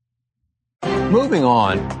Moving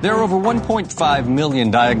on, there are over 1.5 million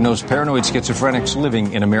diagnosed paranoid schizophrenics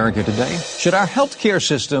living in America today. Should our healthcare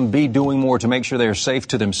system be doing more to make sure they are safe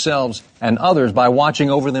to themselves and others by watching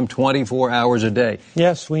over them 24 hours a day?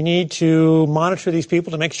 Yes, we need to monitor these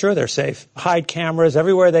people to make sure they're safe. Hide cameras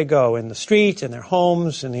everywhere they go, in the street, in their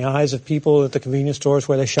homes, in the eyes of people at the convenience stores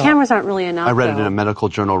where they shop. Cameras aren't really enough. I read it in a medical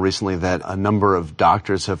journal recently that a number of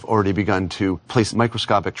doctors have already begun to place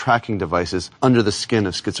microscopic tracking devices under the skin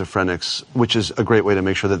of schizophrenics, which is a great way to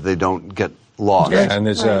make sure that they don't get lost. Yeah, and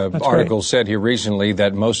this article said here recently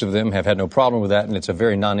that most of them have had no problem with that, and it's a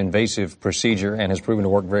very non-invasive procedure and has proven to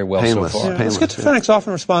work very well Painless. so far. Yeah. Painless, schizophrenics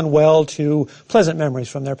often respond well to pleasant memories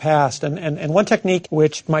from their past, and one technique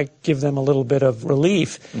which might give them a little bit of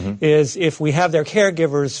relief is if we have their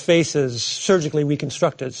caregivers' faces surgically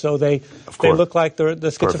reconstructed so they look like the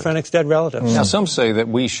schizophrenic's dead relatives. Now, some say that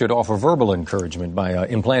we should offer verbal encouragement by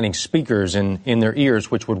implanting speakers in their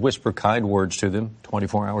ears which would whisper kind words to them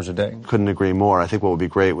 24 hours a day. Couldn't agree more. I think what would be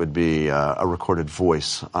great would be a recorded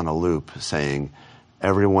voice on a loop saying,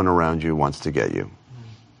 everyone around you wants to get you,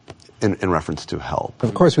 in reference to help.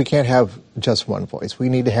 Of course, we can't have just one voice. We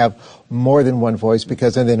need to have more than one voice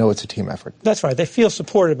because then they know it's a team effort. That's right. They feel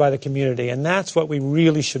supported by the community, and that's what we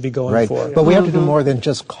really should be going for. But we have to do more than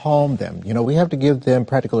just calm them. You know, we have to give them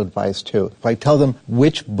practical advice, too. If I tell them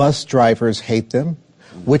which bus drivers hate them,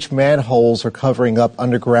 which manholes are covering up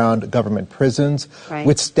underground government prisons,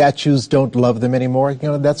 which statues don't love them anymore, you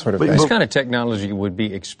know, that sort of thing. This kind of technology would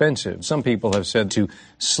be expensive. Some people have said to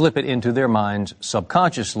slip it into their minds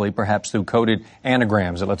subconsciously, perhaps through coded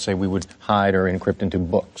anagrams that, let's say, we would hide or encrypt into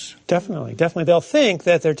books. Definitely. They'll think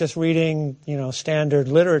that they're just reading, standard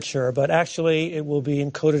literature, but actually it will be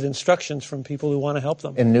encoded instructions from people who want to help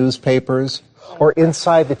them. In newspapers, or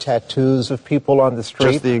inside the tattoos of people on the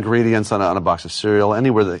street. Just the ingredients on a box of cereal,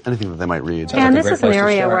 anything that they might read. And this is an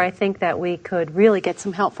area where I think that we could really get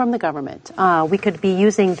some help from the government. We could be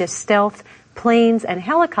using this stealth planes and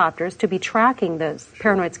helicopters to be tracking those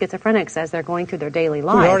paranoid schizophrenics as they're going through their daily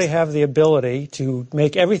lives. We already have the ability to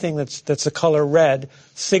make everything that's the color red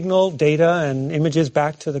signal data and images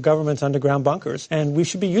back to the government's underground bunkers. And we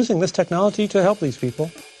should be using this technology to help these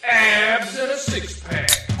people. Abs in a six-pack.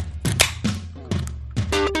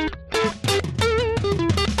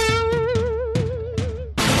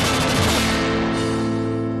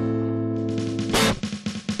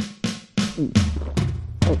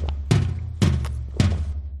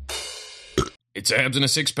 It's Abs in a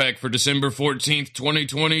Six-Pack for December 14th,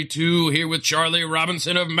 2022, here with Charlie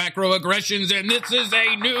Robinson of Macroaggressions, and this is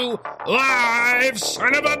a new live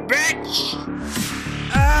son of a bitch!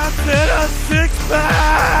 Abs in a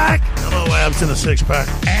Six-Pack! Hello, Abs in a Six-Pack.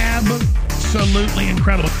 Absolutely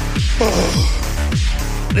incredible.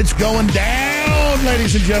 It's going down,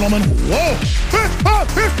 ladies and gentlemen. Whoa! It's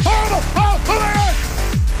horrible! Oh my God!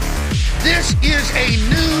 This is a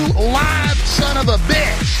new live son of a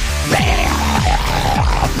bitch.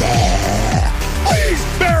 Please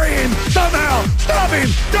bury him somehow. Stop him.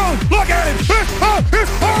 Don't look at him.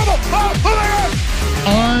 It's horrible. Oh my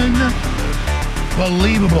God.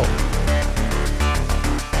 Unbelievable.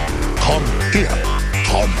 Come here.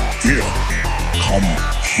 Come here. Come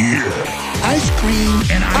here. Ice cream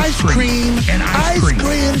and ice cream and ice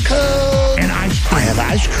cream cone. And ice cream. I have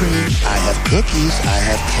ice cream. I have cookies. I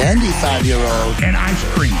have candy, 5-year-old. And ice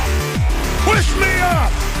cream. Twist me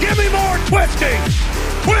up. Give me more twisting.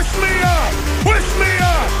 Twist me up. Twist me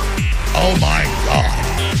up. Oh my God.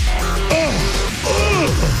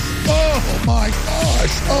 Oh my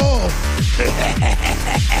gosh. Oh.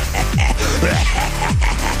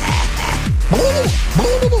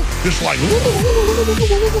 Just like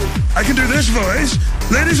I can do this voice.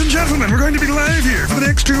 Ladies and gentlemen, we're going to be live here for the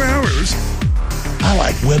next 2 hours. I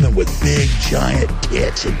like women with big, giant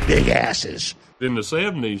tits and big asses. In the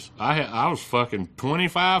 70s, I was fucking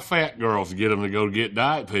 25 fat girls to get them to go get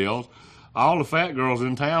diet pills. All the fat girls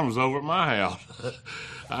in town was over at my house.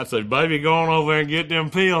 I'd say, baby, go on over there and get them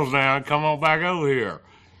pills now and come on back over here.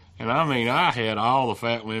 And I mean, I had all the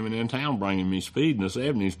fat women in town bringing me speed in the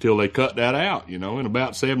 70s till they cut that out, In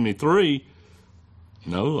about 73,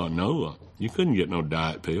 no, you couldn't get no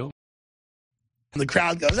diet pill. And the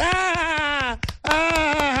crowd goes, ah,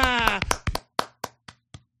 ah.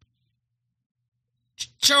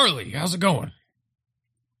 Charlie, how's it going?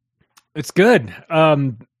 It's good.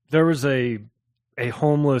 There was a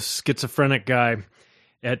homeless schizophrenic guy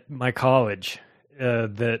at my college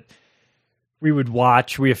that we would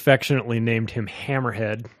watch. We affectionately named him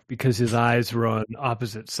Hammerhead because his eyes were on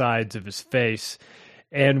opposite sides of his face.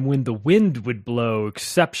 And when the wind would blow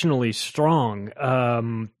exceptionally strong,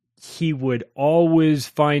 he would always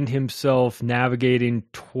find himself navigating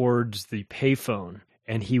towards the payphone,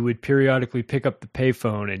 and he would periodically pick up the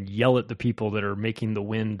payphone and yell at the people that are making the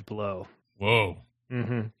wind blow. Whoa.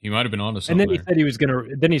 Mm-hmm. He might have been onto And something. then he said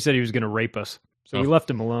he was gonna rape us. So we left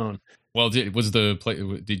him alone. Well,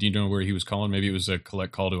 did you know where he was calling? Maybe it was a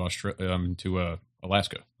collect call to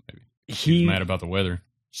Alaska. Maybe he was mad about the weather.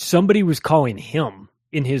 Somebody was calling him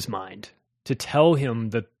in his mind to tell him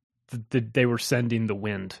that they were sending the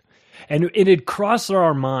wind, and it had crossed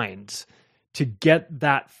our minds to get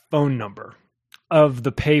that phone number of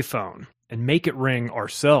the payphone and make it ring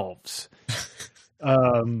ourselves.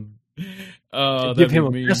 To give him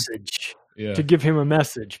a message. Yeah. To give him a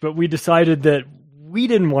message, but we decided that we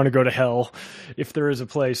didn't want to go to hell if there is a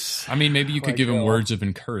place. I mean, maybe you could give him words of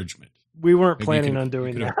encouragement. We weren't planning on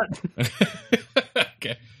doing that.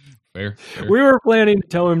 Okay. Fair. We were planning to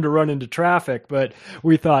tell him to run into traffic, but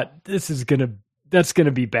we thought that's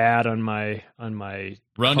gonna be bad on my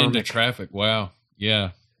run into traffic. Wow.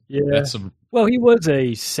 Yeah. Yeah. Well, he was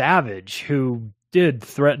a savage who did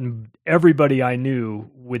threaten everybody I knew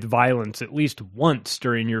with violence at least once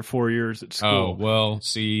during your 4 years at school. Oh, well,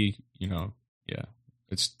 see, yeah.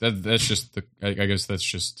 That's just I guess that's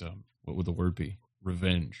just what would the word be?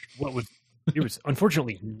 Revenge. It was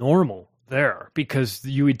unfortunately normal there, because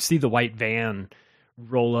you would see the white van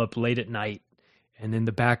roll up late at night, and in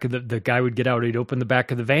the back of the guy would get out, he'd open the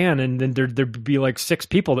back of the van, and then there'd be like 6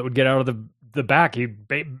 people that would get out of the back. He'd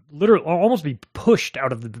literally almost be pushed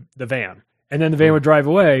out of the van. And then the van would drive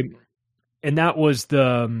away, and that was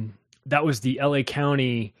the LA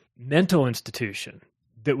County mental institution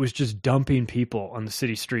that was just dumping people on the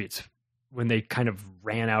city streets when they kind of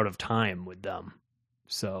ran out of time with them.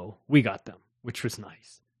 So we got them, which was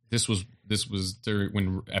nice. This was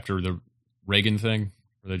after the Reagan thing.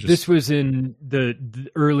 This was in the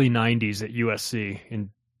early '90s at USC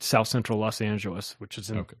in South Central Los Angeles, which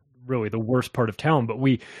is really the worst part of town. But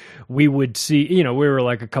we would see, we were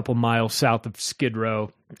like a couple miles south of Skid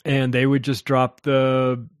Row, and they would just drop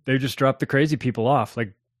the crazy people off.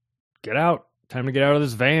 Like, get out, time to get out of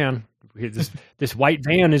this van. This white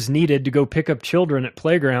van is needed to go pick up children at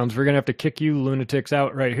playgrounds. We're gonna have to kick you lunatics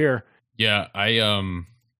out right here. Yeah,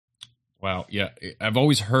 wow, yeah, I've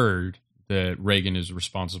always heard that Reagan is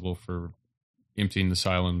responsible for emptying the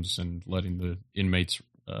asylums and letting the inmates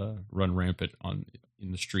run rampant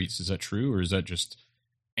in the streets. Is that true, or is that just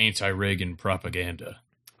anti-Reagan propaganda?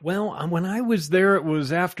 Well, when I was there, it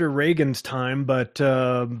was after Reagan's time, but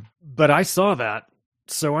I saw that,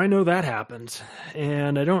 so I know that happened,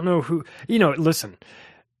 and I don't know who. Listen,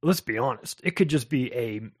 let's be honest. It could just be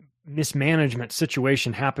a mismanagement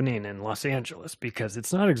situation happening in Los Angeles, because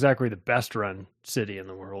it's not exactly the best run city in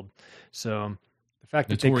the world. So the fact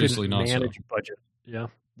that they couldn't manage a budget, yeah,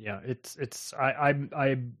 it's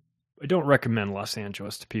I don't recommend Los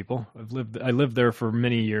Angeles to people. I lived there for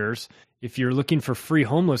many years. If you're looking for free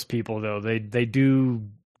homeless people, though, they do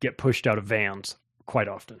get pushed out of vans quite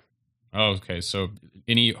often. Oh, okay. So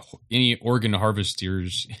any organ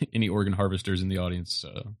harvesters in the audience,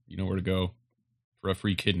 you know where to go for a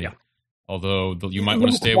free kidney. Yeah. Although you might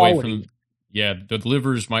want to stay away from. Yeah, the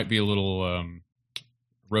livers might be a little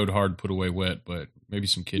rode hard, put away wet, but maybe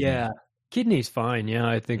some kidney. Yeah, kidney's fine. Yeah,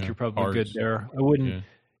 I think you're probably good there. I wouldn't. Yeah.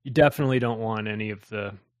 You definitely don't want any of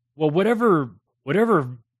the whatever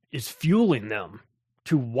is fueling them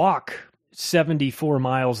to walk 74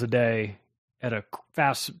 miles a day at a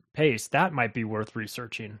fast pace. That might be worth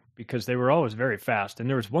researching, because they were always very fast. And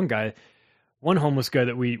there was one homeless guy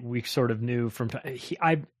that we sort of knew from.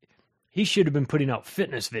 He should have been putting out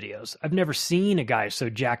fitness videos. I've never seen a guy so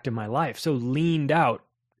jacked in my life, so leaned out,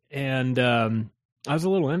 and I was a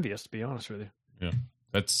little envious, to be honest with you. Yeah.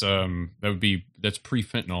 That's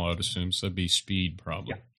pre-fentanyl, I would assume. So that'd be speed,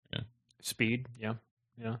 probably. Yeah. Speed. Yeah.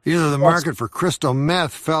 Either the market for crystal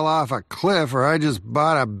meth fell off a cliff, or I just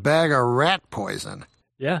bought a bag of rat poison.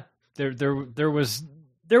 Yeah, there was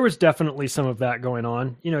definitely some of that going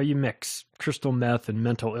on. You mix crystal meth and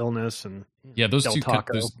mental illness, and those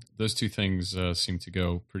two things seem to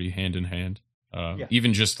go pretty hand in hand.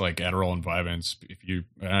 Even just like Adderall and Vyvanse.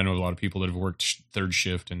 I know a lot of people that have worked third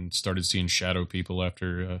shift and started seeing shadow people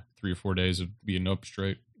after 3 or 4 days of being up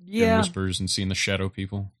straight. Yeah, whispers and seeing the shadow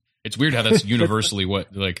people. It's weird how that's universally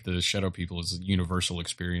the shadow people is a universal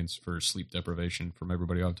experience for sleep deprivation from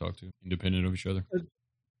everybody I've talked to, independent of each other.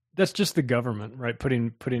 That's just the government, right?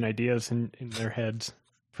 Putting ideas in their heads,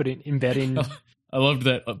 embedding. I loved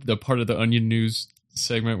that the part of the Onion News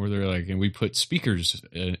segment where they're like, and we could put speakers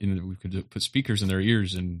in their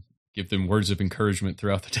ears and give them words of encouragement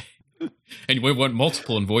throughout the day. And we want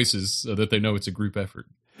multiple voices so that they know it's a group effort.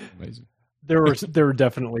 Amazing. There were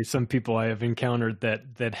definitely some people I have encountered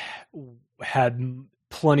that had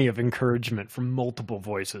plenty of encouragement from multiple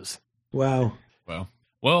voices. Wow.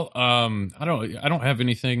 Well, I don't have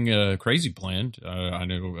anything crazy planned. I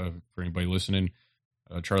know for anybody listening,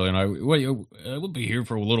 Charlie and I, we'll be here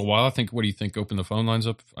for a little while. I think. What do you think? Open the phone lines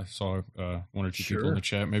up. I saw one or two people in the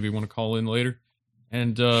chat. Maybe want to call in later.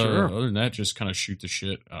 And other than that, just kind of shoot the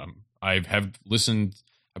shit. I've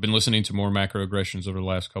been listening to more macroaggressions over the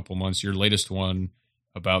last couple months. Your latest one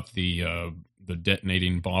about the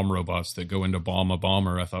detonating bomb robots that go in to bomb a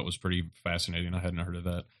bomber, I thought was pretty fascinating. I hadn't heard of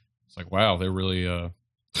that. It's like, wow, they're really.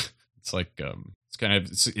 It's like it's kind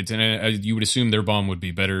of you would assume their bomb would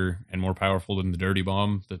be better and more powerful than the dirty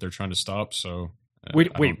bomb that they're trying to stop. So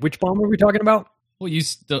wait, which bomb were we talking about? Well, you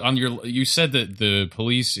said that the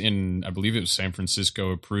police in, I believe it was San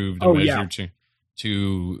Francisco, approved a measure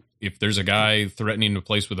to if there's a guy threatening a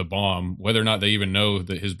place with a bomb, whether or not they even know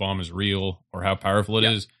that his bomb is real or how powerful it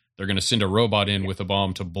is, they're going to send a robot in with a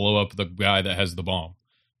bomb to blow up the guy that has the bomb.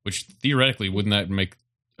 Which theoretically, wouldn't that make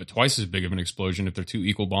twice as big of an explosion if they're two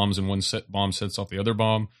equal bombs and one bomb sets off the other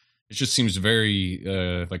bomb? It just seems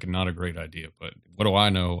very like not a great idea. But what do I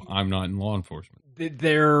know? I'm not in law enforcement. But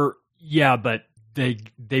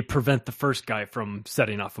they prevent the first guy from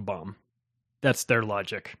setting off a bomb. That's their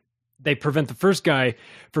logic. They prevent the first guy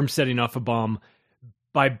from setting off a bomb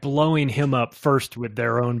by blowing him up first with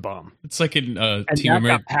their own bomb. It's like in Team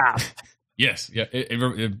America. Yes, yeah.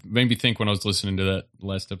 It made me think when I was listening to that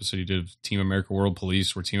last episode you did of Team America World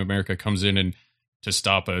Police, where Team America comes in and to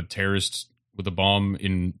stop a terrorist with a bomb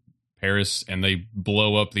in Paris, and they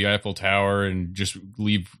blow up the Eiffel Tower and just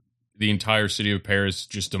leave the entire city of Paris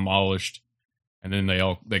just demolished. And then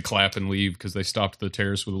they clap and leave because they stopped the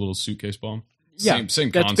terrorist with a little suitcase bomb.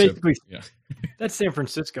 Same concept. That's San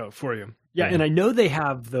Francisco for you. Yeah, and I know they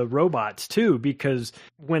have the robots too, because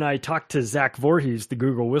when I talked to Zach Voorhees, the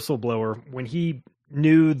Google whistleblower, when he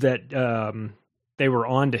knew that they were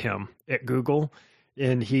on to him at Google,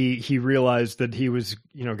 and he realized that he was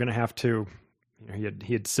going to have to, he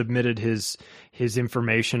had submitted his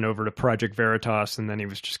information over to Project Veritas, and then he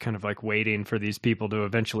was just kind of like waiting for these people to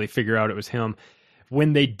eventually figure out it was him.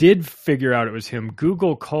 When they did figure out it was him,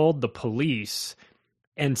 Google called the police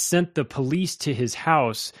and sent the police to his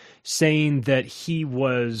house saying that he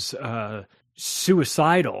was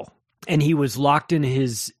suicidal and he was locked in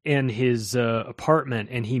his apartment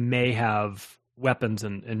and he may have weapons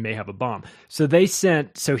and may have a bomb. So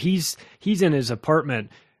he's in his apartment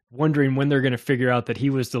wondering when they're going to figure out that he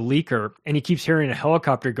was the leaker, and he keeps hearing a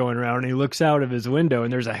helicopter going around, and he looks out of his window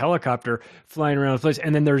and there's a helicopter flying around the place,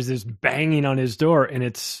 and then there's this banging on his door, and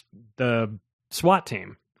it's the SWAT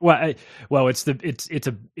team. It's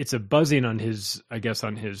a buzzing on his, I guess,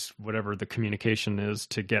 on his whatever the communication is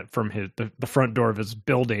to get from the front door of his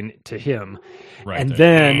building to him. Right. And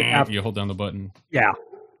then after you hold down the button. Yeah.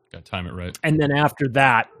 Got to time it right. And then after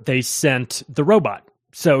that, they sent the robot.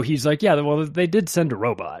 So he's like, yeah, well, they did send a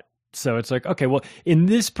robot. So it's like, okay, well, in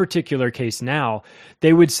this particular case now,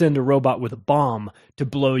 they would send a robot with a bomb to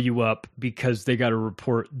blow you up because they got a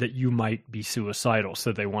report that you might be suicidal.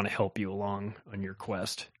 So they want to help you along on your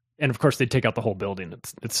quest. And of course, they take out the whole building at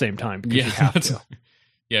the same time because you have to.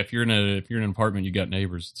 Yeah, if you're in an apartment, you got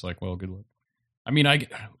neighbors. It's like, well, good luck. I mean,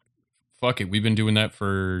 fuck it. We've been doing that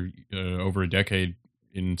for over a decade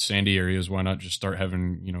in sandy areas. Why not just start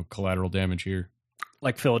having collateral damage here?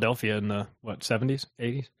 Like Philadelphia in the 70s,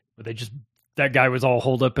 80s, where that guy was all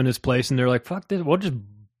holed up in his place, and they're like, "Fuck this!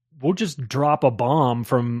 We'll just drop a bomb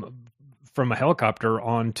from a helicopter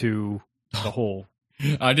onto the whole."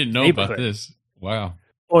 I didn't know about this. Wow.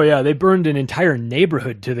 Oh yeah, they burned an entire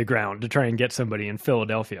neighborhood to the ground to try and get somebody in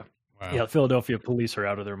Philadelphia. Wow. Yeah, Philadelphia police are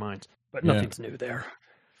out of their minds, but nothing's new there,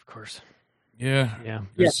 of course. Yeah.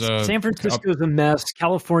 San Francisco's a mess.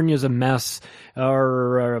 California's a mess.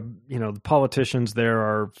 The politicians there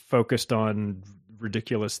are focused on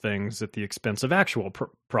ridiculous things at the expense of actual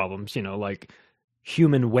problems, like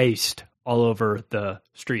human waste all over the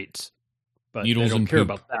streets. But needles they don't and care poop.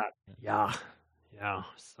 about that. Yeah.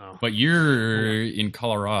 So. But you're in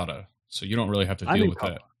Colorado, so you don't really have to deal with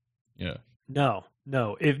that. Yeah. No.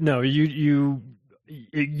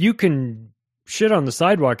 You can shit on the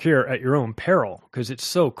sidewalk here at your own peril because it's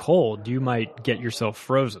so cold you might get yourself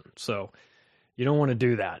frozen. So you don't want to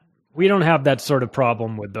do that. We don't have that sort of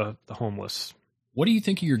problem with the homeless. What do you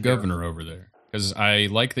think of your governor over there? Because I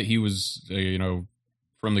like that he was,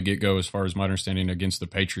 from the get-go, as far as my understanding, against the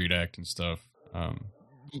Patriot Act and stuff.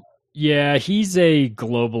 Yeah, he's a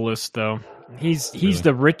globalist, though. He's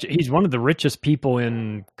one of the richest people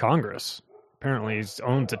in Congress. Apparently, he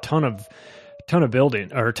owns a ton of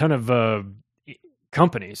building or a ton of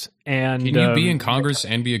companies. And can you be in Congress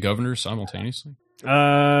and be a governor simultaneously?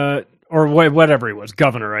 Or whatever he was,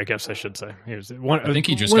 governor, I guess I should say. He was I think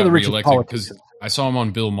he just got reelected because I saw him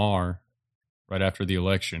on Bill Maher right after the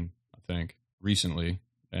election, I think, recently.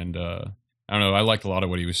 And I don't know, I liked a lot of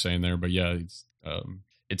what he was saying there, but yeah,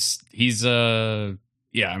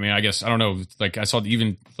 yeah, I mean, I guess, I don't know, like I saw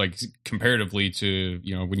even like comparatively to,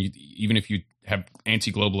 even if you have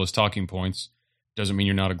anti-globalist talking points, doesn't mean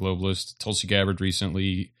you're not a globalist. Tulsi Gabbard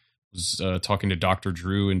recently was talking to Dr.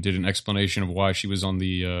 Drew and did an explanation of why she was on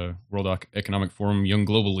the World Economic Forum Young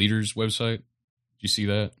Global Leaders website. Did you see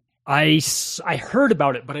that? I heard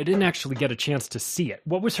about it, but I didn't actually get a chance to see it.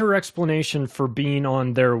 What was her explanation for being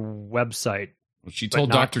on their website? Well, she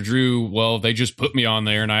told Dr. Drew, well, they just put me on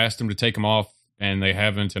there and I asked them to take them off and they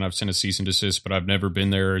haven't, and I've sent a cease and desist, but I've never been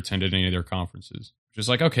there or attended any of their conferences. Just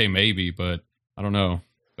like, okay, maybe, but I don't know.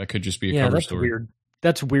 That could just be a cover story. Weird.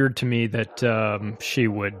 That's weird to me that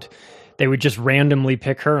they would just randomly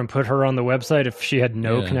pick her and put her on the website if she had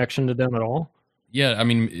no connection to them at all. Yeah, I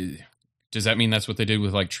mean, does that mean that's what they did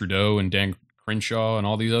with like Trudeau and Dan Crenshaw and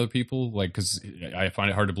all these other people? Like, because I find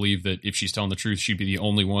it hard to believe that if she's telling the truth, she'd be the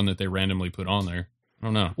only one that they randomly put on there. I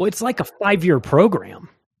don't know. Well, it's like a 5-year program.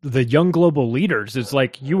 The Young Global Leaders, it's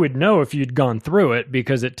like you would know if you'd gone through it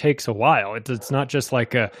because it takes a while. It's not just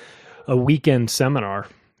like a weekend seminar.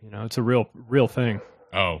 It's a real thing.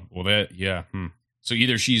 Oh, well, yeah. So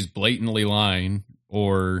either she's blatantly lying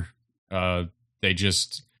or they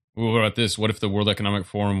just, what about this? What if the World Economic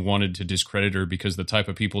Forum wanted to discredit her because the type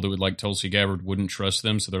of people that would like Tulsi Gabbard wouldn't trust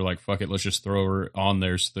them? So they're like, fuck it, let's just throw her on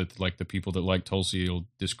there so that like the people that like Tulsi will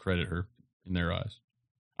discredit her in their eyes.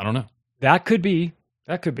 I don't know. That could be.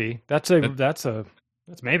 That's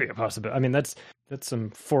maybe a possibility. I mean, that's some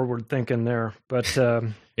forward thinking there, but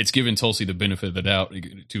it's given Tulsi the benefit of the doubt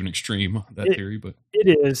to an extreme, theory, but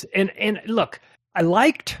it is. And look, I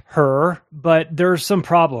liked her, but there's some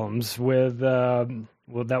problems with that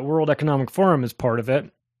World Economic Forum is part of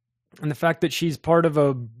it, and the fact that she's part of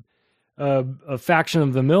a faction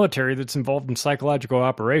of the military that's involved in psychological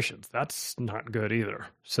operations. That's not good either.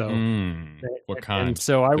 So, what kind? And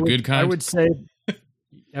so good kind? I would say.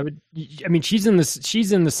 I mean, she's in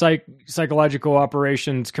the psychological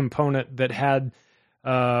operations component that had,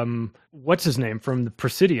 what's his name from the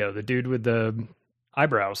Presidio, the dude with the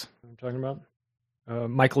eyebrows. I'm talking about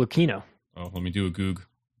Michael Aquino. Oh, let me do a quick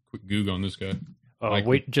goog on this guy. Oh,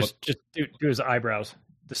 wait, just do his eyebrows.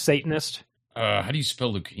 The Satanist. How do you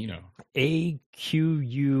spell Aquino?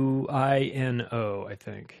 Aquino, I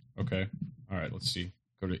think. Okay. All right. Let's see.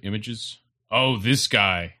 Go to images. Oh, this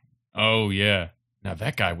guy. Oh, yeah. Now,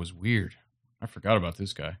 that guy was weird. I forgot about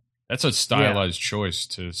this guy. That's a stylized choice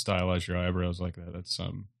to stylize your eyebrows like that. That's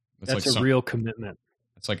like a real commitment.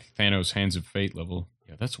 That's like Thanos' Hands of Fate level.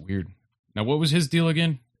 Yeah, that's weird. Now, what was his deal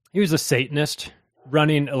again? He was a Satanist,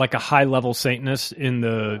 running like a high-level Satanist in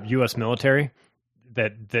the U.S. military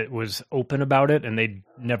that was open about it, and they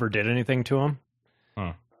never did anything to him.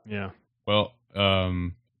 Huh. Yeah. Well,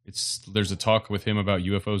 there's a talk with him about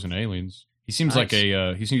UFOs and aliens. He seems nice.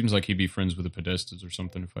 He seems like he'd be friends with the Podestas or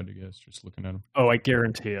something, if I had to guess, just looking at him. Oh, I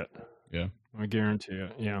guarantee it. Yeah. I guarantee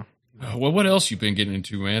it, yeah. Well, what else you been getting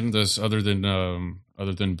into, man? Other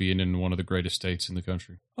than being in one of the greatest states in the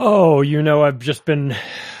country? Oh, I've just been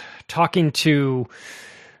talking to...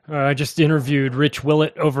 I just interviewed Rich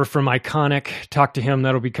Willett over from Iconic. Talked to him.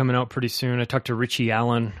 That'll be coming out pretty soon. I talked to Richie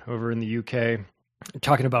Allen over in the UK.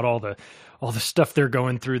 Talking about all the stuff they're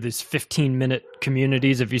going through, these 15-minute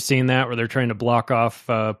communities. Have you seen that, where they're trying to block off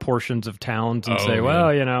portions of towns and say,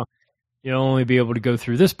 well, you'll only be able to go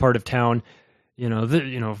through this part of town.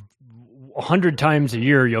 100 times a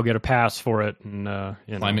year you'll get a pass for it. And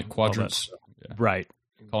climate quadrants, right?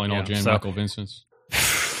 Calling all Jan Michael Vincents.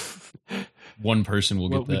 One person will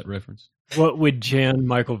get that reference. What would Jan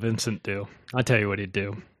Michael Vincent do? I'll tell you what he'd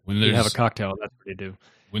do. He'd have a cocktail. That's what he'd do.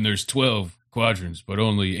 When there's 12 quadrants, but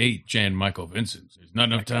only 8 Jan Michael Vincents, there's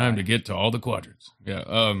not enough time to get to all the quadrants. Yeah.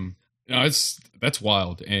 That's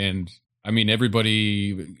wild. And I mean,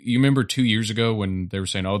 everybody, you remember 2 years ago when they were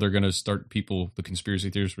saying, they're going to start the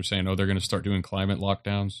conspiracy theorists were saying, they're going to start doing climate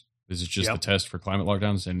lockdowns. This is just a test for climate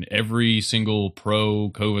lockdowns. And every single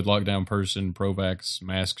pro-COVID lockdown person, pro-vax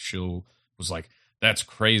mask shill was like, that's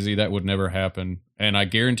crazy. That would never happen. And I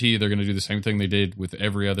guarantee you they're going to do the same thing they did with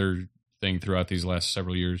every other thing throughout these last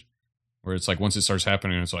several years, where it's like, once it starts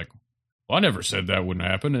happening, it's like, well, I never said that wouldn't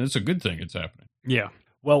happen. And it's a good thing it's happening. Yeah.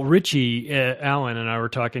 Well, Richie Allen and I were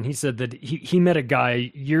talking. He said that he met a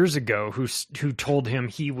guy years ago who told him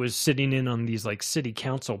he was sitting in on these like city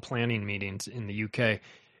council planning meetings in the UK,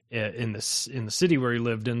 in the city where he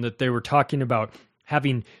lived, and that they were talking about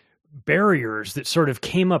having barriers that sort of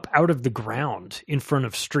came up out of the ground in front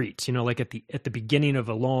of streets, like at the beginning of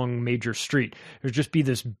a long major street. There'd just be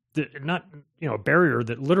this, not, a barrier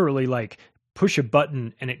that literally like push a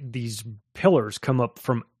button and these pillars come up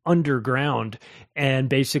from underground and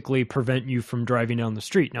basically prevent you from driving down the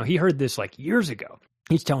street. Now, he heard this like years ago.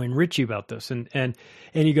 He's telling Richie about this, and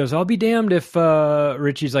he goes, I'll be damned if,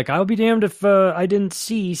 Richie's like, I'll be damned if I didn't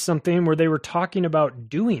see something where they were talking about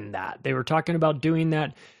doing that. They were talking about doing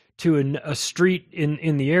that to a street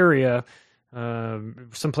in the area,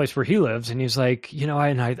 someplace where he lives. And he's like,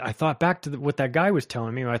 I thought back to what that guy was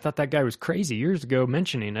telling me. I thought that guy was crazy years ago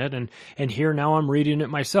mentioning it. And here now I'm reading it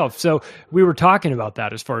myself. So we were talking about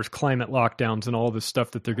that as far as climate lockdowns and all the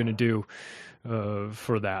stuff that they're going to do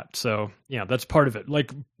for that. So yeah, that's part of it.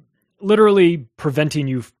 Like literally preventing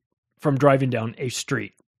you from driving down a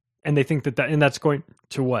street. And they think and that's going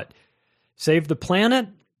to what? Save the planet?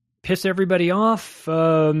 Piss everybody off?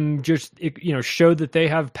 Just, show that they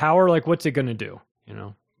have power? Like, what's it going to do?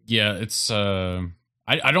 Yeah, it's, I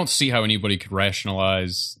don't see how anybody could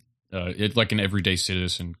rationalize it, like an everyday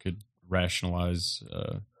citizen could rationalize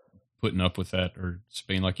putting up with that or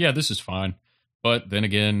being like, yeah, this is fine. But then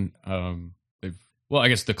again, I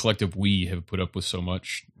guess the collective we have put up with so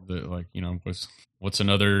much that, like, what's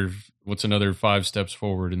another 5 steps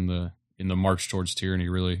forward in the march towards tyranny,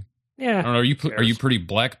 really? Yeah. I don't know, are you pretty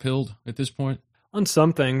black-pilled at this point? On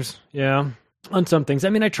some things, yeah. On some things. I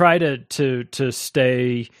mean, I try to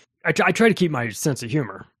stay. I try to keep my sense of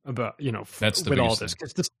humor about that's the with all this,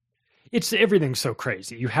 because everything's so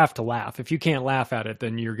crazy. You have to laugh. If you can't laugh at it,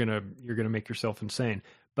 then you're gonna make yourself insane.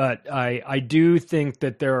 But I do think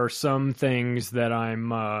that there are some things that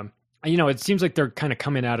I'm. It seems like they're kind of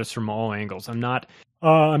coming at us from all angles. I'm not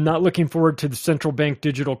looking forward to the central bank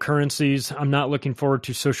digital currencies. I'm not looking forward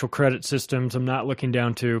to social credit systems. I'm not looking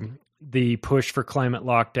down to the push for climate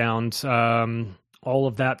lockdowns. All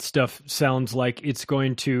of that stuff sounds like it's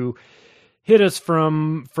going to hit us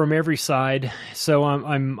from every side. So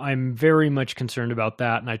I'm very much concerned about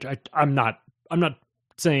that. And I'm not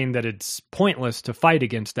saying that it's pointless to fight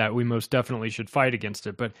against that. We most definitely should fight against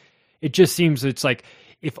it. But it just seems it's like,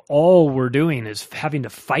 if all we're doing is having to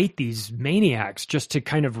fight these maniacs just to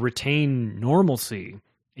kind of retain normalcy,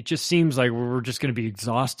 it just seems like we're just going to be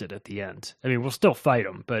exhausted at the end. I mean, we'll still fight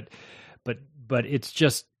them, but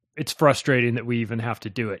it's frustrating that we even have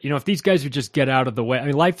to do it. If these guys would just get out of the way, I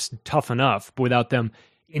mean, life's tough enough without them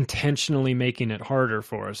intentionally making it harder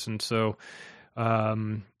for us. And so,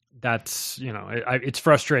 that's, it's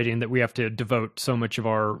frustrating that we have to devote so much of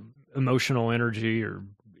our emotional energy or,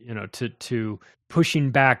 to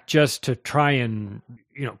pushing back just to try and,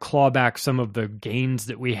 claw back some of the gains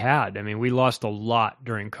that we had. I mean, we lost a lot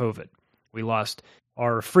during COVID. We lost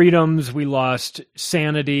our freedoms. We lost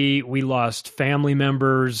sanity. We lost family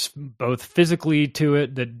members, both physically to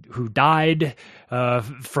it, who died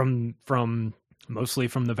from mostly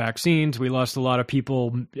from the vaccines. We lost a lot of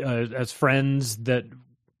people as friends that,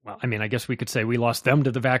 well, I mean, I guess we could say we lost them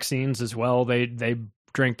to the vaccines as well. They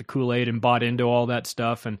drank the Kool-Aid and bought into all that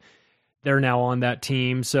stuff, and they're now on that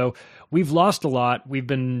team. So we've lost a lot. We've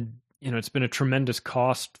been, it's been a tremendous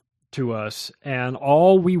cost to us. And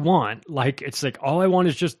all we want, all I want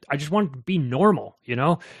is I just want to be normal,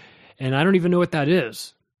 And I don't even know what that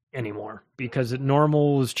is anymore because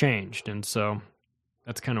normal has changed. And so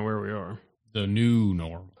that's kind of where we are. The new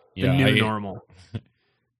normal. Yeah, the new normal.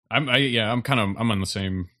 I'm on the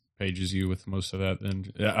same page as you with most of that.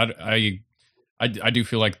 And I do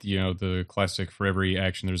feel like, the classic, for every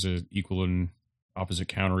action, there's an equal and opposite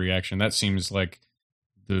counter reaction. That seems like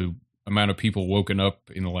the amount of people woken up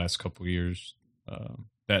in the last couple of years.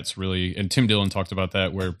 That's really, and Tim Dillon talked about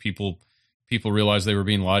that, where people realized they were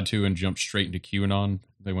being lied to and jumped straight into QAnon.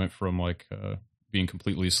 They went from being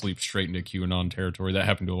completely asleep straight into QAnon territory. That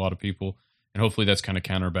happened to a lot of people. And hopefully that's kind of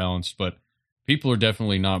counterbalanced, but people are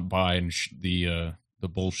definitely not buying the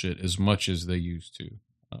bullshit as much as they used to.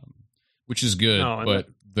 Which is good, but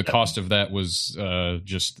the cost of that was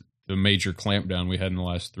just the major clampdown we had in the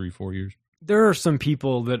last 3-4 years. There are some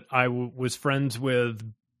people that I was friends with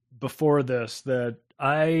before this that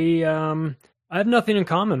I have nothing in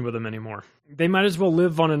common with them anymore. They might as well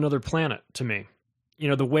live on another planet to me.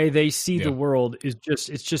 The way they see the world is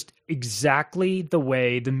it's just exactly the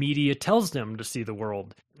way the media tells them to see the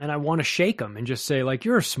world. And I want to shake them and just say,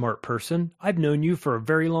 you're a smart person. I've known you for a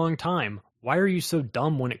very long time. Why are you so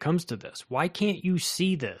dumb when it comes to this? Why can't you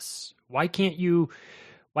see this? Why can't you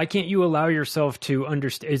allow yourself to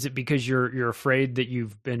understand? Is it because you're afraid that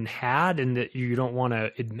you've been had and that you don't want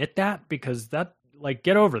to admit that? Because that,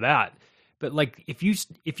 get over that. But if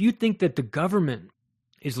you think that the government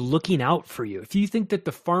is looking out for you. If you think that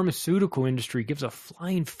the pharmaceutical industry gives a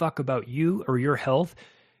flying fuck about you or your health,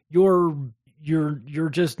 you're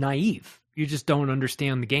just naive. You just don't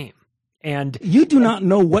understand the game. And you do not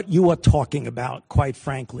know what you are talking about, quite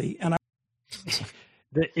frankly. And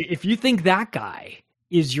if you think that guy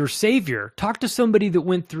is your savior, talk to somebody that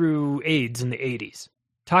went through AIDS in the 80s.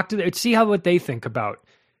 See what they think about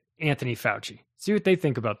Anthony Fauci. See what they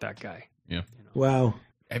think about that guy. Yeah. Wow.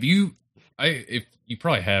 Have you? If you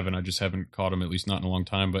probably haven't, I just haven't caught him, at least not in a long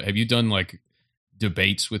time. But have you done like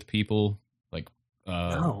debates with people? Like,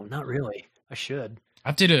 no, not really. I should.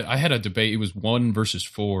 I had a debate. It was 1 versus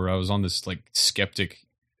 4. I was on this like skeptic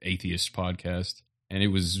atheist podcast, and it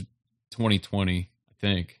was 2020, I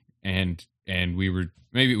think, and we were,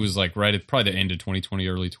 maybe it was like right at probably the end of 2020,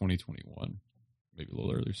 early 2021, maybe a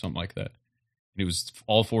little earlier, something like that. And it was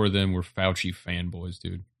all 4 of them were Fauci fanboys,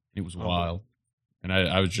 dude. It was wild. And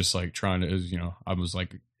I was just like trying to, I was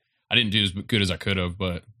like, I didn't do as good as I could have,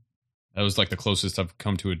 but that was like the closest I've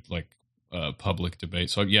come to a public debate.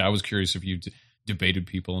 So yeah, I was curious if you debated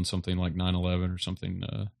people on something like 9/11 or something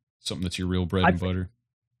that's your real bread and butter.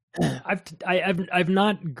 I've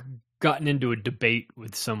not gotten into a debate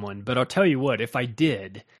with someone, but I'll tell you what, if I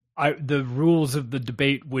did, the rules of the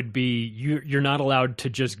debate would be you're not allowed to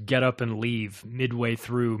just get up and leave midway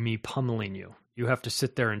through me pummeling you. You have to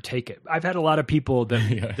sit there and take it. I've had a lot of people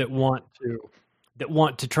that that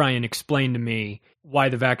want to try and explain to me why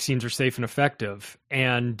the vaccines are safe and effective,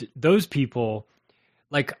 and those people,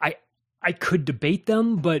 like I could debate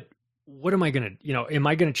them, but what am I going to, am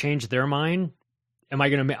I going to change their mind? Am I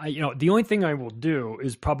going to, the only thing I will do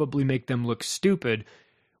is probably make them look stupid,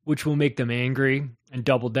 which will make them angry and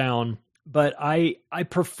double down. But I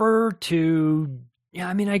prefer to,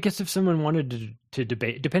 I guess if someone wanted to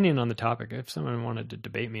debate, depending on the topic, if someone wanted to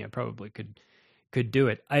debate me, I probably could do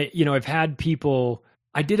it. I've had people,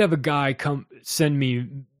 I did have a guy send me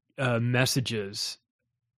messages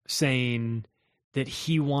saying that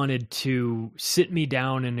he wanted to sit me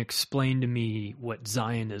down and explain to me what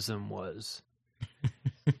Zionism was.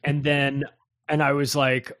 and I was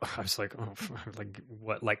like, oh, like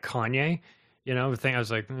what, like Kanye? The thing, I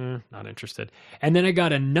was like, not interested. And then I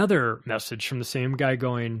got another message from the same guy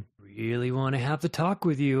going, really want to have the talk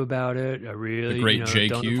with you about it. I really, the great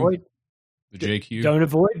JQ. The JQ. Don't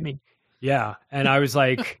avoid me. Yeah. And I was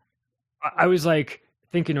like,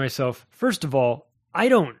 thinking to myself, first of all, I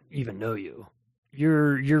don't even know you.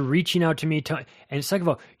 You're reaching out to me, and second of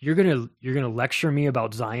all, you're gonna lecture me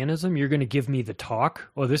about Zionism. You're gonna give me the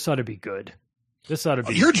talk. Oh, this ought to be good. This ought to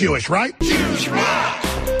be. You're Jewish, right? Jews rock!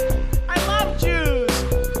 I love Jews.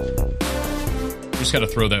 Just got to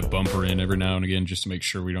throw that bumper in every now and again, just to make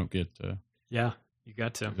sure we don't get. Yeah, you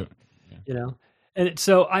got to. Yeah. And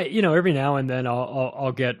so every now and then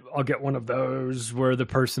I'll get one of those where the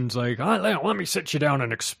person's like, let me sit you down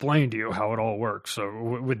and explain to you how it all works.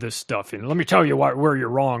 So with this stuff, let me tell you where you're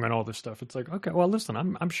wrong and all this stuff. It's like, okay, well, listen,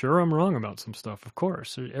 I'm sure I'm wrong about some stuff, of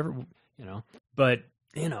course. But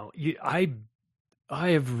I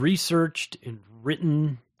have researched and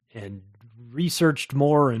written and researched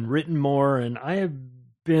more and written more, and I have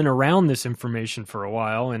been around this information for a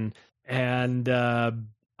while, and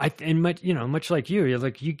much like you're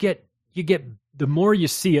like, you get the more you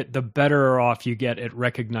see it, the better off you get at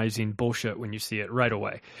recognizing bullshit when you see it right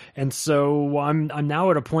away. And so I'm now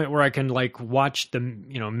at a point where I can like watch the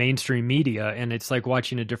mainstream media, and it's like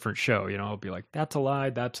watching a different show. I'll be like, that's a lie,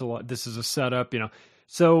 this is a setup.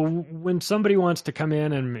 So when somebody wants to come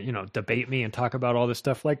in and debate me and talk about all this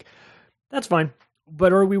stuff, like, that's fine.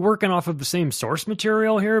 But are we working off of the same source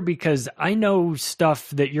material here? Because I know stuff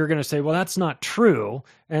that you're going to say, well, that's not true.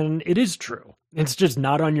 And it is true. It's just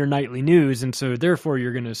not on your nightly news. And so therefore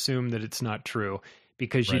you're going to assume that it's not true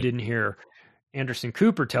because you didn't hear Anderson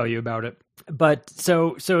Cooper tell you about it. But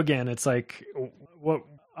so again, it's like, what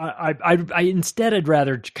I instead, I'd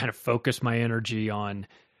rather kind of focus my energy on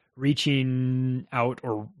reaching out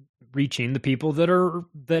or reaching the people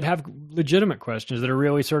that have legitimate questions, that are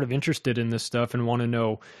really sort of interested in this stuff and want to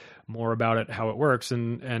know more about it, how it works,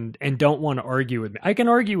 and don't want to argue with me. I can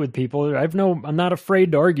argue with people. I'm not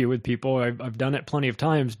afraid to argue with people. I've done it plenty of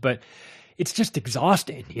times, but it's just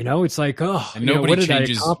exhausting. It's like, and nobody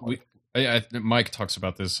changes. Mike talks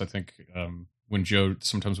about this, I think, when Joe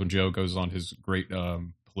goes on his great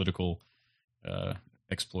political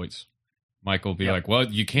exploits. Mike will be like, well,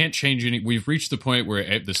 you can't change any. We've reached the point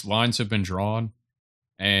where this lines have been drawn,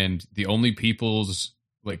 and the only people's,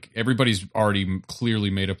 like, everybody's already clearly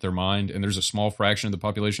made up their mind, and there's a small fraction of the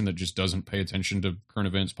population that just doesn't pay attention to current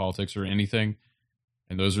events, politics, or anything.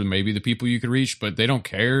 And those are maybe the people you could reach, but they don't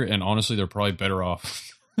care, and honestly, they're probably better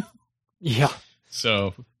off. Yeah.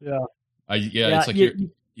 So yeah, it's like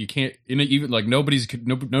you can't even like nobody's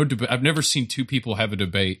no debate. I've never seen two people have a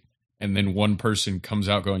debate and then one person comes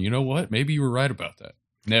out going, you know what, maybe you were right about that.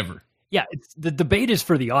 Never. Yeah, the debate is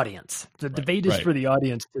for the audience. The debate is for the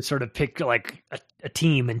audience to sort of pick like a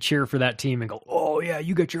team and cheer for that team and go, oh yeah,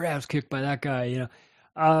 you got your ass kicked by that guy. You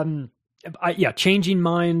know, changing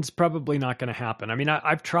minds probably not going to happen. I mean,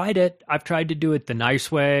 I've tried it. I've tried to do it the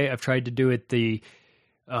nice way. I've tried to do it the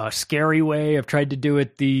scary way. I've tried to do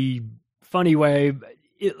it the funny way.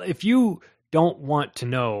 If you don't want to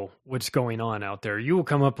know what's going on out there, you will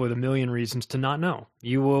come up with a million reasons to not know.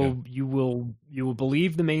 You will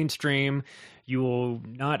believe the mainstream. You will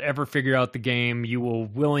not ever figure out the game. You will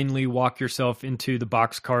willingly walk yourself into the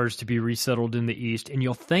boxcars to be resettled in the East, and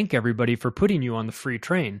you'll thank everybody for putting you on the free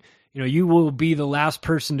train. You know, you will be the last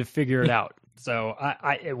person to figure it out. So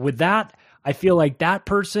with that, I feel like that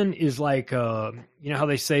person is like, you know how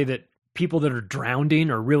they say that people that are drowning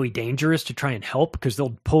are really dangerous to try and help because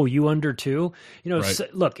they'll pull you under too. You know,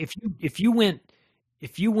 look, if you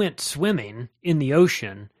went swimming in the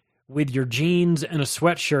ocean with your jeans and a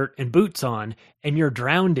sweatshirt and boots on and you're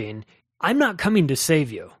drowning, I'm not coming to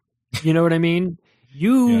save you. You know what I mean?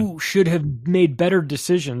 You should have made better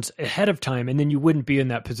decisions ahead of time and then you wouldn't be in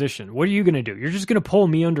that position. What are you going to do? You're just going to pull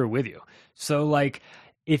me under with you. So like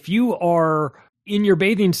if you are in your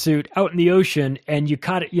bathing suit out in the ocean and you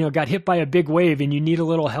got hit by a big wave and you need a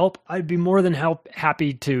little help, I'd be more than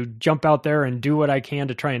happy to jump out there and do what I can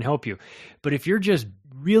to try and help you. But if you're just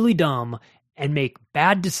really dumb and make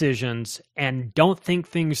bad decisions and don't think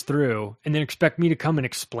things through and then expect me to come and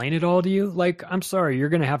explain it all to you, like, I'm sorry, you're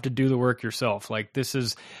going to have to do the work yourself. Like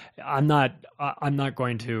I'm not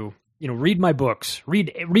going to, read my books,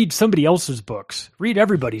 read somebody else's books, read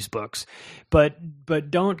everybody's books, but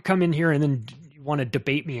don't come in here and then want to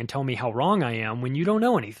debate me and tell me how wrong I am when you don't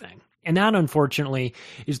know anything. And that, unfortunately,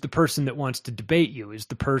 is the person that wants to debate you, is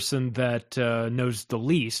the person that knows the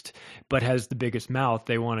least, but has the biggest mouth.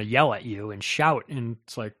 They want to yell at you and shout. And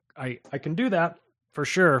it's like, I can do that for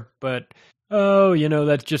sure. But,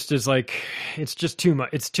 that just is like, it's just too much.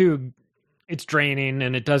 It's draining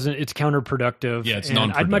and it's counterproductive. Yeah, it's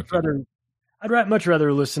non-productive. I'd much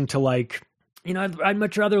rather listen to I'd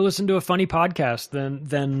much rather listen to a funny podcast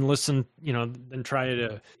than listen, than try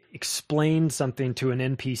to explain something to an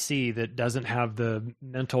NPC that doesn't have the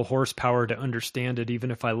mental horsepower to understand it,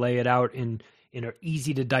 even if I lay it out in an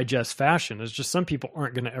easy to digest fashion. It's just some people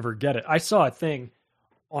aren't going to ever get it. I saw a thing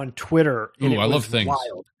on Twitter. Ooh, I love things.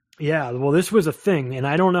 Wild. Yeah, well, this was a thing, and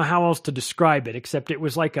I don't know how else to describe it, except it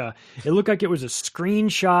was it looked like it was a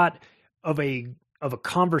screenshot of a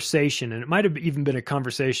conversation, and it might have even been a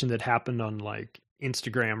conversation that happened on like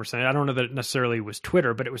Instagram or something. I don't know that it necessarily was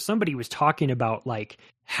Twitter, but it was somebody was talking about like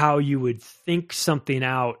how you would think something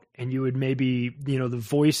out and you would maybe, the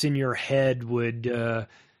voice in your head would,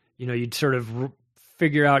 you'd sort of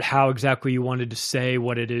figure out how exactly you wanted to say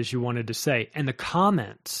what it is you wanted to say. And the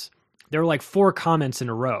comments, there were like 4 comments in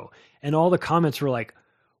a row, and all the comments were like,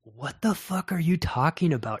 what the fuck are you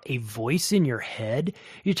talking about? A voice in your head?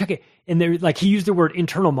 You're talking, and they're like, he used the word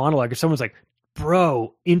internal monologue, and someone's like,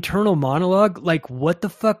 bro, internal monologue? Like, what the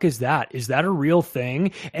fuck is that? Is that a real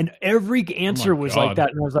thing? And every answer was like that.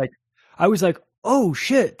 And I was like, oh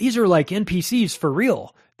shit, these are like NPCs for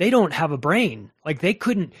real. They don't have a brain. Like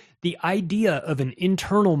the idea of an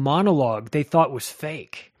internal monologue they thought was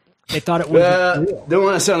fake. They thought it was real. Don't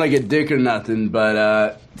want to sound like a dick or nothing, but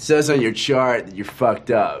it says on your chart that you're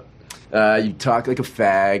fucked up. You talk like a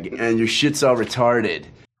fag, and your shit's all retarded.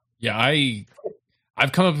 Yeah,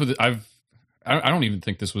 I've come up with I don't even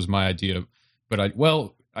think this was my idea, but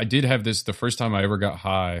I did have this the first time I ever got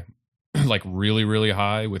high, like really, really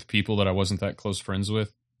high with people that I wasn't that close friends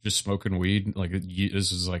with, just smoking weed. Like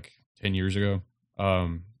this is like 10 years ago.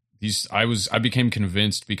 I became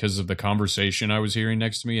convinced because of the conversation I was hearing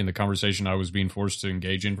next to me and the conversation I was being forced to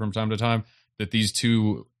engage in from time to time, that these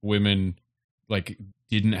two women like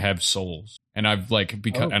didn't have souls. And I've like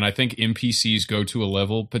and I think NPCs go to a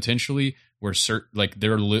level potentially where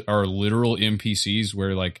there are literal NPCs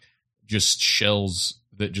where like just shells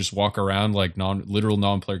that just walk around like literal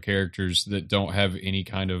non-player characters that don't have any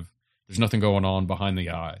kind of, there's nothing going on behind the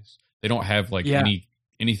eyes. They don't have like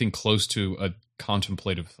anything close to a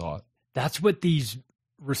contemplative thought. That's what these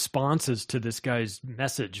responses to this guy's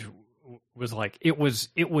message was like. It was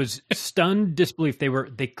stunned disbelief.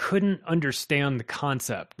 They couldn't understand the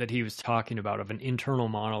concept that he was talking about of an internal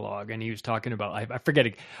monologue, and he was talking about, I forget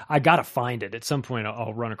it. I gotta find it at some point.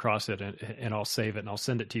 I'll run across it and I'll save it and I'll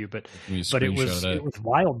send it to you. But it was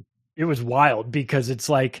wild. It was wild because it's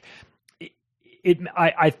like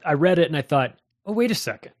I read it and I thought, oh, wait a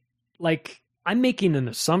second, like I'm making an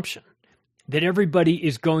assumption that everybody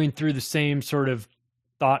is going through the same sort of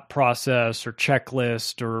thought process or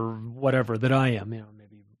checklist or whatever that I am. Maybe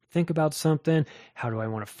think about something. How do I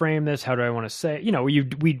want to frame this? How do I want to say?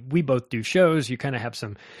 We both do shows. You kind of have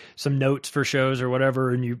some notes for shows or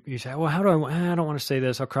whatever, and you say, well, I don't want to say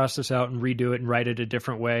this. I'll cross this out and redo it and write it a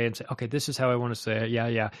different way and say, okay, this is how I want to say it.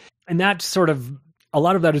 Yeah. And that's sort of, a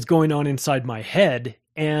lot of that is going on inside my head.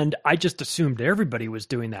 And I just assumed everybody was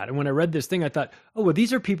doing that. And when I read this thing, I thought, oh, well,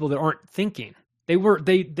 these are people that aren't thinking. They weren't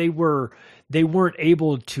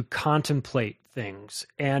able to contemplate things.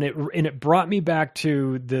 And it brought me back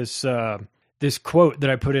to this quote that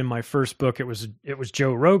I put in my first book. It was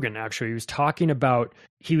Joe Rogan, actually. He was talking about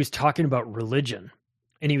religion.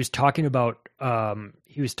 And he was talking about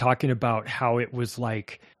how it was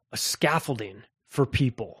like a scaffolding for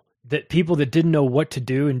people that didn't know what to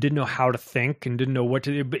do and didn't know how to think and didn't know what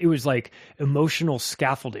to do. But it was like emotional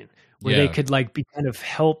scaffolding where they could like be kind of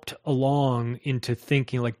helped along into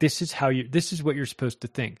thinking like, this is what you're supposed to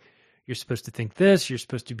think. You're supposed to think this, you're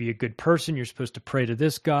supposed to be a good person. You're supposed to pray to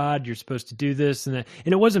this God. You're supposed to do this and that.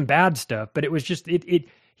 And it wasn't bad stuff, but it was just,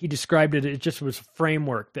 he described it. It just was a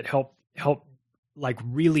framework that helped like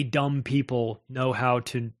really dumb people know how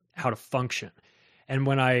to function. And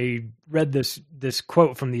when I read this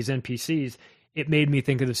quote from these NPCs, it made me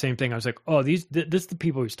think of the same thing. I was like, oh, this is the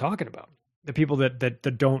people he's talking about. The people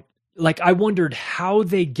that don't, like, I wondered how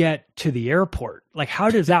they get to the airport. Like, how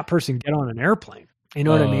does that person get on an airplane? You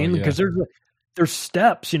know what I mean? Because there's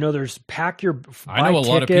steps, there's pack your I know a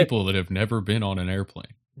lot of people that have never been on an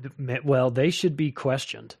airplane. Well, they should be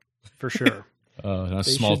questioned for sure. A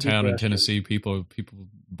small town in Tennessee, people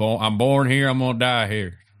I'm born here, I'm going to die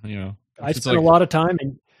here. I spent a lot of time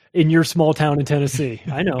in your small town in Tennessee.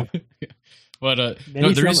 I know. But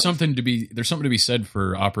there's something to be said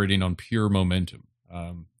for operating on pure momentum.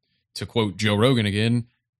 To quote Joe Rogan again,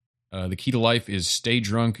 the key to life is stay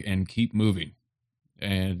drunk and keep moving.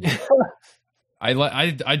 And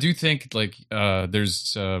I do think like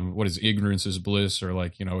there's what is ignorance is bliss, or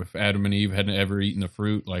like, if Adam and Eve hadn't ever eaten the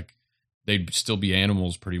fruit, like they'd still be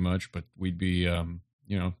animals pretty much, but we'd be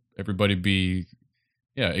everybody'd be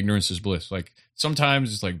ignorance is bliss. Like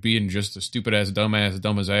sometimes it's like being just a stupid ass dumb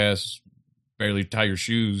as ass, barely tie your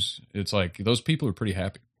shoes. It's like those people are pretty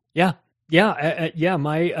happy. Yeah.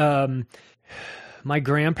 My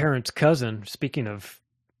grandparents' cousin, speaking of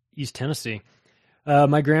East Tennessee,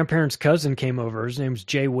 my grandparents' cousin came over. His name's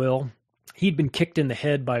Jay Will. He'd been kicked in the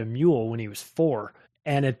head by a mule when he was 4.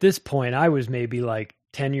 And at this point, I was maybe like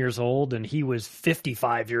 10 years old and he was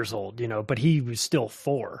 55 years old, but he was still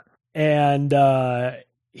 4. And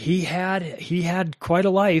he had quite a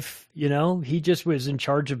life, he just was in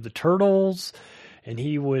charge of the turtles and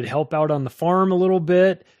he would help out on the farm a little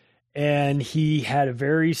bit. And he had a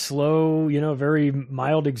very slow, very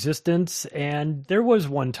mild existence. And there was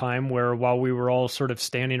one time where while we were all sort of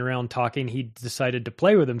standing around talking, he decided to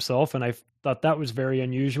play with himself. And I thought that was very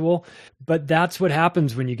unusual. But that's what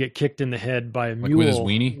happens when you get kicked in the head by a mule. With his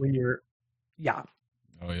weenie? Yeah.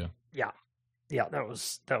 Oh, yeah. Yeah, that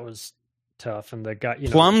was tough. And the guy,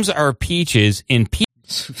 Plums are peaches in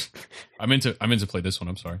I meant to play this one.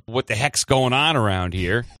 I'm sorry. What the heck's going on around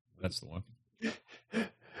here? That's the one.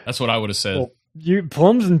 That's what I would have said. Well,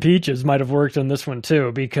 plums and peaches might have worked on this one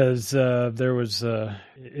too, because there was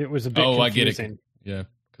it was a bit confusing. I get it. Yeah,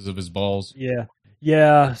 because of his balls.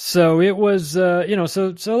 Yeah. So it was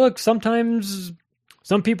so look, sometimes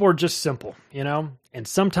some people are just simple, and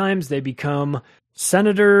sometimes they become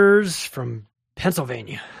senators from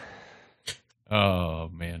Pennsylvania. Oh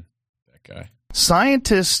man, that guy.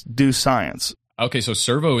 Scientists do science. Okay, so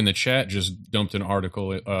Servo in the chat just dumped an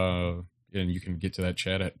article. And you can get to that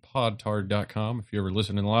chat at podtard.com if you're ever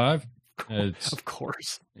listening live. Of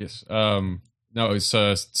course. Yes. No, it's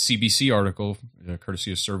a CBC article,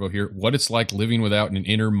 courtesy of Servo here. What it's like living without an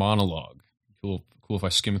inner monologue. Cool if I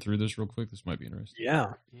skim through this real quick. This might be interesting.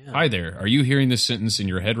 Yeah. Hi there. Are you hearing this sentence in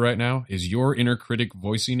your head right now? Is your inner critic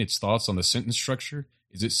voicing its thoughts on the sentence structure?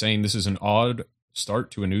 Is it saying this is an odd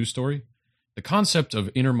start to a news story? The concept of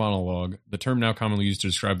inner monologue, the term now commonly used to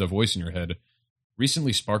describe the voice in your head,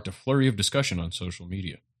 recently sparked a flurry of discussion on social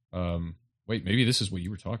media. Wait, maybe this is what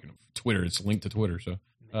you were talking about. Twitter, it's linked to Twitter. So,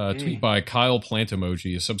 tweet by Kyle Plant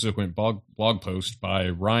Emoji, a subsequent blog post by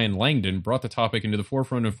Ryan Langdon brought the topic into the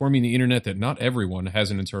forefront, informing the internet that not everyone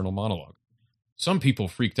has an internal monologue. Some people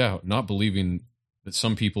freaked out, not believing that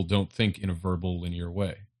some people don't think in a verbal, linear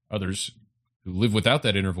way. Others who live without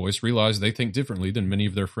that inner voice realize they think differently than many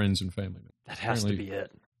of their friends and family. That has to be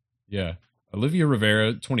it. Yeah. Olivia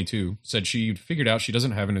Rivera, 22, said she figured out she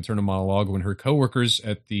doesn't have an internal monologue when her coworkers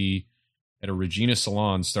at a Regina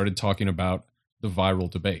salon started talking about the viral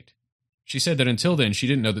debate. She said that until then, she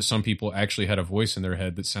didn't know that some people actually had a voice in their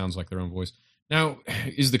head that sounds like their own voice. Now,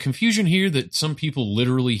 is the confusion here that some people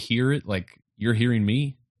literally hear it like you're hearing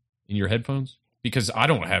me in your headphones? Because I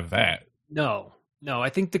don't have that. No, I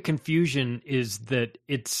think the confusion is that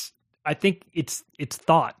it's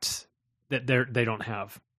thoughts that they don't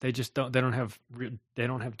have. They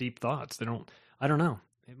don't have deep thoughts. I don't know.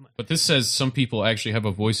 But this says some people actually have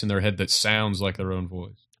a voice in their head that sounds like their own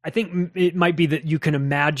voice. I think it might be that you can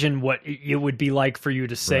imagine what it would be like for you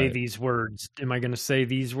to say these words. Am I going to say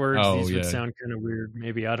these words? Oh, these would sound kind of weird.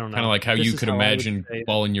 Maybe, I don't know. Kind of like how you could imagine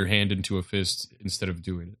balling your hand into a fist instead of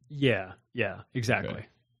doing it. Yeah, exactly.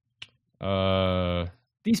 Okay.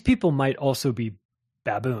 These people might also be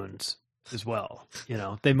baboons as well.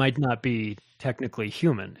 They might not be technically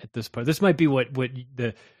human at this point. This might be what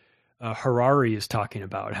the Harari is talking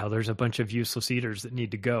about, how there's a bunch of useless eaters that need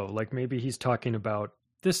to go. Like maybe he's talking about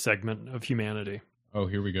this segment of humanity. Oh,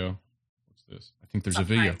 here we go. What's this? I think there's a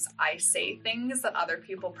video. Sometimes I say things that other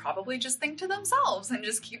people probably just think to themselves and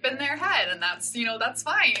just keep in their head, and that's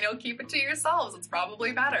fine. Keep it to yourselves. It's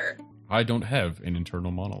probably better. I don't have an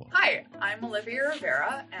internal monologue. Hi, I'm Olivia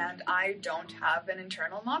Rivera, and I don't have an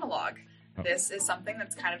internal monologue. This is something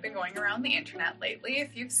that's kind of been going around the internet lately.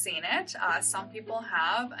 If you've seen it, some people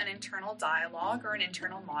have an internal dialogue or an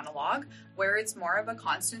internal monologue where it's more of a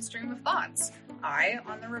constant stream of thoughts. I,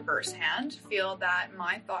 on the reverse hand, feel that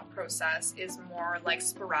my thought process is more like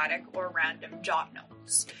sporadic or random jot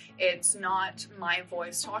notes. It's not my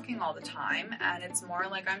voice talking all the time, and it's more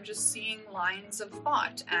like I'm just seeing lines of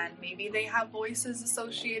thought, and maybe they have voices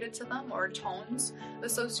associated to them or tones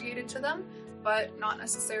associated to them, but not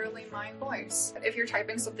necessarily my voice. If you're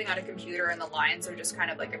typing something on a computer and the lines are just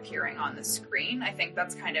kind of like appearing on the screen, I think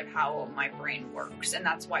that's kind of how my brain works, and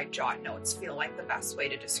that's why jot notes feel like the best way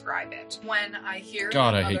to describe it. When I hear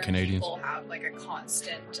I hate other Canadians. people have like a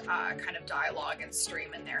constant kind of dialogue and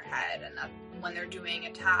stream in their head, and that when they're doing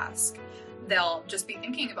a task, they'll just be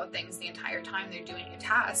thinking about things the entire time they're doing a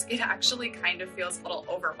task, it actually kind of feels a little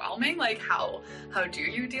overwhelming. Like how do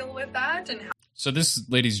you deal with that? And how So this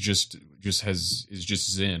lady's is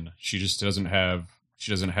just zen. She just doesn't have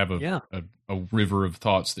a river of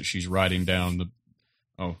thoughts that she's writing down.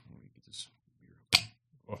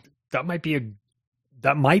 That might be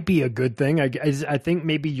a good thing. I think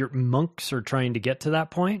maybe your monks are trying to get to that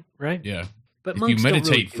point, right? Yeah. But if you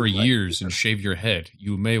meditate for years and shave your head,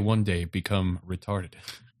 you may one day become retarded.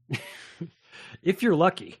 If you're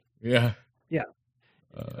lucky. Yeah. Yeah.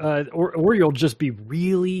 Or you'll just be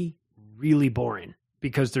really, really boring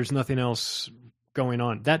because there's nothing else going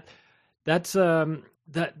on. I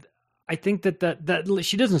think that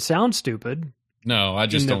she doesn't sound stupid. No, I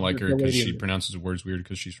just don't like her because she pronounces words weird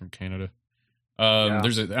because she's from Canada. I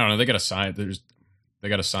don't know. They got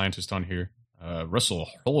a scientist on here. Russell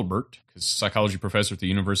Holbert, his psychology professor at the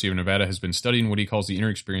University of Nevada, has been studying what he calls the inner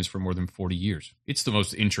experience for more than 40 years. It's the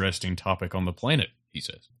most interesting topic on the planet, he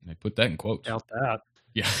says. And they put that in quotes. Doubt that.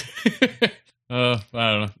 Yeah. I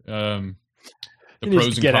don't know. The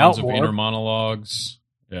pros and cons of inner monologues.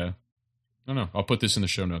 Yeah. I don't know. I'll put this in the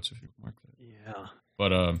show notes if you mark that. Yeah.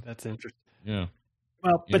 But that's interesting. Yeah.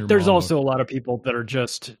 Well, but there's also a lot of people that are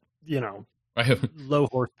just, low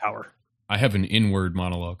horsepower. I have an inward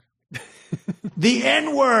monologue. The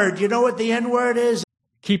N-word. You know what the N-word is?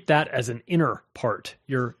 Keep that as an inner part.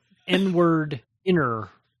 Your inward inner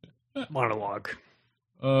monologue.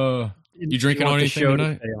 You drinking on anything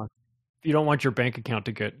tonight? If you don't want your bank account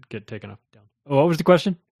to get taken down. Oh, what was the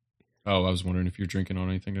question? Oh, I was wondering if you're drinking on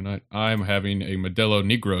anything tonight. I'm having a Modelo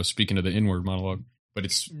Negro, speaking of the inward monologue. But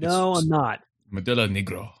I'm not. Modelo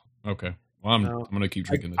Negro. Okay. Well, I'm going to keep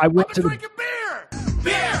drinking this. I went to Drinking beer!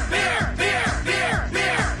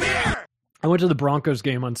 I went to the Broncos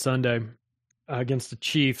game on Sunday against the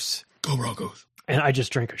Chiefs. Go Broncos! And I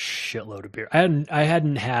just drank a shitload of beer.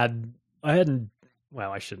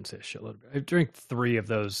 Well, I shouldn't say a shitload of beer. I drank 3 of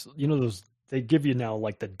those. Those they give you now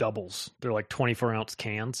like the doubles. They're like 24-ounce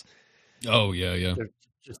cans. Oh yeah. They're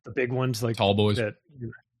just the big ones, like tall boys.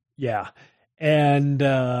 Yeah, and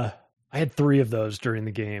I had 3 of those during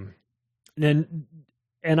the game, and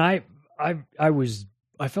I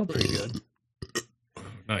felt pretty good.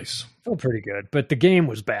 Nice. Felt pretty good, but the game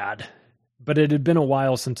was bad. But it had been a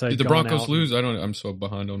while since Did the Broncos lose? I'm so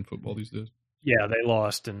behind on football these days. Yeah, they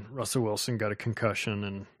lost, and Russell Wilson got a concussion,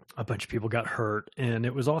 and a bunch of people got hurt, and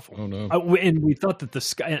it was awful. Oh no! And we thought that the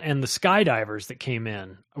skydivers that came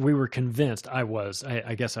in, we were convinced. I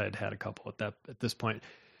guess I had a couple at this point.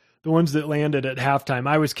 The ones that landed at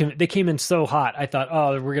halftime, they came in so hot. I thought,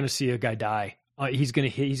 oh, we're going to see a guy die He's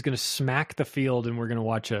gonna smack the field, and we're gonna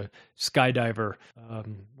watch a skydiver,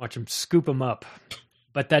 watch him scoop him up.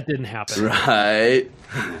 But that didn't happen. Right.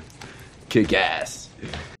 Kick ass.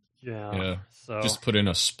 Yeah. So just put in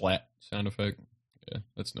a splat sound effect. Yeah,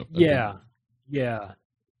 that's no. Yeah.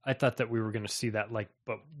 I thought that we were gonna see that,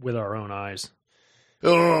 but with our own eyes.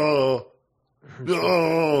 Oh.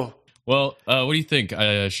 Well, what do you think?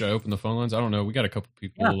 Should I open the phone lines? I don't know. We got a couple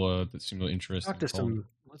people that seem really interested.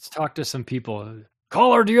 Let's talk to some people.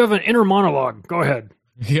 Caller, do you have an inner monologue? Go ahead.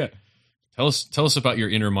 Yeah. Tell us about your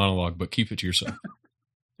inner monologue, but keep it to yourself.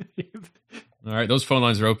 All right, those phone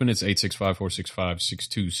lines are open. It's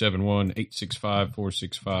 865-465-6271,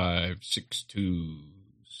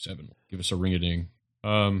 865-465-6271. Give us a ring-a-ding.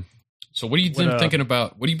 So what have you been thinking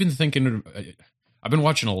about? What have you been thinking? I've been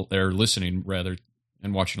listening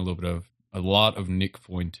and watching a lot of Nick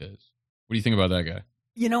Fuentes. What do you think about that guy?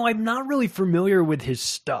 I'm not really familiar with his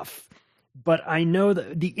stuff, but I know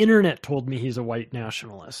that the internet told me he's a white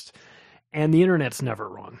nationalist, and the internet's never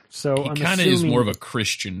wrong. So he kind of is more of a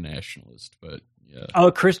Christian nationalist, but yeah. Oh,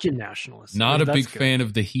 a Christian nationalist. Not a big fan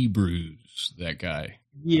of the Hebrews, that guy.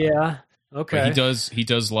 Yeah. Okay. But he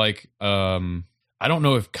does like, I don't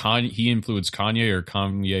know if he influenced Kanye or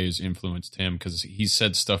Kanye has influenced him, because he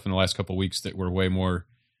said stuff in the last couple of weeks that were way more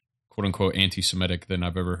quote unquote anti-Semitic than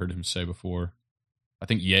I've ever heard him say before. I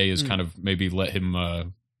think Ye has kind of maybe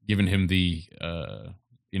given him the,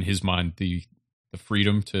 in his mind, the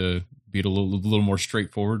freedom to be a little more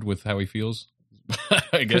straightforward with how he feels.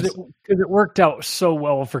 I guess because it worked out so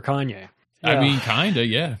well for Kanye. Yeah. I mean, kinda,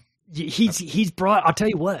 yeah. He's brought. I'll tell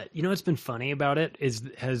you what. What's been funny about it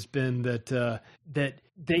has been that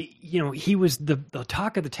they he was the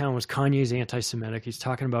talk of the town was Kanye's anti-Semitic. He's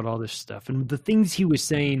talking about all this stuff, and the things he was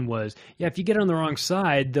saying was, if you get on the wrong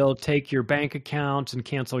side, they'll take your bank accounts and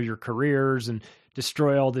cancel your careers and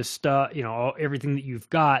destroy all this stuff. Everything that you've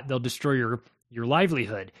got, they'll destroy your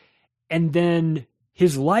livelihood, and then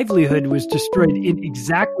his livelihood was destroyed in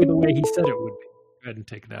exactly the way he said it would be. Go ahead and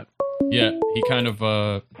take that. Yeah, he kind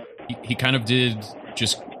of he kind of did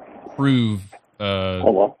just prove,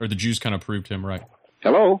 or the Jews kind of proved him right.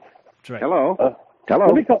 Hello. That's right. Hello. Hello.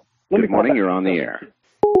 Good morning. You're on the air.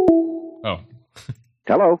 Oh.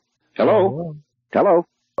 Hello. Hello. Hello.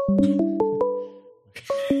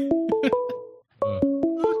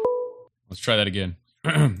 Let's try that again.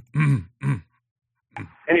 Any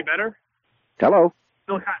better? Hello.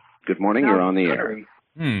 Still got. Good morning. You're on the air.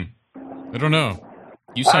 I don't know.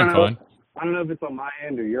 You sound fine. I don't know if it's on my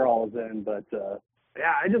end or your all's end, but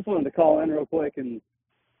yeah, I just wanted to call in real quick and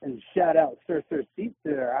shout out Sir Seats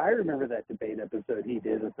there. I remember that debate episode he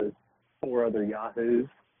did with those 4 other Yahoos.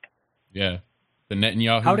 Yeah, the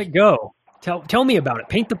Netanyahu. How'd it go? Tell me about it.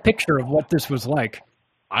 Paint the picture of what this was like.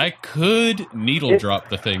 I could needle drop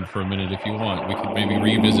the thing for a minute if you want. We could maybe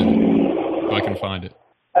revisit it if I can find it.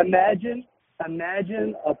 Imagine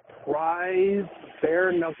a prize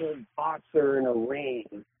bare-knuckled boxer in a ring,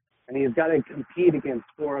 and he's got to compete against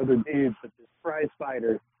 4 other dudes. But this prize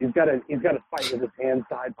fighter, he's got to fight with his hands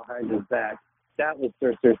tied behind his back. That was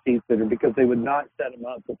Sir Seats Sitter, because they would not set him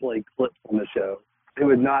up to play clips from the show. They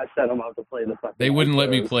would not set him up to play the fucking. They wouldn't let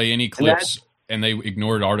me play any clips, and they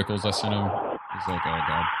ignored articles I sent him. It's like, oh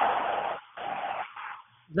god.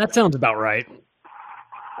 That sounds about right.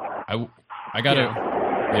 I gotta,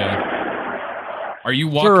 yeah. Are you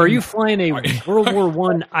walking? Sir, are you flying a World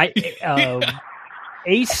War I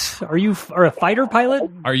ace? Are you a fighter pilot?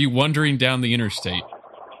 Are you wandering down the interstate?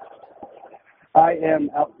 I am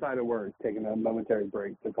outside of work, taking a momentary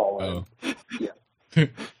break to call in. Yeah. Well,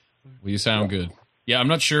 you sound good. Yeah, I'm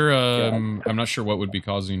not sure. I'm not sure what would be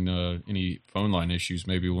causing any phone line issues.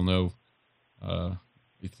 Maybe we'll know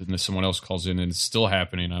if someone else calls in and it's still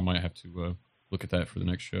happening. I might have to look at that for the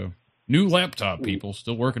next show. New laptop, people,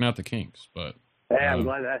 still working out the kinks, but. Hey, I'm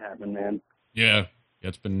glad that happened, man. Yeah,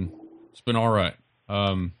 it's been all right.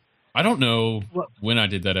 I don't know when I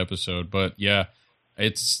did that episode, but yeah,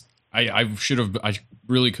 I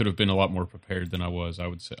really could have been a lot more prepared than I was. I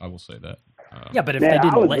will say that. Yeah, but if they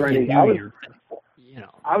didn't let you do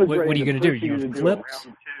what are you going to do? You flip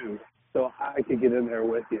so I could get in there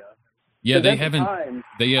with you. Yeah, they haven't.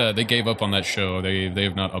 They gave up on that show. They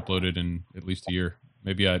have not uploaded in at least a year.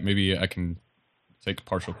 Maybe I can take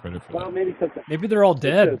partial credit for that. Maybe they're all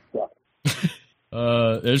dead.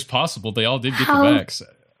 It's possible they all did get the backs.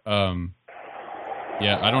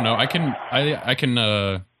 Yeah, I don't know. I can.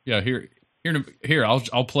 Yeah, here.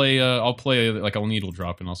 I'll play like a needle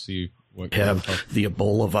drop, and I'll see what have the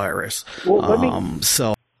Ebola virus.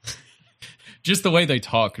 So just the way they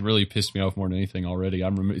talk really pissed me off more than anything already.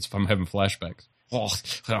 I'm having flashbacks.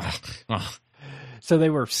 So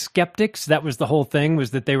they were skeptics. That was the whole thing,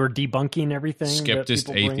 was that they were debunking everything.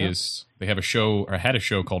 Skeptist atheists. They have a show, or had a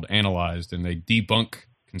show called Analyzed, and they debunk.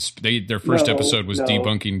 Their first episode was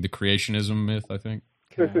debunking the creationism myth, I think.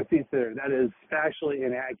 Mr. Caesar, that is factually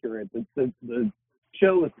inaccurate. The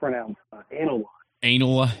show was pronounced analyzed.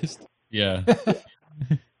 Analyzed? Yeah.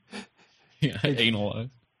 Yeah,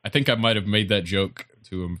 analyzed. I think I might have made that joke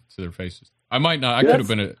to their faces. I might not. I could have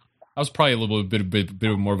been I was probably a little bit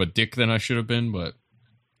more of a dick than I should have been, but...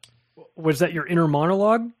 Was that your inner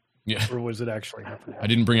monologue? Yeah. Or was it actually happening? I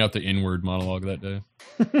didn't bring out the N-word monologue that day.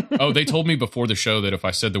 Oh, they told me before the show that if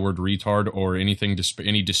I said the word retard or anything,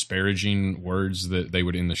 any disparaging words, that they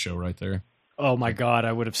would end the show right there. Oh my God,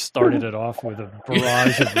 I would have started it off with a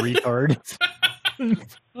barrage of retards.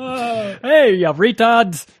 Hey, yeah,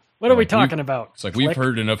 retards. What are we talking about? It's like, we've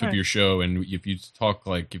heard enough of your show, and if you talk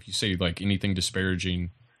if you say anything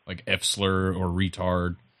disparaging, like F-slur or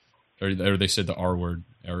retard, or they said the R word,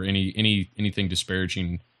 or anything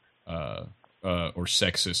disparaging, or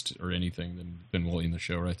sexist or anything, then we'll end the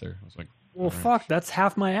show right there. I was like, well, fuck, that's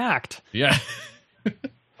half my act. Yeah.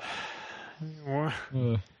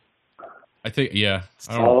 I think, yeah.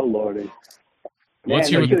 Oh, Lordy. Let's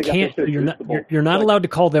hear you're not allowed to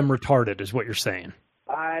call them retarded, is what you're saying.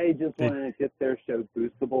 I just want to get their show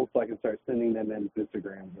boostable so I can start sending them in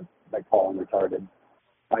Instagram that call them retarded.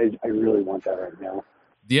 I really want that right now.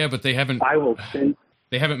 Yeah, but they haven't. I will send.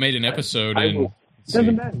 They haven't made an episode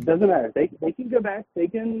Doesn't matter. They can go back. They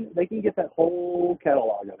can get that whole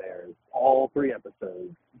catalog of theirs, all 3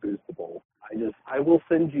 episodes, boostable. I will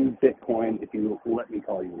send you Bitcoin if you let me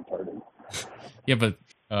call you retarded. Yeah, but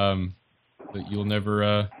you'll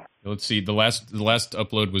never. Let's see. The last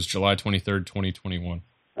upload was July 23rd, 2021.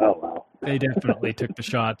 Oh wow. They definitely took the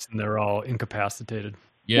shots, and they're all incapacitated.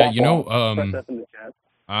 Yeah,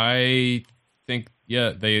 I think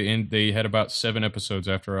they had about 7 episodes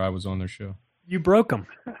after I was on their show. You broke them.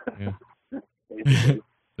 Yeah.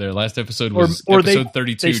 Their last episode was episode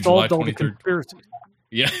 32, July 23rd.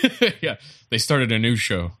 Yeah, yeah. They started a new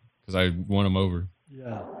show because I won them over.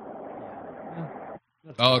 Yeah.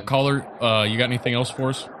 Caller, you got anything else for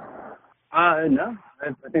us? No.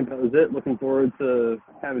 I think that was it. Looking forward to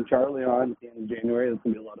having Charlie on at the end of January. That's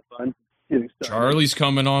going to be a lot of fun. Charlie's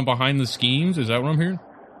coming on Behind the Schemes? Is that what I'm hearing?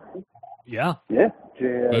 Yeah. Yeah.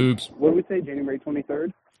 Boobs. What did we say, January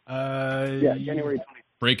 23rd? January 23rd.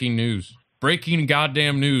 Breaking news. Breaking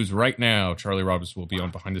goddamn news right now. Charlie Roberts will be on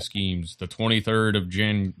Behind the Schemes the 23rd of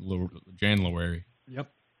January.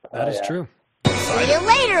 Yep. That is true. See you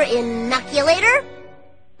later, inoculator.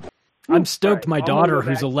 I'm stoked. My daughter,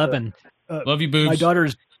 who's 11. Love you, boobs. My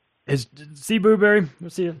daughter's see Booberry. We'll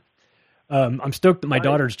see you. I'm stoked that my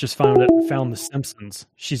daughter's just found The Simpsons.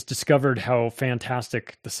 She's discovered how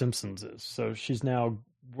fantastic The Simpsons is. So she's now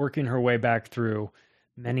working her way back through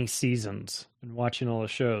many seasons and watching all the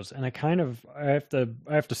shows. And I have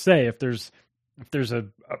to say, if there's a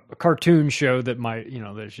cartoon show that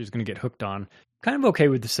that she's going to get hooked on, kind of okay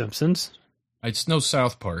with The Simpsons. It's no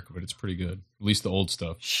South Park, but it's pretty good. At least the old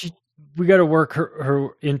stuff. We got to work her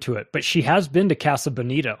into it, but she has been to Casa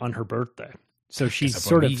Bonita on her birthday, so she's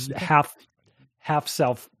sort of half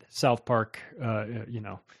South Park. Yeah,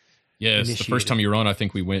 it's the first time you were on. I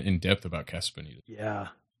think we went in depth about Casa Bonita. Yeah,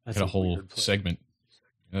 that's had a whole segment.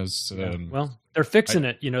 Well, they're fixing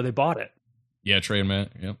it. They bought it. Yeah, Trey and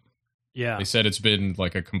Matt. Yep. Yeah, they said it's been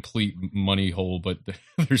like a complete money hole, but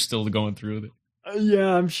they're still going through with it.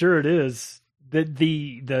 Yeah, I'm sure it is.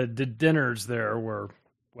 The dinners there were.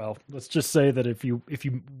 Well, let's just say that if you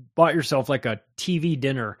bought yourself like a TV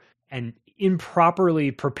dinner and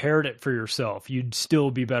improperly prepared it for yourself, you'd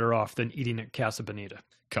still be better off than eating at Casa Bonita.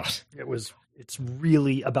 God, it's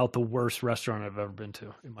really about the worst restaurant I've ever been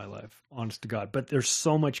to in my life, honest to God. But there's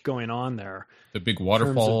so much going on there. The big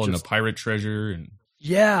waterfall and the pirate treasure and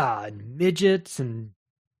midgets and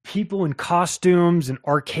people in costumes and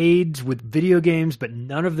arcades with video games, but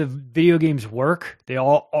none of the video games work. They're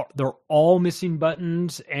all missing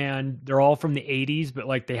buttons, and they're all from the 80s, but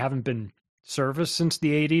like they haven't been serviced since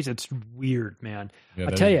the 80s. It's weird, man. Yeah,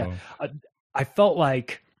 I tell you, I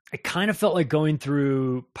kind of felt like going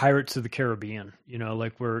through Pirates of the Caribbean,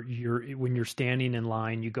 like when you're standing in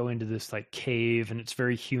line, you go into this like cave and it's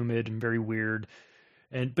very humid and very weird.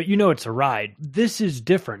 But it's a ride. This is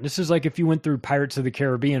different. This is like if you went through Pirates of the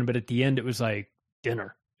Caribbean, but at the end it was like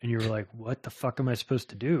dinner, and you were like, "What the fuck am I supposed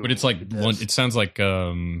to do?" But it's like it sounds like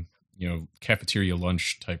cafeteria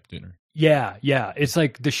lunch type dinner. Yeah. It's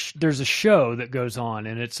like there's a show that goes on,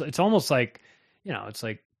 and it's almost like it's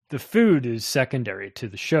like the food is secondary to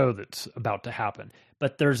the show that's about to happen.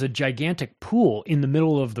 But there's a gigantic pool in the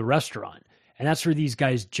middle of the restaurant. And that's where these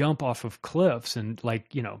guys jump off of cliffs and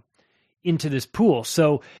into this pool.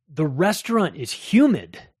 So the restaurant is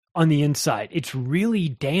humid on the inside. It's really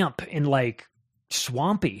damp and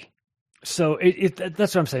swampy. So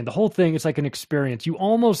that's what I'm saying. The whole thing is like an experience. You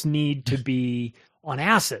almost need to be on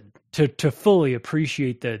acid to fully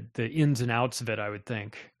appreciate the ins and outs of it, I would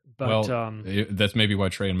think. But that's maybe why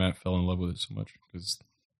Trey and Matt fell in love with it so much, because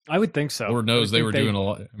I would think so. Lord knows they were doing a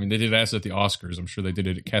lot. I mean, they did acid at the Oscars. I'm sure they did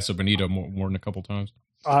it at Casa Bonita more than a couple times.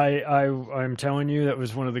 I'm telling you, that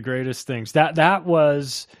was one of the greatest things. That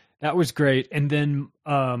was great. And then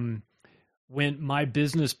when my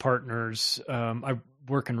business partners, I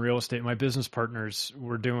work in real estate, my business partners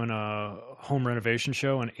were doing a home renovation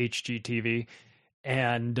show on HGTV,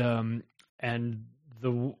 and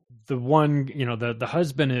the one, the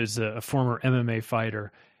husband is a former MMA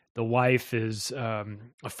fighter. The wife is a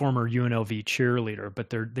former UNLV cheerleader, but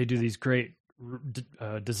they do these great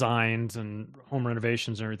designs and home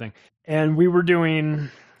renovations and everything. And we were doing,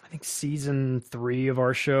 I think season 3 of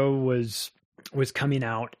our show was coming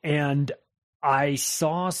out, and I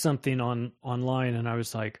saw something online, and I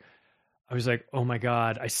was like, oh my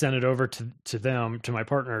God. I sent it over to them, to my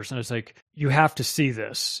partners, and I was like, you have to see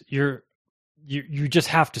this. You just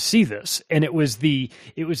have to see this. And it was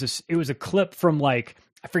a clip from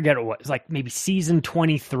I forget what it was, maybe season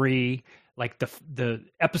 23, the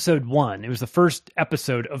episode 1. It was the first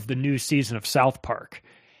episode of the new season of South Park.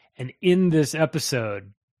 And in this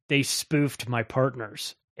episode, they spoofed my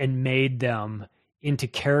partners and made them into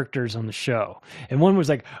characters on the show. And one was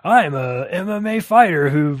like, I'm a MMA fighter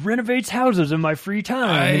who renovates houses in my free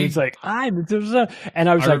time. And it's like, and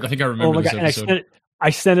I was I think I remember oh my God. Episode. And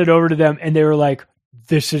I sent it over to them, and they were like,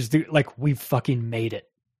 this is we fucking made it.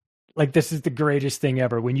 This is the greatest thing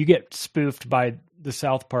ever. When you get spoofed by the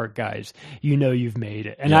South Park guys, you've made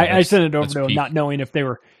it. And I sent it over to them, not knowing if they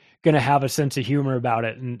were going to have a sense of humor about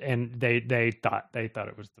it. And they thought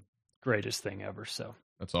it was the greatest thing ever. So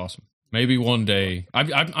that's awesome. Maybe one day.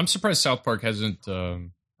 I'm surprised South Park hasn't. I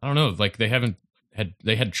don't know.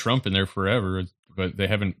 They had Trump in there forever, but they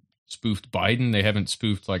haven't spoofed Biden. They haven't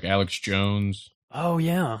spoofed Alex Jones. Oh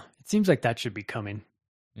yeah, it seems like that should be coming.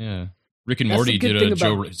 Yeah, Rick and Morty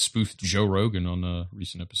spoofed Joe Rogan on a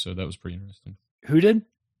recent episode. That was pretty interesting. Who did?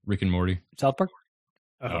 Rick and Morty. South Park.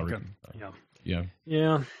 Oh, okay.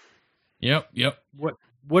 Yeah. Yep.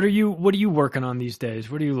 What are you working on these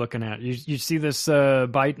days? What are you looking at? You see this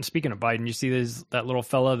Biden? Speaking of Biden, you see that little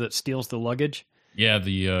fella that steals the luggage? Yeah.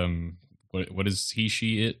 The what is he,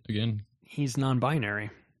 she, it again? He's non-binary.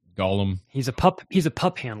 Gollum. He's a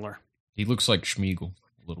pup handler. He looks like Schmeagol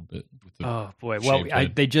a little bit. Oh boy! Well,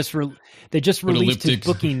 they just released his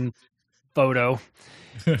booking photo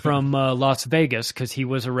from Las Vegas because he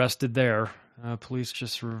was arrested there. Police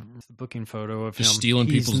just released the booking photo of him stealing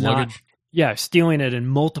people's luggage. Yeah, stealing it in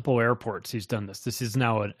multiple airports. He's done this. This is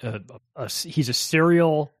now he's a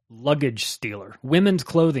serial luggage stealer, women's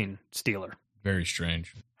clothing stealer. Very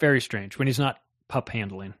strange. Very strange when he's not pup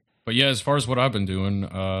handling. But yeah, as far as what I've been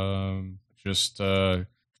doing, just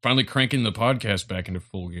finally cranking the podcast back into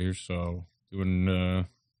full gear. So doing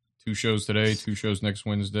 2 shows today, 2 shows next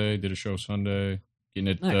Wednesday. Did a show Sunday. Getting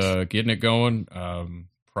it going.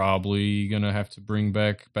 Probably gonna have to bring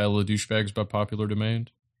back Battle of the Douchebags by popular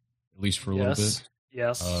demand. At least for a little bit.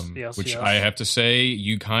 Yes. Which I have to say,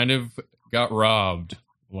 you kind of got robbed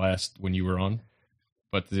when you were on.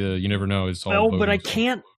 But you never know. It's all but I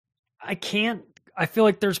can't. I feel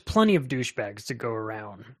like there's plenty of douchebags to go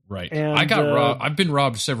around. Right. And, I got robbed. I've been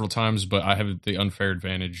robbed several times, but I have the unfair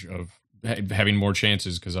advantage of having more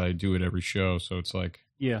chances because I do it every show. So it's like,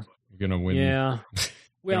 you're gonna win. Yeah.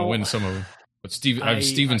 Gonna win some of them. But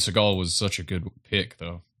Steven Seagal was such a good pick,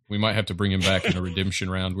 though. We might have to bring him back in a redemption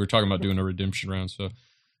round. We were talking about doing a redemption round. So,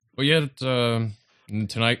 but yeah,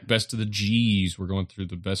 tonight, best of the G's. We're going through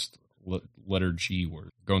the best letter G. We're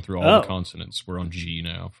going through all the consonants. We're on G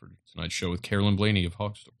now for tonight's show with Carolyn Blaney of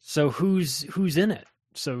Hogstore. So who's in it?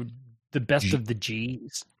 So the best of the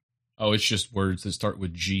G's. Oh, it's just words that start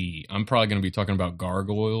with G. I'm probably going to be talking about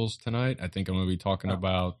gargoyles tonight. I think I'm going to be talking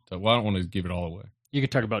about. Well, I don't want to give it all away. You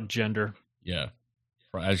could talk about gender. Yeah.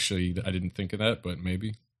 Actually, I didn't think of that, but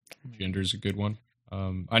maybe gender's a good one.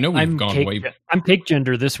 I know we've gone way. I'm cake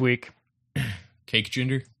gender this week. Cake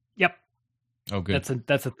gender? Yep. Oh, good.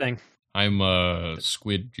 That's a thing. I'm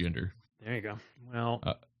squid gender. There you go. Well,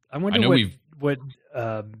 I wonder what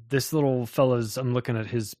this little fella's. I'm looking at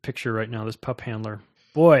his picture right now. This pup handler.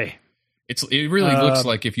 Boy, it really looks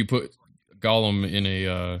like if you put Gollum in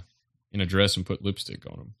a dress and put lipstick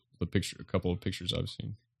on him. A couple of pictures I've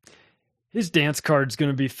seen. His dance card's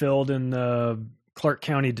going to be filled in the Clark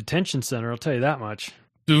County Detention Center. I'll tell you that much.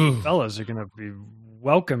 fellas are going to be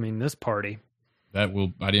welcoming this party. I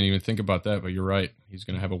didn't even think about that, but you're right. He's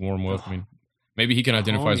going to have a warm welcoming. Maybe he can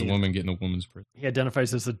identify as a woman, get in the woman's prison. He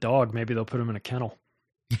identifies as a dog. Maybe they'll put him in a kennel.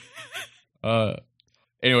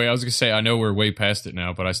 Anyway, I was going to say, I know we're way past it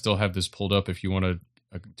now, but I still have this pulled up if you want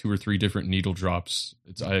 2 or 3 different needle drops.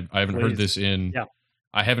 I haven't heard this in. Yeah.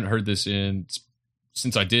 I haven't heard this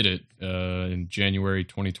since I did it in January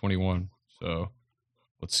 2021. So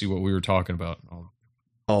let's see what we were talking about.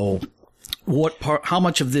 How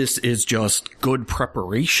much of this is just good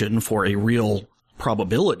preparation for a real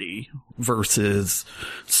probability versus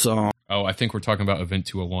some? Oh, I think we're talking about Event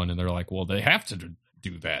 201, and they're like, well, they have to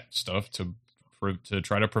do that stuff to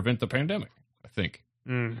try to prevent the pandemic, I think.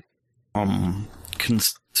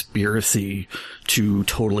 Conspiracy to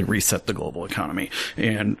totally reset the global economy.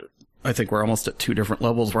 And I think we're almost at 2 different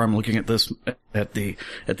levels where I'm looking at this at the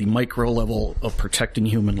micro level of protecting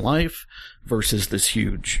human life versus this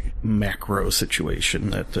huge macro situation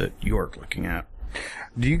that you're looking at.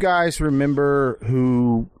 Do you guys remember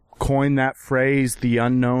who coined that phrase, the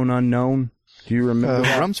unknown unknown? Do you remember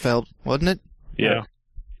that? Rumsfeld, wasn't it? Yeah.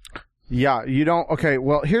 Yeah, you don't. Okay,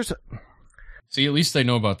 well, See, at least they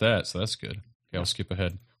know about that, so that's good. Okay, I'll skip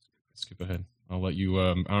ahead. I'll let you,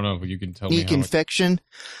 I don't know, you can tell me how infection,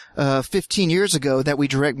 15 years ago that we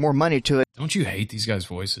direct more money to it. Don't you hate these guys'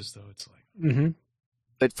 voices, though? It's like...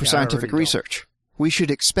 But for scientific research. We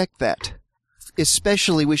should expect that.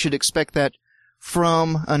 Especially, we should expect that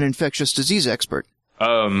from an infectious disease expert.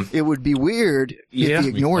 It would be weird if he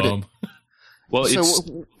ignored it. Well,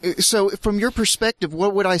 so from your perspective,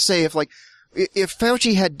 what would I say if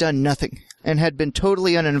Fauci had done nothing and had been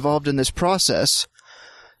totally uninvolved in this process?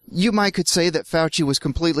 You could say that Fauci was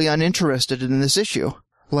completely uninterested in this issue.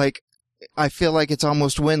 Like, I feel like it's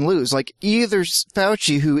almost win-lose. Like, either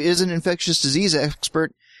Fauci, who is an infectious disease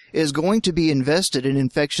expert, is going to be invested in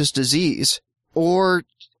infectious disease, or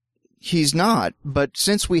he's not. But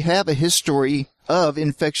since we have a history of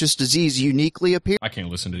infectious disease uniquely appearing... I can't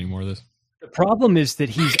listen to any more of this. The problem is that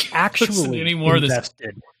he's actually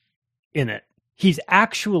invested in it. He's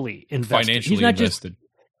actually invested. Financially invested.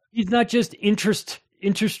 He's not just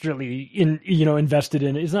interestedly invested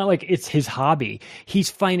in it. It's not like it's his hobby. He's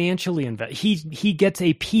financially invested. He gets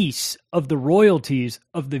a piece of the royalties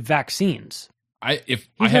of the vaccines. He's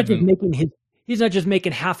not just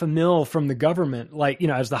making $500,000 from the government,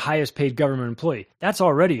 as the highest paid government employee. That's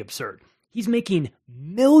already absurd. He's making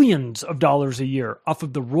millions of dollars a year off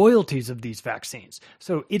of the royalties of these vaccines.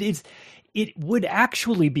 So it would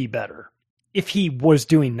actually be better if he was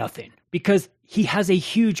doing nothing, because he has a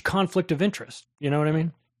huge conflict of interest. You know what I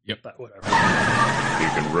mean? Yep. But whatever. He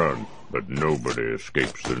can run, but nobody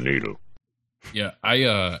escapes the needle. Yeah,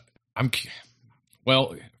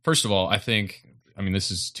 well, first of all,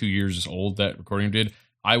 this is 2 years old, that recording did.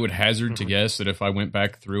 I would hazard to guess that if I went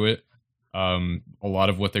back through it, a lot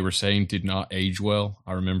of what they were saying did not age well.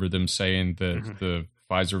 I remember them saying that the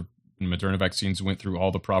Pfizer and Moderna vaccines went through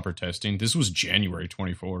all the proper testing. This was January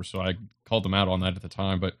 24, so I called them out on that at the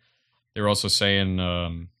time. But they were also saying, I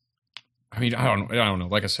don't know.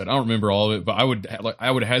 Like I said, I don't remember all of it, but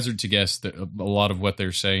I would hazard to guess that a lot of what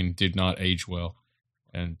they're saying did not age well,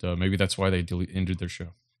 and maybe that's why they ended their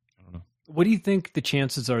show. I don't know. What do you think the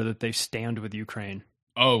chances are that they stand with Ukraine?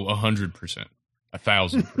 Oh, 100%,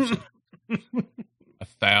 1,000%.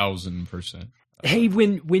 1,000%. Hey,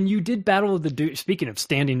 when you did Battle of the speaking of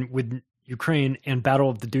standing with Ukraine and Battle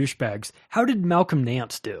of the Douchebags, how did Malcolm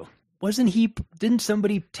Nance do? Didn't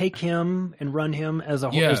somebody take him and run him as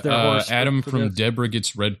as their horse? Adam from Deborah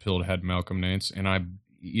Gets Red Pilled had Malcolm Nance, and I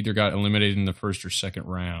either got eliminated in the first or second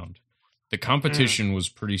round. The competition was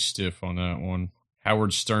pretty stiff on that one.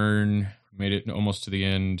 Howard Stern made it almost to the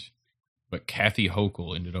end, but Kathy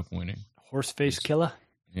Hochul ended up winning. Horseface killer?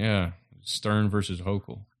 Yeah. Stern versus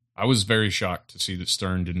Hochul. I was very shocked to see that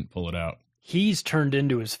Stern didn't pull it out. He's turned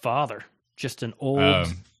into his father, just an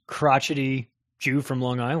old, crotchety Jew from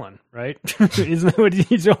Long Island, right? Isn't that what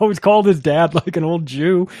he's always called his dad, like an old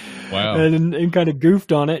Jew? Wow, and kind of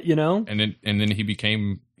goofed on it, And then he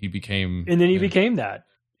became that.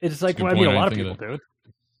 It's like, a lot of people do.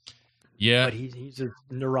 Yeah, but he's as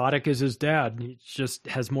neurotic as his dad. He just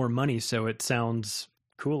has more money, so it sounds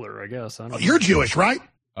cooler, I guess. I don't know. You're Jewish, right?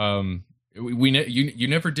 You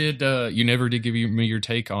never did give me your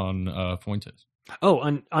take on Fuentes. Oh,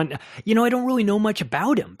 I don't really know much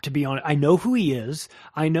about him, to be honest. I know who he is.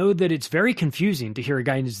 I know that it's very confusing to hear a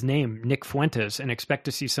guy's name, Nick Fuentes, and expect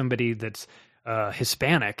to see somebody that's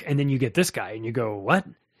Hispanic, and then you get this guy, and you go, what?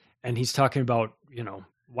 And he's talking about,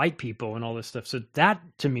 white people and all this stuff. So that,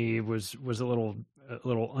 to me, was a little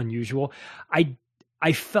unusual.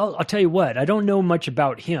 I'll tell you what, I don't know much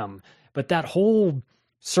about him, but that whole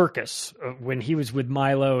circus when he was with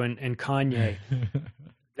Milo and Kanye,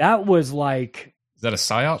 that was like... Is that a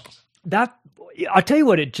psyop? That, I'll tell you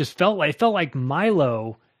what it just felt like. It felt like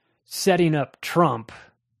Milo setting up Trump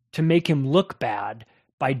to make him look bad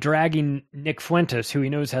by dragging Nick Fuentes, who he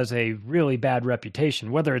knows has a really bad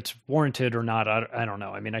reputation. Whether it's warranted or not, I don't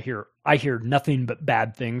know. I mean, I hear nothing but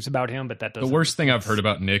bad things about him, but that doesn't... The worst thing I've heard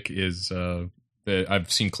about Nick is that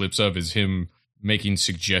I've seen clips of is him making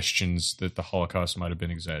suggestions that the Holocaust might have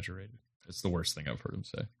been exaggerated. That's the worst thing I've heard him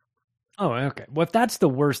say. Oh, okay. Well, if that's the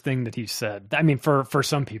worst thing that he said, I mean, for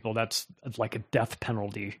some people, that's like a death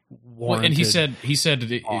penalty. Well, and he said,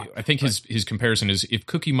 I think his comparison is if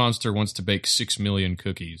Cookie Monster wants to bake 6 million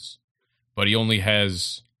cookies, but he only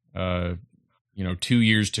has, 2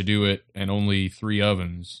 years to do it and only 3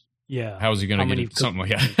 ovens. Yeah. How is he going to get it? Something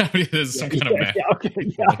like that. There's some kind of math.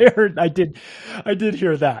 I did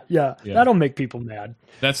hear that. Yeah. That'll make people mad.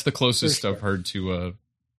 That's the closest I've heard to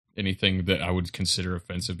anything that I would consider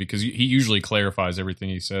offensive, because he usually clarifies everything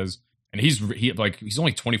he says. And he's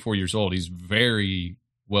only 24 years old. He's very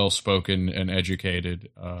well spoken and educated.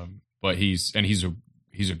 But he's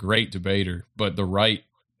a great debater. But the right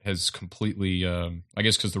has completely, I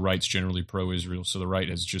guess because the right's generally pro-Israel, so the right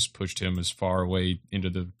has just pushed him as far away into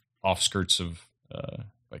the offskirts of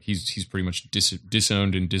he's pretty much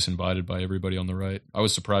disowned and disinvited by everybody on the right. I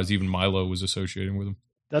was surprised even Milo was associating with him.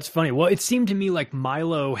 That's funny. Well, it seemed to me like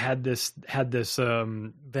Milo had this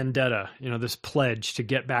vendetta, this pledge to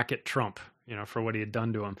get back at Trump, for what he had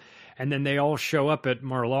done to him. And then they all show up at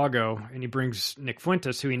Mar-a-Lago, and he brings Nick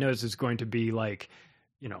Fuentes, who he knows is going to be like,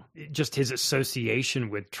 just his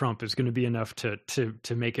association with Trump is going to be enough to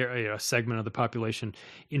make a segment of the population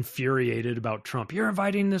infuriated about Trump. You're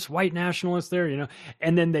inviting this white nationalist there,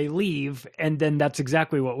 and then they leave. And then that's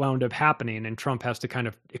exactly what wound up happening. And Trump has to kind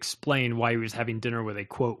of explain why he was having dinner with a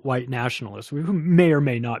quote white nationalist who may or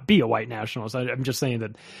may not be a white nationalist. I'm just saying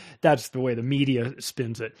that that's the way the media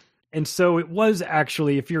spins it. And so it was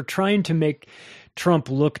actually, if you're trying to make Trump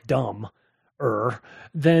look dumb,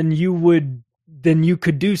 then you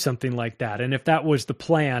could do something like that. And if that was the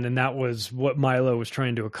plan and that was what Milo was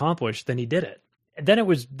trying to accomplish, then he did it.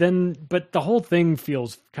 But the whole thing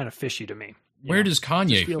feels kind of fishy to me. Where does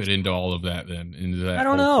Kanye fit into all of that then? Into that I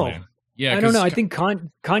don't know. Plan? Yeah, I don't know. I think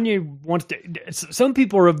Kanye wants to, some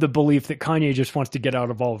people are of the belief that Kanye just wants to get out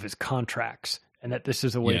of all of his contracts and that this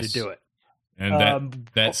is a way to do it. And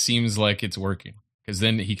that seems like it's working. Because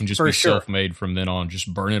then he can just be self-made from then on.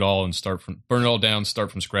 Just burn it all down,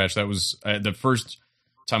 start from scratch. That was the first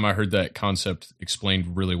time I heard that concept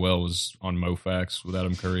explained really well was on MoFax with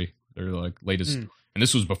Adam Curry. Their latest, and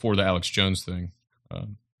this was before the Alex Jones thing.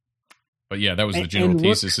 But yeah, that was the general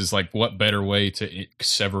thesis. Is what better way to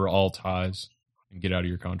sever all ties and get out of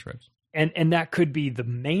your contracts. And that could be the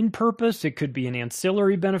main purpose. It could be an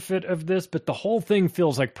ancillary benefit of this, but the whole thing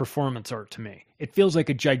feels like performance art to me. It feels like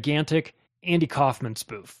a gigantic Andy Kaufman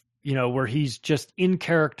spoof, where he's just in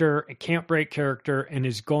character, can't break character, and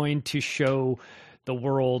is going to show the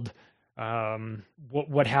world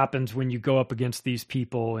what happens when you go up against these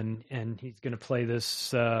people, and he's going to play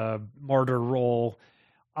this martyr role.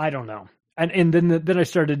 I don't know. And then I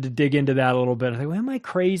started to dig into that a little bit. I think, well, am I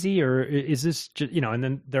crazy, or is this just, and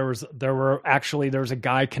then there was a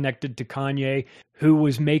guy connected to Kanye who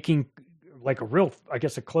was making a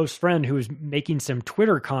close friend who was making some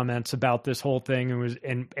Twitter comments about this whole thing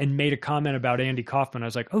and made a comment about Andy Kaufman. I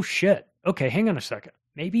was like, oh shit. Okay. Hang on a second.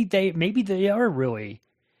 Maybe they are really,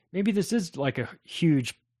 maybe this is like a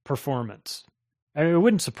huge performance. I mean, it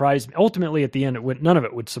wouldn't surprise me. Ultimately at the end, none of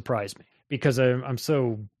it would surprise me because I'm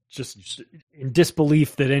so just in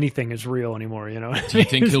disbelief that anything is real anymore. Do you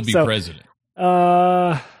think he'll be president?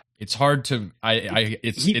 It's hard to,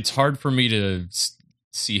 it's hard for me to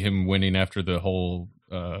see him winning after the whole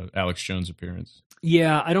Alex Jones appearance.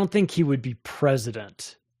 Yeah, I don't think he would be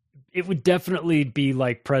president. It would definitely be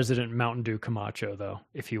like President Mountain Dew Camacho, though,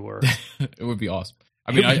 if he were. It would be awesome.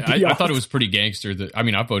 I mean, I thought it was pretty gangster.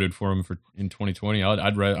 I voted for him in 2020.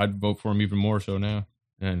 I'd vote for him even more so now.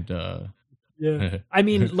 And yeah, I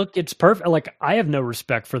mean, look, it's perfect. Like, I have no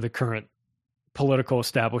respect for the current political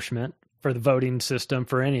establishment, for the voting system,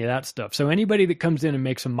 for any of that stuff. So anybody that comes in and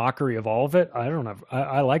makes a mockery of all of it, I don't know.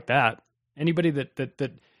 I like that. Anybody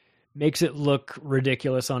that makes it look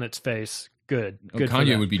ridiculous on its face, good.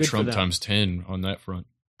 Kanye would be Trump times 10 on that front.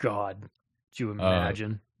 God, could you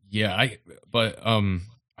imagine? Yeah,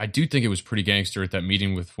 I do think it was pretty gangster at that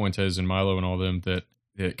meeting with Fuentes and Milo and all them that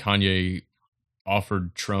Kanye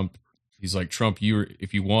offered Trump. He's like, Trump,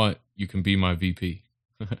 if you want, you can be my VP.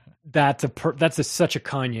 That's such a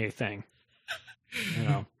Kanye thing. You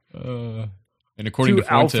know. And according to Two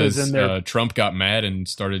alphas Fuentes, in there. Trump got mad and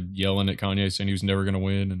started yelling at Kanye, saying he was never going to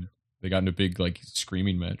win, and they got in a big like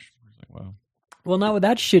screaming match. I was like, wow. Well, not with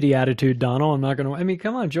that shitty attitude, Donald. I'm not going to. I mean,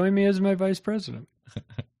 come on, join me as my vice president.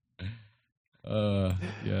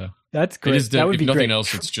 Yeah, that's great. It is, that would if be nothing great.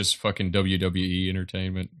 else, it's just fucking WWE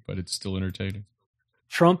entertainment, but it's still entertaining.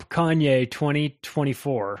 Trump Kanye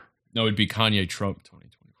 2024. No, it'd be Kanye Trump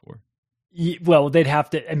 2024. Well, they'd have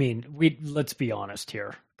to. I mean, let's be honest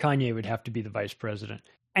here. Kanye would have to be the vice president,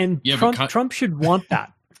 and Yeah, Trump should want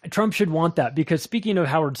that. Trump should want that because speaking of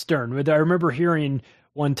Howard Stern, I remember hearing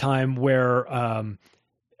one time where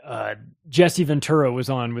Jesse Ventura was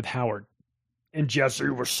on with Howard, and Jesse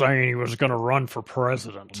was saying he was going to run for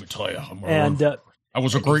president. Let me tell you, I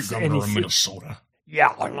was a great governor in Minnesota.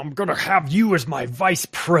 Yeah, and I'm going to have you as my vice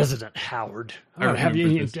president, Howard. I'm gonna have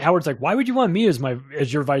you. Howard's like, why would you want me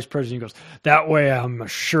as your vice president? He goes, that way I'm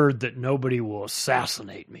assured that nobody will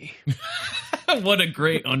assassinate me. What a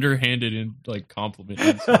great underhanded and like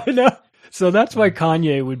compliment. I know. So that's why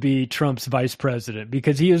Kanye would be Trump's vice president,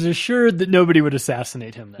 because he is assured that nobody would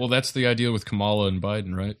assassinate him then. Well, that's the idea with Kamala and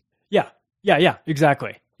Biden, right? Yeah,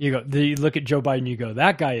 exactly. You look at Joe Biden, you go,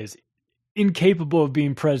 that guy is incapable of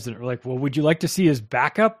being president. We're like, well, would you like to see his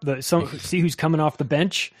backup? See who's coming off the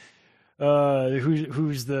bench?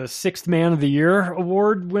 Who's the 6th Man of the Year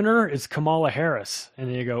award winner? Is Kamala Harris. And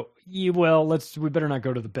then you go, yeah, well, we better not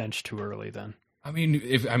go to the bench too early then. I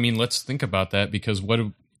mean, let's think about that, because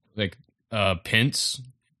Pence,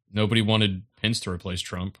 nobody wanted Pence to replace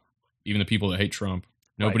Trump, even the people that hate Trump.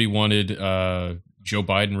 Nobody wanted Joe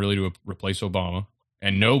Biden really to replace Obama,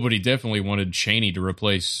 and nobody definitely wanted Cheney to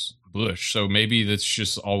replace Bush. So maybe that's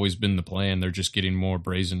just always been the plan. They're just getting more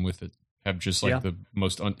brazen with it. Have just the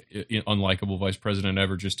most unlikable vice president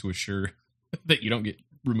ever, just to assure that you don't get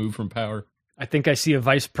removed from power. I think I see a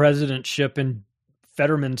vice presidentship in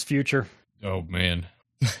Fetterman's future. Oh, man.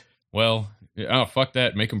 Well, fuck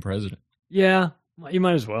that. Make him president. Yeah, you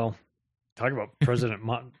might as well. Talk about President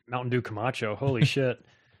Mountain Dew Camacho. Holy shit.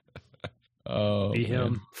 Oh, be him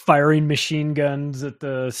man. firing machine guns at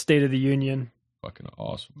the State of the Union. Fucking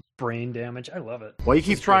awesome. Brain damage. I love it. Why you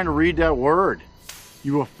keep trying to read that word?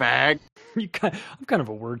 You a fag? I'm kind of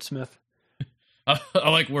a wordsmith. I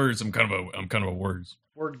like words. I'm kind of a words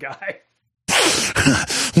word guy.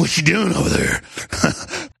 What you doing over there?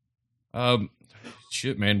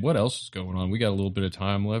 Shit, man. What else is going on? We got a little bit of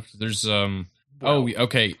time left. There's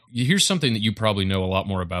okay. Here's something that you probably know a lot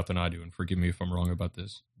more about than I do, and forgive me if I'm wrong about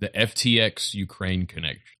this. The FTX Ukraine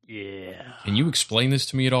connection. Yeah. Can you explain this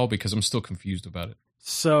to me at all? Because I'm still confused about it.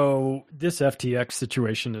 So this FTX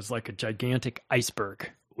situation is like a gigantic iceberg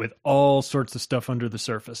with all sorts of stuff under the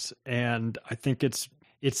surface, and I think this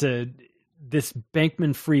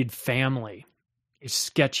Bankman-Fried family is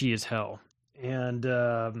sketchy as hell, and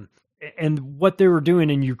what they were doing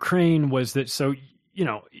in Ukraine was that, so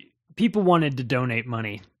people wanted to donate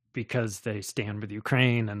money because they stand with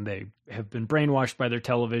Ukraine and they have been brainwashed by their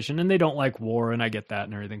television and they don't like war, and I get that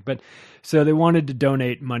and everything. But so they wanted to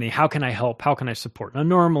donate money. How can I help? How can I support? Now,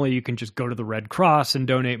 normally you can just go to the Red Cross and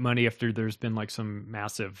donate money after there's been like some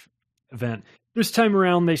massive event. This time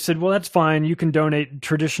around, they said, well, that's fine. You can donate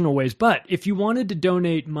traditional ways. But if you wanted to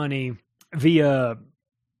donate money via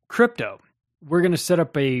crypto, we're going to set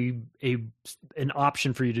up an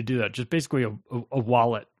option for you to do that. Just basically a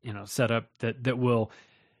wallet, set up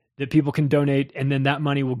that people can donate, and then that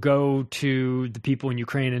money will go to the people in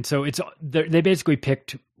Ukraine. And so they basically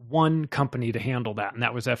picked one company to handle that, and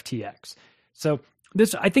that was FTX. So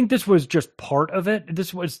I think this was just part of it.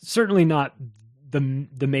 This was certainly not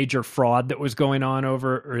the major fraud that was going on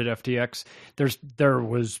over at FTX. There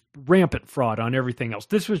was rampant fraud on everything else.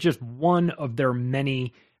 This was just one of their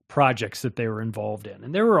many projects that they were involved in.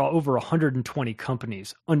 And there were over 120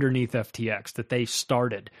 companies underneath FTX that they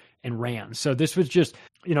started and ran. So this was just,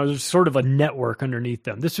 there's sort of a network underneath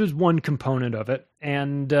them. This was one component of it.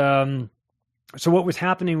 And so what was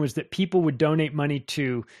happening was that people would donate money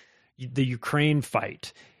to the Ukraine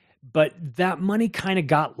fight, but that money kind of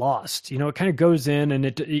got lost. It kind of goes in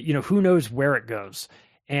and who knows where it goes.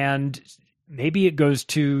 And maybe it goes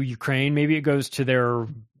to Ukraine, maybe it goes to their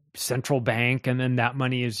central bank, and then that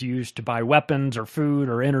money is used to buy weapons or food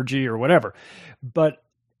or energy or whatever. But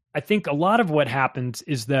I think a lot of what happens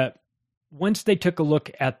is that once they took a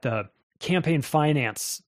look at the campaign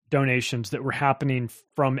finance donations that were happening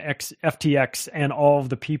from FTX and all of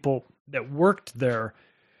the people that worked there,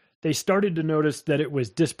 they started to notice that it was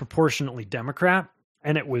disproportionately Democrat,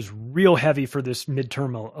 and it was real heavy for this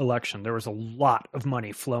midterm election. There was a lot of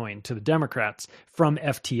money flowing to the Democrats from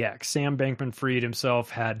FTX. Sam Bankman-Fried himself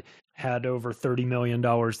had over $30 million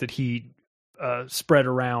that he spread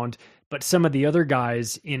around, but some of the other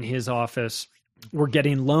guys in his office were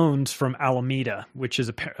getting loans from Alameda, which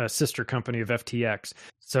is a sister company of FTX.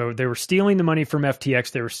 So they were stealing the money from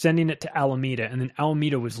FTX. They were sending it to Alameda, and then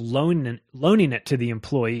Alameda was loaning it to the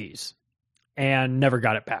employees and never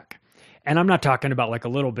got it back. And I'm not talking about like a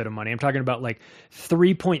little bit of money. I'm talking about like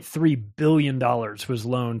 $3.3 billion was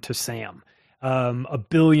loaned to Sam. $1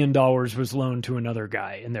 billion was loaned to another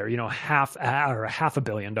guy in there. Half $500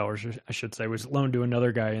 million, I should say, was loaned to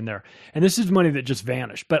another guy in there. And this is money that just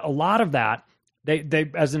vanished. But a lot of that,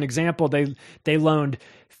 they as an example, they loaned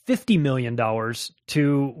 $50 million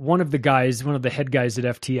to one of the head guys at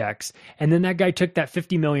FTX. And then that guy took that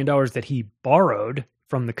 $50 million that he borrowed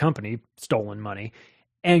from the company, stolen money,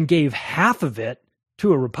 and gave half of it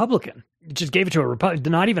to a Republican. Just gave it to a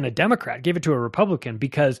Republican, not even a Democrat, gave it to a Republican,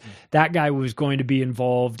 because that guy was going to be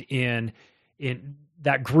involved in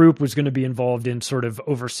that group was going to be involved in sort of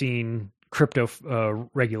overseeing crypto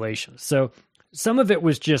regulations. So some of it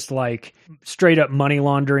was just like straight up money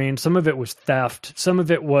laundering. Some of it was theft. Some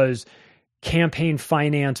of it was campaign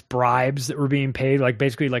finance bribes that were being paid. Like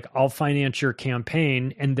basically like, I'll finance your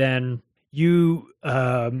campaign, and then you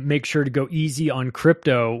make sure to go easy on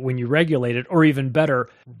crypto when you regulate it, or even better,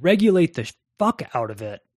 regulate the fuck out of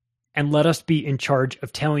it and let us be in charge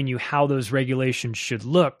of telling you how those regulations should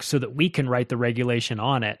look so that we can write the regulation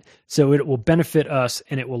on it, so it will benefit us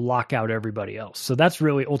and it will lock out everybody else. So that's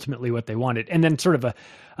really ultimately what they wanted. And then sort of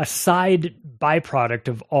a side byproduct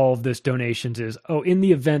of all of this donations is, in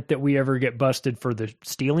the event that we ever get busted for the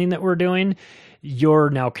stealing that we're doing, you're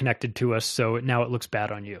now connected to us, so now it looks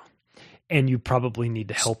bad on you. And you probably need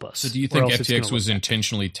to help us. So do you think FTX was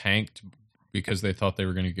intentionally tanked because they thought they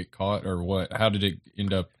were going to get caught, or what? How did it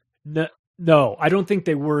end up? No, I don't think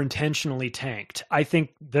they were intentionally tanked. I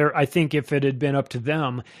think if it had been up to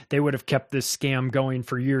them, they would have kept this scam going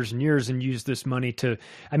for years and years and used this money to,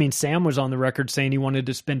 Sam was on the record saying he wanted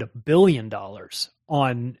to spend $1 billion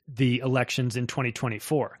on the elections in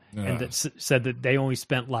 2024. And that said that they only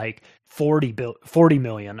spent like 40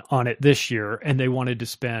 million on it this year. And they wanted to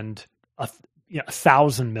spend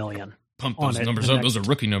 1,000 million. Pump those numbers up. Those are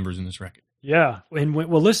rookie numbers in this racket. Yeah. And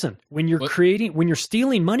listen, when you're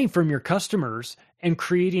stealing money from your customers and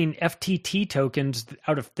creating FTT tokens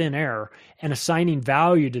out of thin air and assigning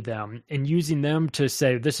value to them and using them to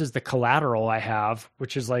say, this is the collateral I have,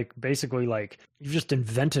 which is like basically like you've just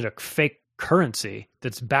invented a fake currency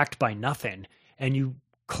that's backed by nothing. And you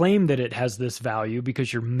claim that it has this value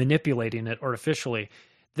because you're manipulating it artificially,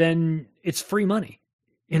 then it's free money.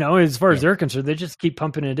 As far as they're concerned, they just keep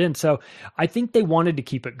pumping it in. So I think they wanted to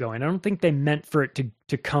keep it going. I don't think they meant for it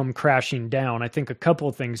to come crashing down. I think a couple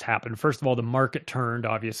of things happened. First of all, the market turned,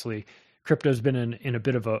 obviously. Crypto's been in a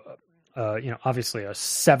bit of obviously a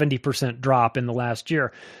 70% drop in the last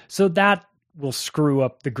year. So that will screw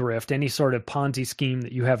up the grift. Any sort of Ponzi scheme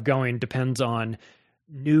that you have going depends on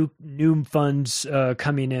new funds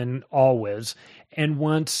coming in always. And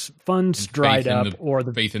once funds dried up, or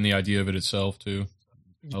the faith in the idea of it itself too.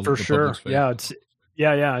 For sure. Yeah.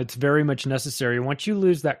 It's very much necessary. Once you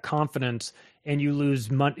lose that confidence and you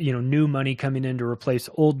lose new money coming in to replace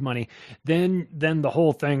old money, then the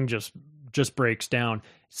whole thing just breaks down.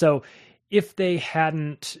 So if the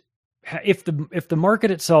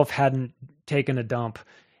market itself hadn't taken a dump,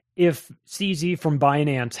 if CZ from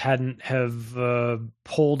Binance hadn't have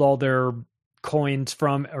pulled all their coins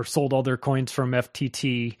from, or sold all their coins from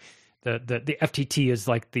FTT, the FTT is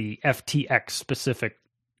like the FTX specific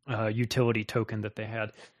utility token that they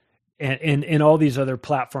had, and all these other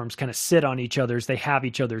platforms kind of sit on each other's. They have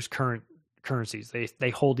each other's current currencies. They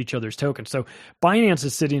hold each other's tokens. So Binance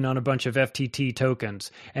is sitting on a bunch of FTT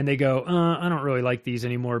tokens, and they go, I don't really like these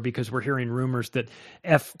anymore because we're hearing rumors that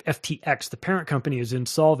FTX, the parent company, is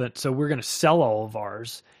insolvent. So we're going to sell all of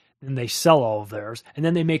ours. And they sell all of theirs, and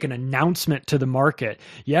then they make an announcement to the market.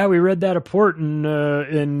 Yeah, we read that report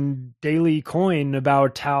in Daily Coin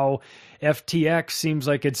about how FTX seems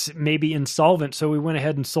like it's maybe insolvent, so we went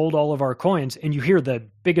ahead and sold all of our coins. And you hear the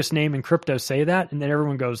biggest name in crypto say that, and then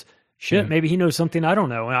everyone goes, shit, maybe he knows something I don't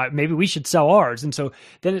know. Maybe we should sell ours. And so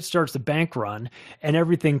then it starts the bank run, and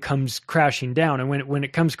everything comes crashing down. And when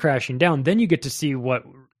it comes crashing down, then you get to see what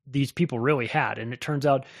these people really had. And it turns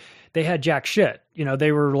out they had jack shit.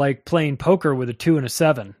 They were like playing poker with a 2 and a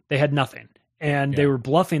 7. They had nothing. And they were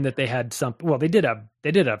bluffing that they had something. Well, they did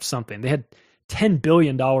have something. They had $10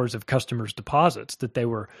 billion of customers' deposits that they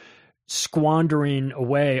were squandering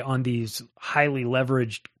away on these highly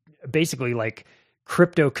leveraged, basically like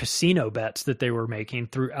crypto casino bets that they were making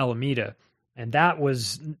through Alameda. And that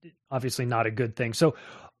was obviously not a good thing. So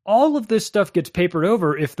all of this stuff gets papered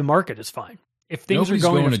over if the market is fine. if things Nobody's are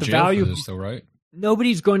going, going if to the jail value, for this, though, right?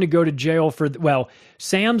 Nobody's going to go to jail for. Well,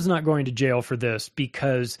 Sam's not going to jail for this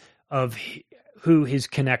because of who his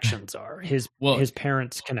connections are, his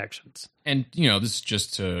parents' connections. And this is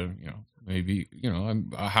just to maybe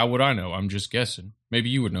how would I know? I'm just guessing. Maybe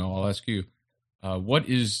you would know. I'll ask you. What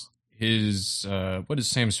is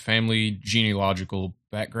Sam's family genealogical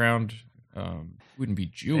background? Wouldn't be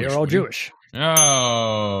Jewish. They're all Jewish.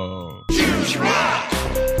 Oh. Jews rock!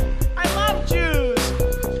 I love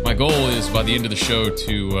Jews! My goal is by the end of the show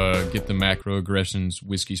to get the Macroaggressions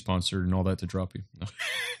whiskey sponsored and all that to drop you.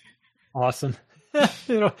 Awesome.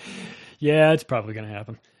 Yeah, it's probably going to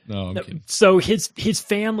happen. No, I'm kidding. So his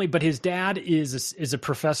family, but his dad is a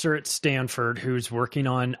professor at Stanford who's working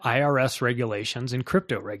on IRS regulations and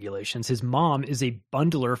crypto regulations. His mom is a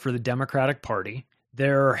bundler for the Democratic Party.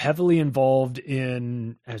 They're heavily involved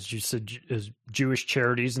in, as you said, as Jewish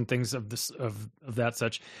charities and things of that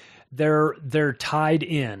such. They're tied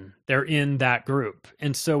in. They're in that group,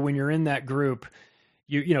 and so when you're in that group,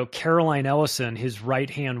 Caroline Ellison, his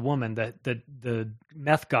right-hand woman, the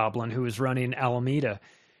meth goblin who was running Alameda,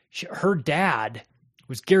 her dad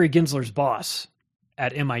was Gary Gensler's boss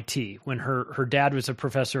at MIT when her dad was a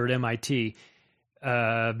professor at MIT.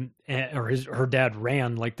 Her dad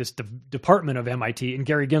ran like this department of MIT, and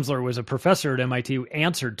Gary Gensler was a professor at MIT who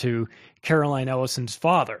answered to Caroline Ellison's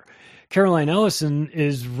father. Caroline Ellison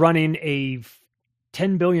is running a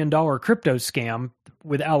 $10 billion crypto scam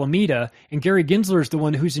with Alameda, and Gary Gensler is the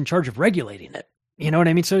one who's in charge of regulating it. You know what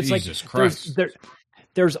I mean? So it's Jesus Christ.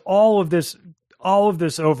 There's all of this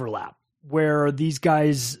overlap where these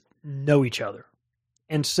guys know each other.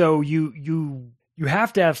 And so you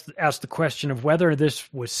have to ask the question of whether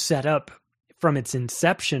this was set up from its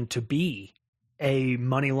inception to be a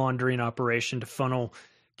money laundering operation to funnel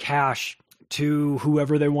cash to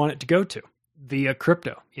whoever they want it to go to via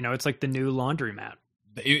crypto. It's like the new laundromat.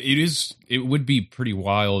 It would be pretty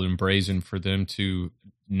wild and brazen for them to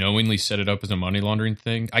knowingly set it up as a money laundering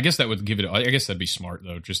thing. I guess that would give it, I guess that'd be smart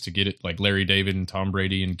though, just to get it like Larry David and Tom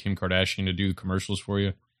Brady and Kim Kardashian to do commercials for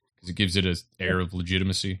you, because it gives it an air of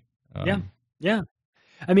legitimacy. Yeah.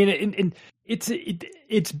 I mean,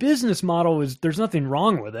 its business model is, there's nothing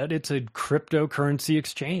wrong with it. It's a cryptocurrency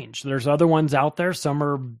exchange. There's other ones out there.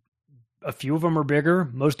 A few of them are bigger.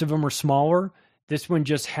 Most of them are smaller. This one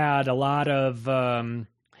just had a lot of,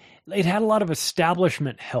 it had a lot of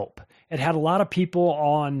establishment help. It had a lot of people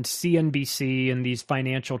on CNBC and these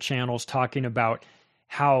financial channels talking about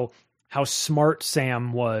how smart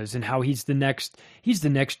Sam was and how he's the next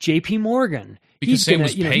JP Morgan. Because Sam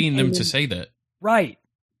was paying them to say that. Right.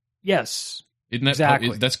 Yes. Isn't that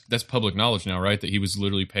exactly? That's public knowledge now, right? That he was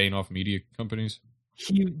literally paying off media companies.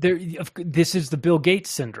 This is the Bill Gates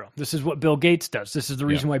syndrome. This is what Bill Gates does. This is the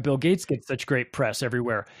reason why Bill Gates gets such great press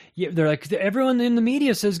everywhere. They're like, everyone in the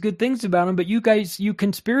media says good things about him, but you guys, you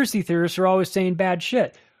conspiracy theorists, are always saying bad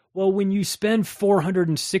shit. Well, when you spend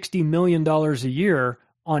 $460 million a year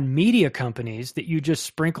on media companies that you just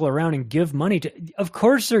sprinkle around and give money to, of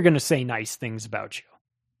course they're going to say nice things about you.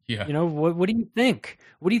 Yeah. What do you think?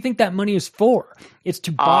 What do you think that money is for? It's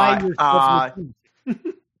to buy your stuff.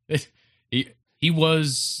 He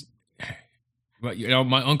was,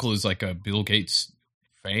 my uncle is like a Bill Gates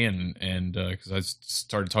fan, and because I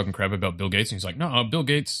started talking crap about Bill Gates, and he's like, no, Bill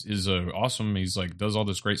Gates is awesome. He's like, does all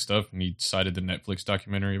this great stuff, and he cited the Netflix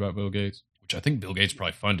documentary about Bill Gates, which I think Bill Gates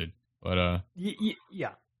probably funded, but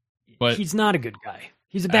yeah, but he's not a good guy.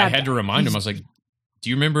 He's a bad guy. I had to remind him. I was like, do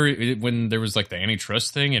you remember when there was like the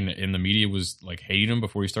antitrust thing, and the media was like hating him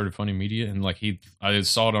before he started funding media, and like I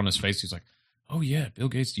saw it on his face. He's like, oh yeah, Bill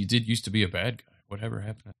Gates, you did used to be a bad guy. Whatever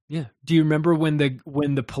happened? Yeah. Do you remember when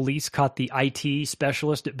the police caught the IT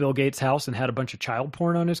specialist at Bill Gates' house and had a bunch of child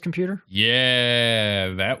porn on his computer? Yeah,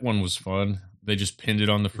 that one was fun. They just pinned it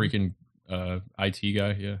on the freaking IT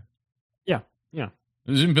guy. Yeah.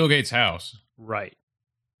 It was in Bill Gates' house. Right.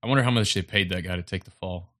 I wonder how much they paid that guy to take the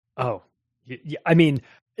fall. Oh, I mean,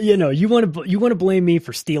 you want to blame me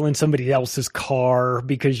for stealing somebody else's car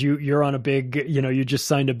because you're on a big, you just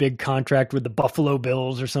signed a big contract with the Buffalo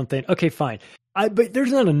Bills or something. Okay, fine. But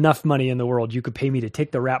there's not enough money in the world you could pay me to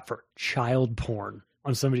take the rap for child porn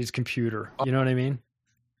on somebody's computer. You know what I mean?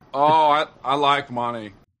 Oh, I like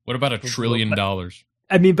money. What about $1 trillion?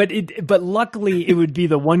 I mean, but luckily it would be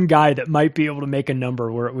the one guy that might be able to make a number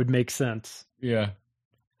where it would make sense. Yeah.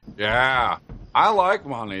 Yeah. I like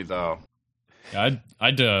money though. I'd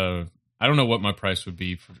I don't know what my price would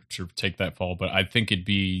be to take that fall, but I think it'd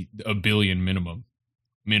be $1 billion minimum.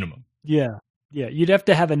 Yeah. You'd have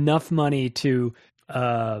to have enough money to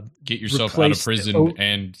get yourself out of prison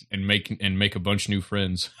and make a bunch of new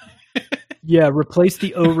friends. Yeah, replace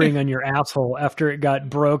the O-ring on your asshole after it got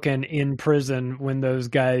broken in prison when those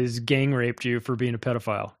guys gang raped you for being a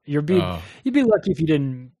pedophile. You'd be lucky if you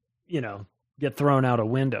didn't, get thrown out a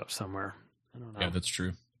window somewhere. I don't know. Yeah, that's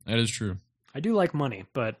true. That is true. I do like money,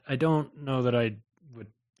 but I don't know that I would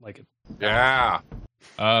like it. Yeah.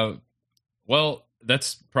 Well,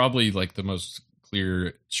 that's probably like the most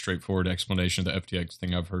clear, straightforward explanation of the FTX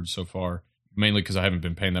thing I've heard so far. Mainly because I haven't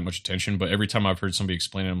been paying that much attention, but every time I've heard somebody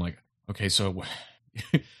explain it, I'm like, okay, so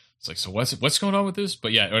it's like, so what's going on with this?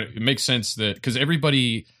 But yeah, it makes sense that because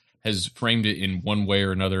everybody has framed it in one way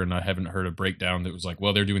or another, and I haven't heard a breakdown that was like,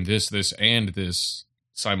 well, they're doing this, and this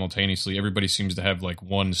simultaneously. Everybody seems to have like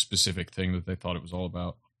one specific thing that they thought it was all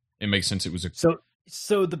about. It makes sense. It was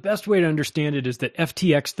So the best way to understand it is that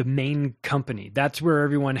FTX, the main company, that's where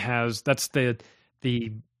everyone that's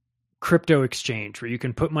the crypto exchange where you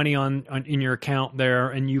can put money on in your account there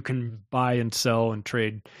and you can buy and sell and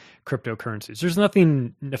trade cryptocurrencies. There's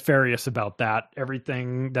nothing nefarious about that.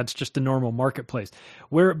 Everything that's just a normal marketplace.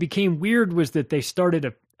 Where it became weird was that they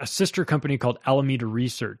started a sister company called Alameda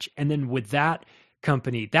Research. And then with that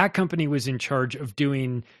company was in charge of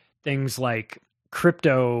doing things like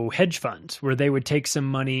crypto hedge funds where they would take some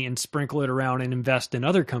money and sprinkle it around and invest in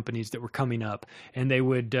other companies that were coming up, and they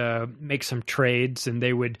would make some trades, and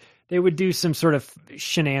they would do some sort of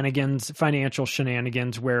financial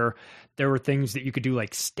shenanigans where there were things that you could do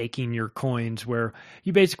like staking your coins, where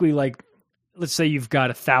you basically like, let's say you've got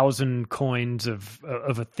 1,000 coins of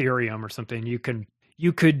Ethereum or something, you could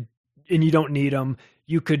and you don't need them,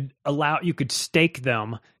 you could stake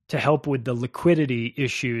them to help with the liquidity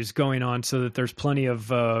issues going on, so that there's plenty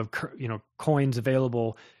of coins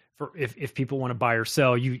available for if people want to buy or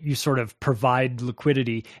sell. You sort of provide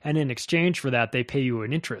liquidity, and in exchange for that, they pay you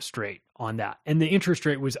an interest rate on that. And the interest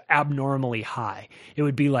rate was abnormally high. It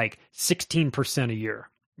would be like 16% a year,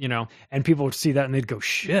 and people would see that and they'd go,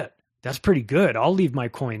 "Shit, that's pretty good. I'll leave my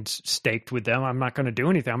coins staked with them. I'm not going to do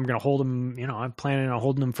anything. I'm going to hold them. I'm planning on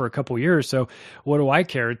holding them for a couple of years. So what do I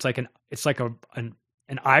care? It's like an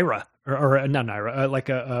IRA or not an IRA, like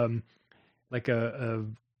a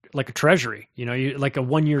treasury, like a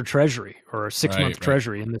 1-year treasury or a 6-month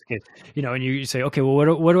treasury in this case, and you say, okay,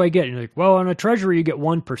 well, what do I get? And you're like, well, on a treasury, you get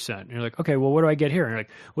 1%. And you're like, okay, well, what do I get here? And you're like,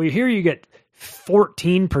 well, here you get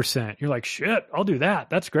 14%. You're like, shit, I'll do that.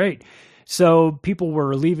 That's great. So people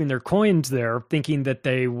were leaving their coins there thinking that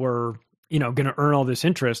they were, going to earn all this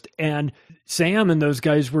interest. And Sam and those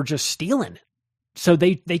guys were just stealing it. So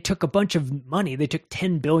they took a bunch of money. They took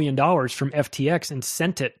 $10 billion from FTX and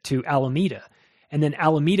sent it to Alameda. And then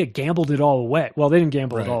Alameda gambled it all away. Well, they didn't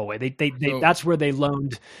gamble it all away. They that's where they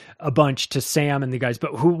loaned a bunch to Sam and the guys.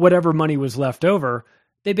 But whatever money was left over,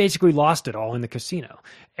 they basically lost it all in the casino.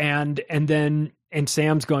 And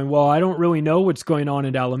Sam's going, well, I don't really know what's going on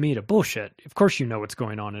at Alameda. Bullshit. Of course you know what's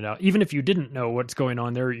going on at Alameda. Even if you didn't know what's going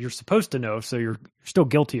on there, you're supposed to know, so you're still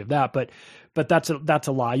guilty of that. But that's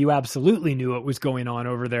a lie. You absolutely knew what was going on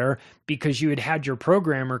over there because you had your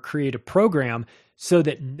programmer create a program so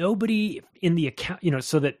that nobody in the account,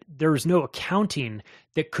 so that there was no accounting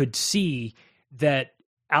that could see that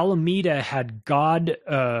Alameda had God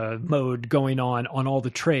mode going on all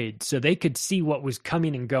the trades. So they could see what was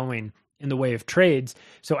coming and going in the way of trades.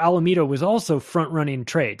 So Alameda was also front running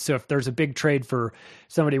trades. So if there's a big trade for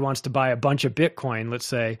somebody who wants to buy a bunch of Bitcoin, let's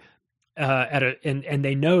say, and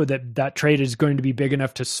they know that trade is going to be big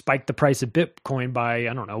enough to spike the price of Bitcoin by,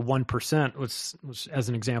 1%, as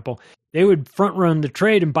an example, they would front run the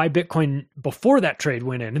trade and buy Bitcoin before that trade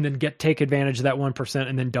went in and then take advantage of that 1%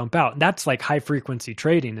 and then dump out. And that's like high frequency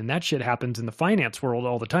trading. And that shit happens in the finance world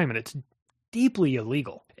all the time. And it's deeply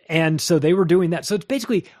illegal. And so they were doing that. So it's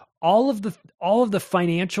basically all of the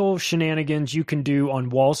financial shenanigans you can do on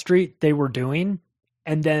Wall Street, they were doing.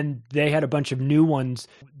 And then they had a bunch of new ones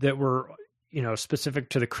that were, specific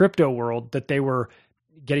to the crypto world that they were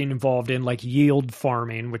getting involved in, like yield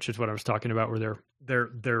farming, which is what I was talking about, where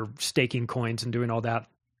they're staking coins and doing all that.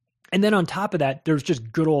 And then on top of that, there's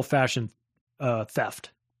just good old fashioned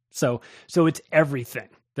theft. So it's everything.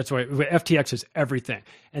 That's why FTX is everything.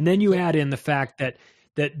 And then you add in the fact that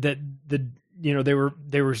they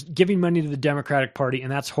were giving money to the Democratic Party,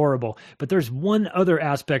 and that's horrible. But there's one other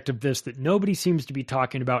aspect of this that nobody seems to be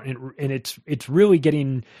talking about, and it's really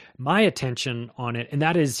getting my attention on it, and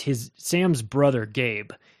that is Sam's brother,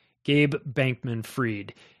 Gabe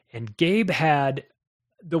Bankman-Fried. And Gabe had,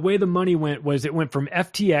 the way the money went was it went from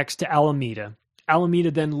FTX to Alameda.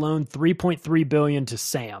 Alameda then loaned $3.3 billion to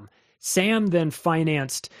Sam. Sam then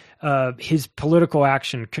financed his political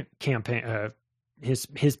action campaign,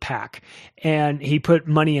 his PAC, and he put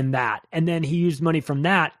money in that, and then he used money from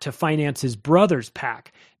that to finance his brother's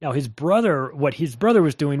PAC. Now what his brother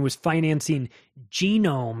was doing was financing gene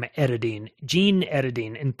editing,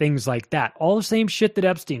 and things like that. All the same shit that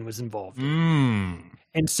Epstein was involved in.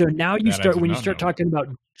 And so now you start talking about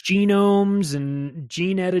genomes and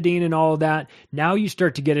gene editing and all of that, now you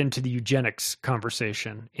start to get into the eugenics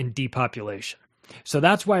conversation in depopulation. So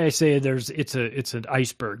that's why I say it's an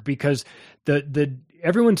iceberg, because the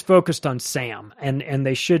everyone's focused on Sam, and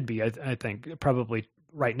they should be, I think, probably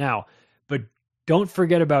right now. But don't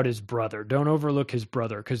forget about his brother. Don't overlook his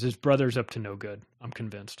brother, because his brother's up to no good. I'm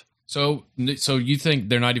convinced. So you think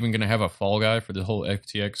they're not even going to have a fall guy for the whole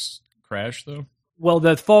FTX crash, though? Well,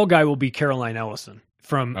 the fall guy will be Caroline Ellison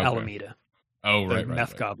from Alameda. Oh, right,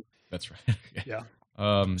 meth goblin. That's right. Yeah.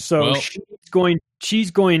 Well,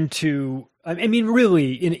 she's going to. I mean,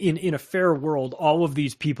 really, in a fair world, all of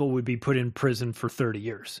these people would be put in prison for 30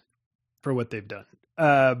 years for what they've done.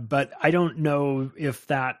 But I don't know if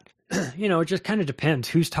that. It just kind of depends.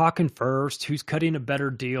 Who's talking first? Who's cutting a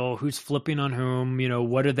better deal? Who's flipping on whom?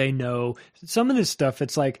 What do they know? Some of this stuff,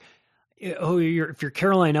 it's like, if you're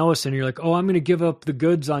Caroline Ellison, you're like, I'm going to give up the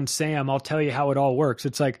goods on Sam. I'll tell you how it all works.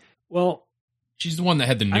 It's like, well, she's the one that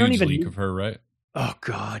had the nudes leak of her, right? Oh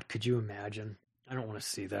God, could you imagine? I don't want to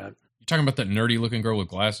see that. You're talking about that nerdy looking girl with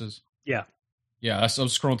glasses? Yeah. Yeah, I was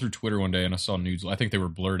scrolling through Twitter one day and I saw nudes. I think they were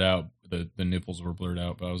blurred out. The nipples were blurred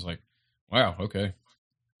out, but I was like, wow, okay.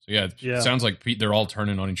 So yeah, it sounds like they're all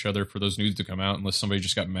turning on each other for those nudes to come out, unless somebody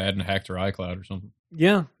just got mad and hacked her iCloud or something.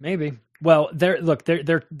 Yeah, maybe. Well,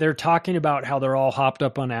 they're talking about how they're all hopped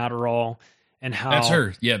up on Adderall, and how that's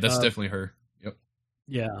her. Yeah, that's definitely her. Yep.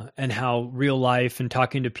 Yeah, and how real life and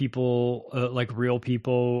talking to people like real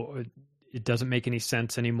people, it doesn't make any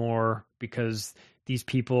sense anymore, because these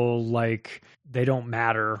people, like, they don't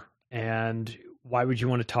matter, and why would you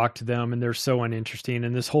want to talk to them? And they're so uninteresting,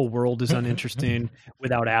 and this whole world is uninteresting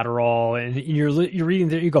without Adderall. And you're reading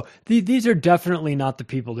there, you go, these are definitely not the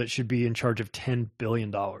people that should be in charge of $10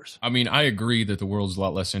 billion. I mean, I agree that the world's a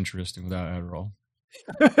lot less interesting without Adderall.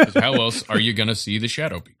 'Cause how else are you going to see the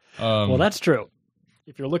shadow people? Well, that's true,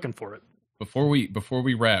 if you're looking for it. Before we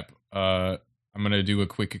wrap, I'm going to do a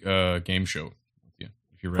quick game show with you,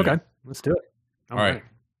 if you're ready. Okay, let's do it. All right.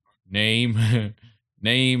 Name.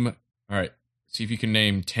 All right. See if you can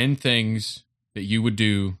name 10 things that you would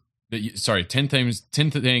do. 10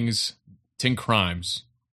 crimes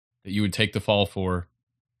that you would take the fall for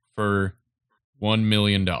 $1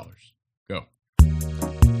 million. Go.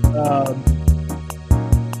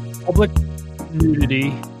 Public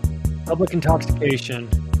nudity, public intoxication,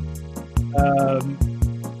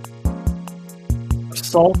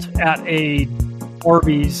 assault at a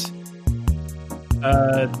Arby's,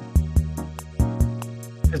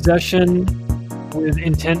 possession with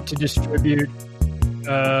intent to distribute,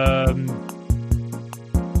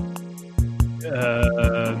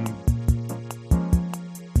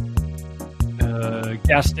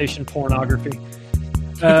 gas station pornography,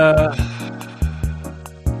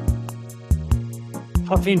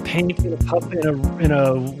 puffing paint in a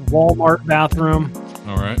Walmart bathroom.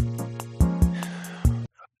 All right,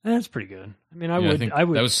 that's pretty good. I mean, I would.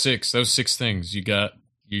 That was six. That was 6 things you got.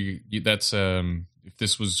 You that's if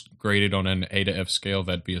this was graded on an A to F scale,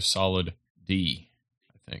 that'd be a solid D.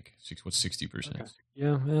 I think. What's 60%? Okay.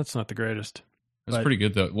 Yeah, that's not the greatest. That's pretty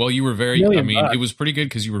good though. Well, you were very. I mean, it was pretty good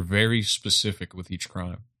because you were very specific with each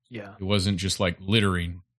crime. Yeah, it wasn't just like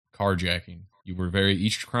littering, carjacking. You were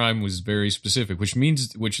each crime was very specific, which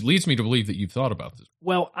leads me to believe that you've thought about this.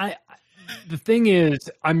 Well, the thing is,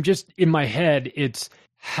 I'm just in my head. It's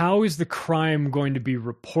how is the crime going to be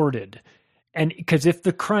reported? And because if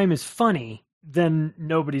the crime is funny, then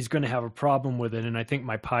nobody's going to have a problem with it. And I think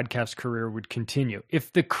my podcast career would continue.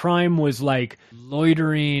 If the crime was like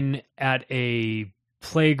loitering at a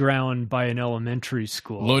playground by an elementary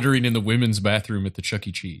school, loitering in the women's bathroom at the Chuck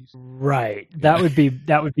E. Cheese, right? That would be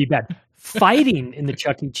bad. Fighting in the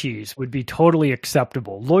Chuck E. Cheese would be totally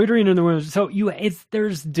acceptable. Loitering in the women's, so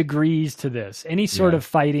there's degrees to this. Any sort of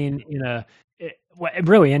fighting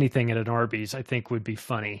really anything at an Arby's, I think, would be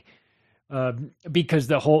funny. Because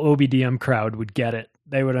the whole OBDM crowd would get it.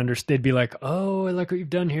 They would understand. They'd be like, "Oh, I like what you've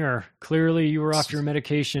done here. Clearly, you were off your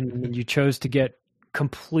medication and you chose to get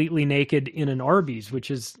completely naked in an Arby's, which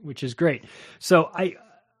is great." So I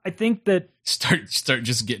think that start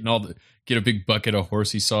just get a big bucket of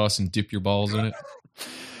horsey sauce and dip your balls in it.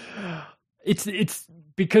 It's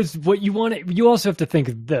because what you want. You also have to think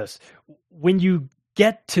of this when you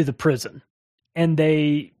get to the prison and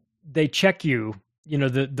they check you.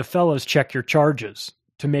 The fellows check your charges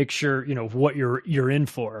to make sure, what you're in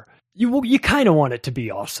for. you kind of want it to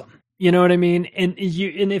be awesome. You know what I mean? And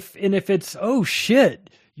if it's, oh shit,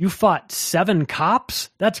 you fought 7 cops,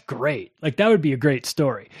 that's great. Like, that would be a great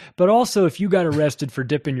story. But also, if you got arrested for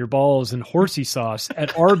dipping your balls in horsey sauce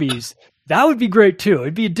at Arby's, that would be great too.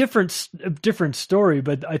 It'd be a different story,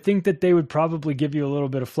 but I think that they would probably give you a little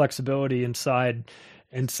bit of flexibility inside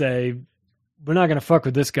and say, we're not going to fuck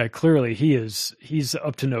with this guy. Clearly, he's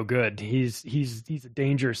up to no good. He's a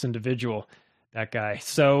dangerous individual, that guy.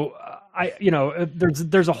 So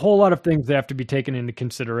there's a whole lot of things that have to be taken into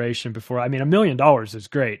consideration before. I mean, $1 million is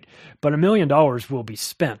great, but $1 million will be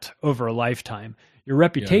spent over a lifetime. Your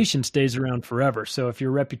reputation stays around forever. So if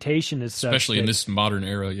your reputation is especially in this modern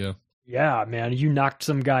era, yeah, man, you knocked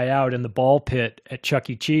some guy out in the ball pit at Chuck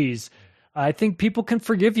E. Cheese, I think people can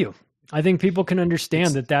forgive you. I think people can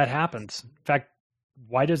understand that happens. In fact,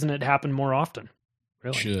 why doesn't it happen more often?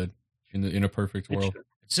 Really? It should, in a perfect world. It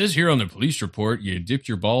says here on the police report, you dipped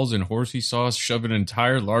your balls in horsey sauce, shoved an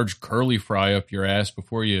entire large curly fry up your ass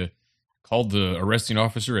before you called the arresting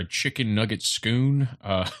officer a chicken nugget scoon.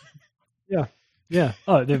 Yeah.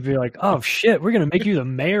 Oh, they'd be like, oh shit, we're going to make you the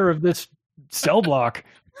mayor of this cell block.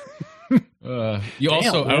 I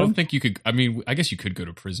don't think you could, I mean, I guess you could go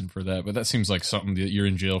to prison for that, but that seems like something that you're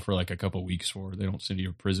in jail for like a couple weeks for. They don't send you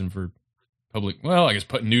to prison for public. Well, I guess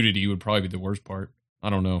nudity would probably be the worst part. I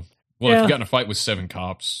don't know. Well, if you got in a fight with 7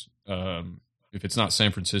 cops, if it's not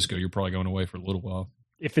San Francisco, you're probably going away for a little while.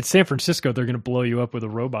 If it's San Francisco, they're going to blow you up with a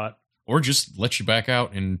robot. Or just let you back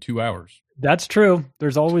out in 2 hours. That's true.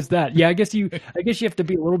 There's always that. Yeah, I guess you have to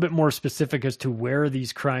be a little bit more specific as to where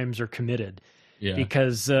these crimes are committed. Yeah.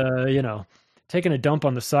 Because taking a dump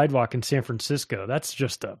on the sidewalk in San Francisco, that's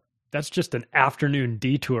just an afternoon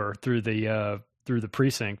detour through the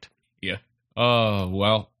precinct. Yeah.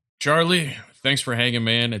 Well, Charlie, thanks for hanging,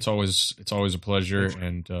 man. It's always a pleasure.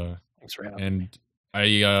 Thanks for having me. And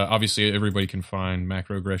I obviously everybody can find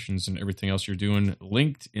macroaggressions and everything else you're doing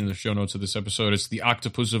linked in the show notes of this episode. It's the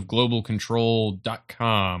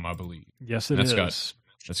octopusofglobalcontrol.com, I believe. Yes, it is.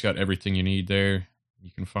 That's got everything you need there. You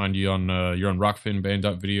can find you're on Rockfin,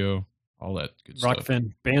 Band.video, all that good stuff.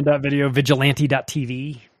 Rockfin, Band.video,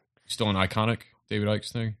 Vigilante.tv. Still on Iconic, David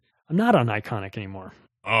Icke's thing? I'm not on Iconic anymore.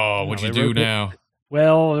 Oh, what'd you do now?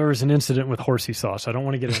 Well, there was an incident with Horsey Sauce. I don't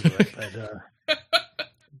want to get into it, but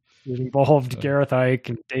it involved Gareth Icke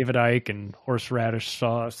and David Icke and horseradish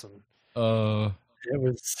sauce, and it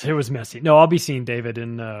was messy. No, I'll be seeing David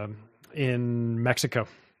in Mexico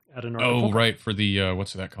at an Acapulco. Oh, right, for the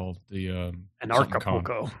what's that called? The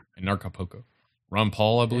Acapulco. An Acapulco. Ron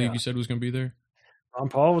Paul, I believe you said was going to be there. Ron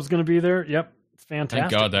Paul was going to be there. Yep, it's fantastic.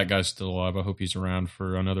 Thank God that guy's still alive. I hope he's around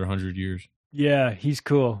for another 100 years. Yeah, he's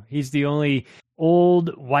cool. He's the only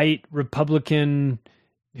old white Republican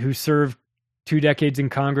who served 2 decades in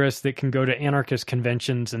Congress that can go to anarchist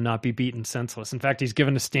conventions and not be beaten senseless. In fact, he's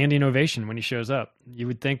given a standing ovation when he shows up. You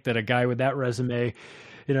would think that a guy with that resume,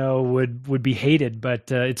 would be hated,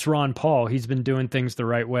 but it's Ron Paul. He's been doing things the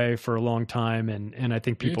right way for a long time, and I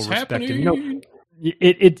think people respect him.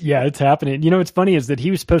 It's happening. What's funny is that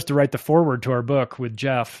he was supposed to write the foreword to our book with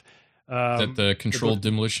Jeff. That the controlled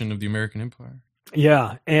demolition of the American empire.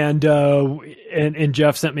 Yeah, and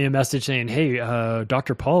Jeff sent me a message saying, "Hey,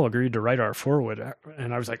 Dr. Paul agreed to write our foreword,"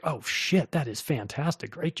 and I was like, "Oh shit, that is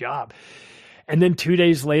fantastic! Great job!" And then 2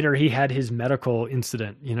 days later, he had his medical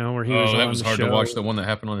incident. Where he was. Oh, that was hard to watch. The one that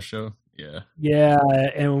happened on the show. Yeah. Yeah,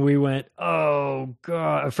 and we went, "Oh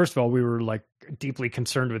god!" First of all, we were like deeply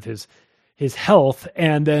concerned with his health,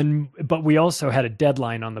 but we also had a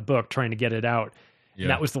deadline on the book trying to get it out. Yeah.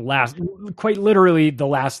 And that was quite literally the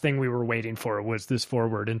last thing we were waiting for was this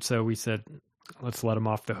forward. And so we said, let's let him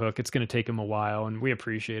off the hook. It's going to take him a while, and we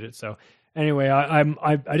appreciate it. So anyway, I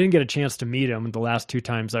didn't get a chance to meet him the last 2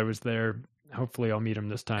 times I was there. Hopefully I'll meet him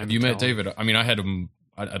this time. Have you met David? I mean, I had him.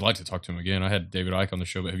 I'd like to talk to him again. I had David Icke on the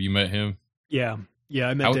show, but have you met him? Yeah,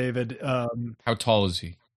 I met David. How tall is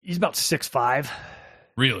he? He's about 6'5".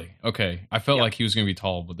 Really? Okay. I felt like he was going to be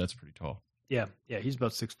tall, but that's pretty tall. Yeah, he's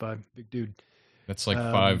about 6'5", big dude. That's like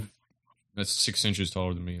 5. That's 6 inches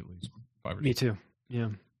taller than me, at least. 5 or 6. Me too. Yeah.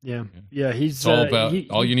 He's it's all about.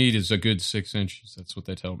 All you need is a good 6 inches. That's what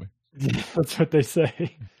they tell me. That's what they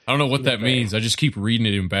say. I don't know what that means. I just keep reading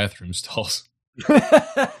it in bathroom stalls.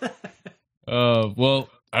 Well,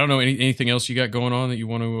 I don't know anything else you got going on that you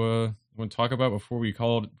want to talk about before we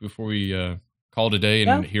call today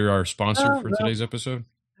and hear our sponsor for today's episode.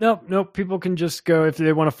 No. People can just go if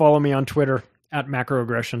they want to follow me on Twitter at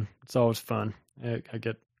Macroaggression. It's always fun. I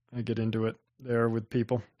get into it there with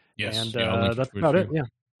people. Yes, and that's about it. Yeah.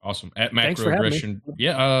 Awesome. At Macroaggression.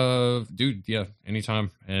 Yeah, dude. Yeah, anytime.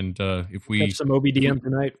 And if we catch some OBDM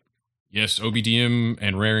tonight. Yes, OBDM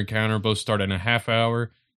and Rare Encounter both start in a half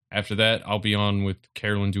hour. After that, I'll be on with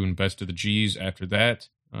Carolyn doing Best of the G's. After that,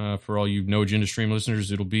 for all you No Agenda Stream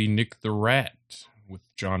listeners, it'll be Nick the Rat with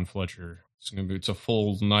John Fletcher. It's a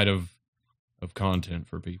full night of content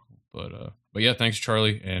for people. But yeah, thanks,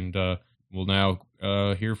 Charlie. And we'll now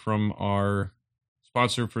hear from our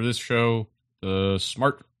sponsor for this show, the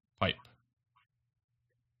Smart Pipe.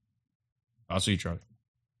 I'll see you, Charlie.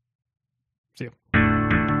 See you.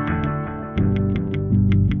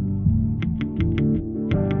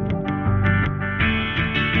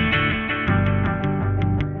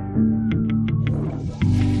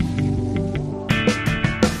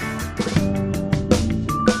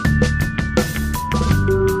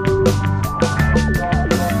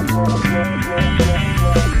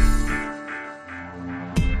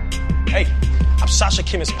 Sasha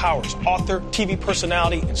Kimmis Powers, author, TV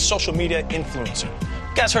personality, and social media influencer.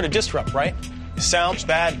 You guys heard of Disrupt, right? It sounds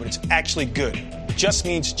bad, but it's actually good. It just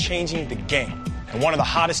means changing the game. And one of the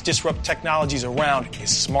hottest Disrupt technologies around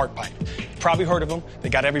is SmartPipe. You've probably heard of them. They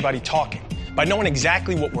got everybody talking. By knowing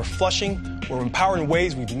exactly what we're flushing, we're empowering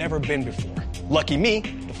ways we've never been before. Lucky me,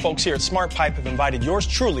 the folks here at SmartPipe have invited yours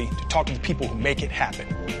truly to talk to the people who make it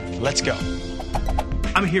happen. Let's go.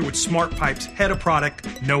 I'm here with SmartPipe's head of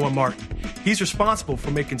product, Noah Martin. He's responsible for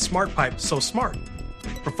making SmartPipe so smart.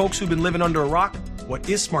 For folks who've been living under a rock, what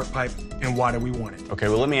is SmartPipe and why do we want it? Okay,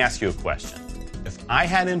 well, let me ask you a question. If I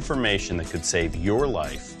had information that could save your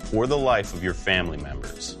life or the life of your family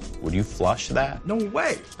members, would you flush that? No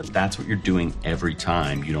way. But that's what you're doing every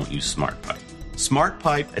time you don't use SmartPipe.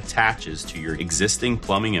 SmartPipe attaches to your existing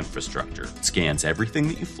plumbing infrastructure, scans everything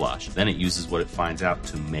that you flush, then it uses what it finds out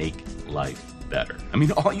to make life better. I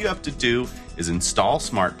mean, all you have to do is install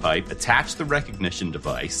SmartPipe, attach the recognition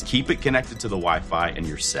device, keep it connected to the Wi-Fi, and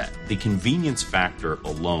you're set. The convenience factor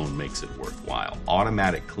alone makes it worthwhile.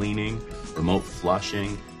 Automatic cleaning, remote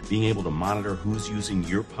flushing, being able to monitor who's using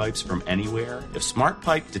your pipes from anywhere. If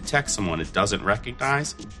SmartPipe detects someone it doesn't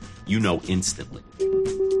recognize, you know instantly.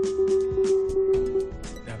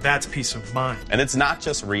 Now that's peace of mind. And it's not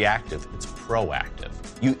just reactive, it's proactive.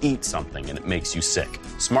 You eat something and it makes you sick.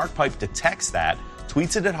 SmartPipe detects that,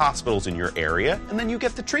 tweets it at hospitals in your area, and then you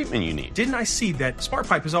get the treatment you need. Didn't I see that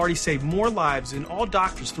SmartPipe has already saved more lives than all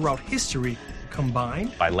doctors throughout history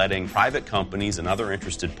combined? By letting private companies and other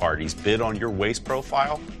interested parties bid on your waste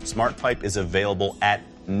profile, SmartPipe is available at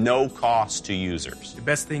no cost to users. The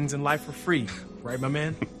best things in life are free, right, my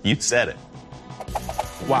man? You said it.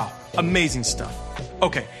 Wow, amazing stuff.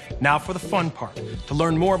 Okay, now for the fun part. To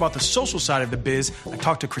learn more about the social side of the biz, I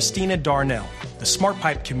talked to Christina Darnell, the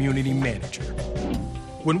SmartPipe community manager.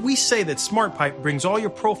 When we say that SmartPipe brings all your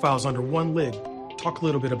profiles under one lid, talk a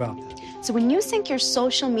little bit about that. So when you sync your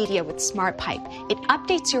social media with SmartPipe, it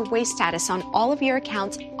updates your waste status on all of your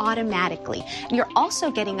accounts automatically. You're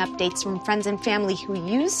also getting updates from friends and family who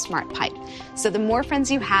use SmartPipe. So the more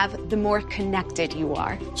friends you have, the more connected you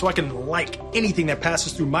are. So I can like anything that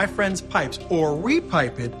passes through my friend's pipes or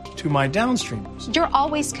repipe it to my downstreamers. You're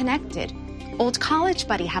always connected. Old college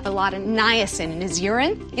buddy have a lot of niacin in his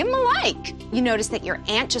urine? Give him a like. You notice that your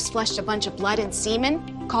aunt just flushed a bunch of blood and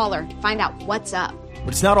semen? Call her, find out what's up.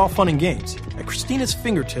 But it's not all fun and games. At Christina's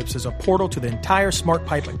fingertips is a portal to the entire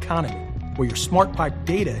SmartPipe economy, where your SmartPipe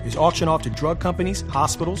data is auctioned off to drug companies,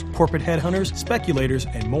 hospitals, corporate headhunters, speculators,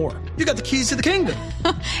 and more. You got the keys to the kingdom.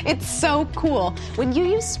 It's so cool. When you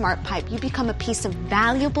use SmartPipe, you become a piece of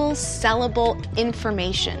valuable, sellable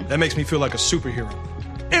information. That makes me feel like a superhero.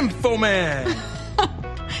 Infoman!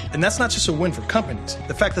 And that's not just a win for companies.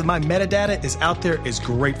 The fact that my metadata is out there is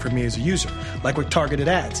great for me as a user. Like with targeted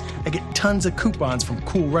ads, I get tons of coupons from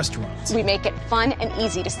cool restaurants. We make it fun and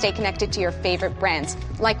easy to stay connected to your favorite brands.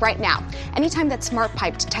 Like right now, anytime that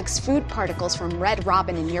SmartPipe detects food particles from Red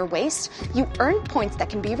Robin in your waste, you earn points that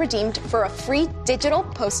can be redeemed for a free digital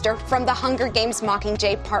poster from The Hunger Games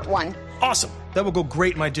Mockingjay Part 1. Awesome. That will go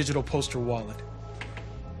great in my digital poster wallet.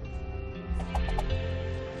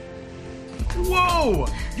 Whoa!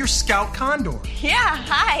 You're Scout Condor. Yeah,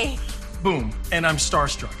 hi. Boom, and I'm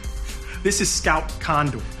starstruck. This is Scout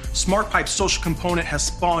Condor. SmartPipe's social component has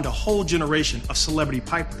spawned a whole generation of celebrity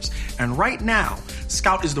pipers. And right now,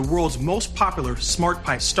 Scout is the world's most popular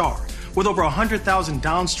SmartPipe star. With over 100,000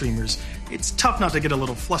 downstreamers, it's tough not to get a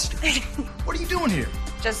little flustered. What are you doing here?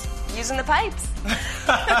 Just using the pipes.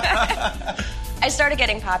 I started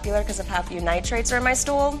getting popular because of how few nitrates are in my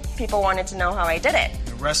stool. People wanted to know how I did it.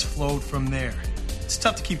 The rest flowed from there. It's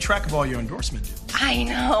tough to keep track of all your endorsements. I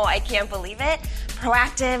know, I can't believe it.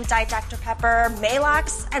 Proactive, Diet Dr. Pepper,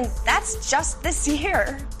 Malox, and that's just this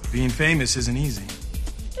year. Being famous isn't easy.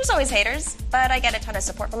 There's always haters, but I get a ton of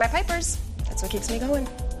support from my pipers. That's what keeps me going.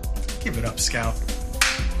 Give it up, Scout.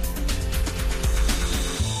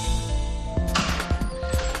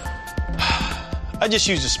 I just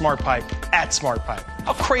used a smart pipe at Smart Pipe.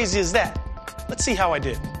 How crazy is that? Let's see how I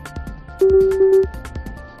did.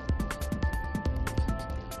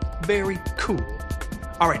 Very cool.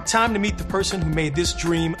 All right, time to meet the person who made this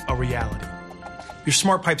dream a reality. Your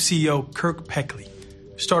Smart Pipe CEO, Kirk Peckley.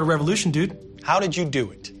 Start a revolution, dude. How did you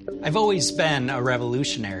do it? I've always been a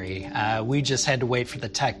revolutionary. We just had to wait for the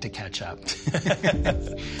tech to catch up.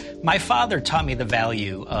 My father taught me the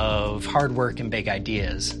value of hard work and big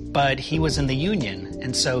ideas, but he was in the union,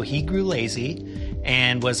 and so he grew lazy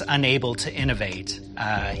and was unable to innovate.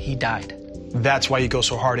 He died. That's why you go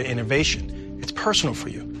so hard at innovation. It's personal for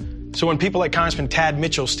you. So when people like Congressman Tad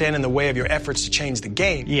Mitchell stand in the way of your efforts to change the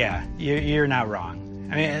game... Yeah, you're not wrong.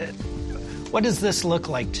 I mean, what does this look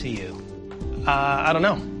like to you? I don't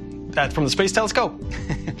know. From the Space Telescope?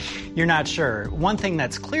 You're not sure. One thing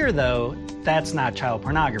that's clear, though, that's not child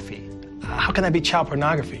pornography. How can that be child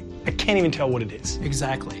pornography? I can't even tell what it is.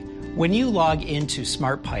 Exactly. When you log into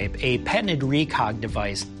SmartPipe, a patented recog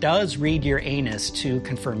device does read your anus to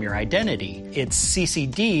confirm your identity. Its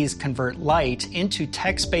CCDs convert light into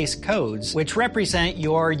text-based codes, which represent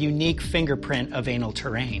your unique fingerprint of anal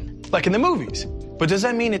terrain. Like in the movies. But does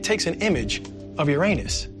that mean it takes an image of your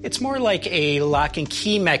anus? It's more like a lock and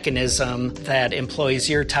key mechanism that employs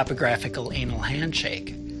your topographical anal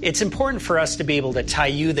handshake. It's important for us to be able to tie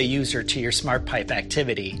you, the user, to your SmartPipe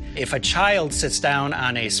activity. If a child sits down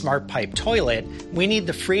on a SmartPipe toilet, we need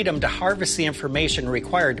the freedom to harvest the information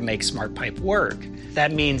required to make SmartPipe work.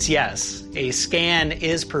 That means, yes, a scan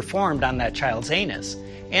is performed on that child's anus.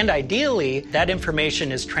 And ideally, that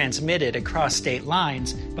information is transmitted across state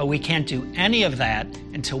lines, but we can't do any of that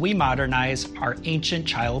until we modernize our ancient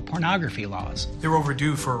child pornography laws. They're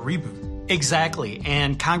overdue for a reboot. Exactly,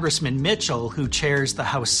 and Congressman Mitchell, who chairs the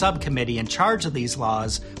House subcommittee in charge of these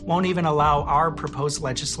laws, won't even allow our proposed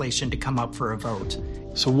legislation to come up for a vote.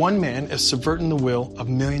 So one man is subverting the will of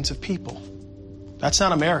millions of people. That's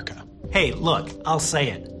not America. Hey, look, I'll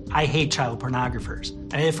say it. I hate child pornographers.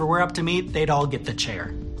 And if it were up to me, they'd all get the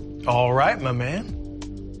chair. All right, my man.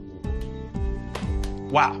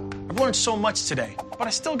 Wow, I've learned so much today, but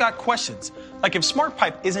I still got questions. Like, if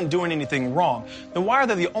SmartPipe isn't doing anything wrong, then why are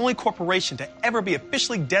they the only corporation to ever be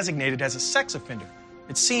officially designated as a sex offender?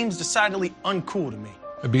 It seems decidedly uncool to me.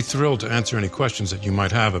 I'd be thrilled to answer any questions that you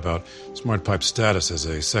might have about SmartPipe's status as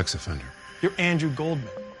a sex offender. You're Andrew Goldman,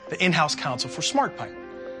 the in-house counsel for SmartPipe.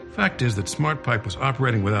 Fact is that SmartPipe was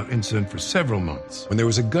operating without incident for several months when there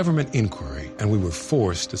was a government inquiry and we were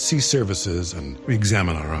forced to cease services and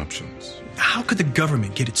re-examine our options. How could the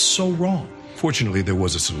government get it so wrong? Fortunately, there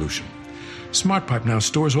was a solution. SmartPipe now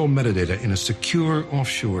stores all metadata in a secure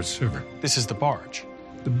offshore server. This is the barge.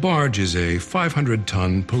 The barge is a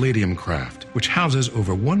 500-ton palladium craft, which houses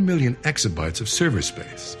over 1 million exabytes of server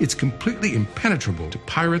space. It's completely impenetrable to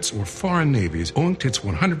pirates or foreign navies owing to its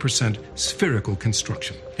 100% spherical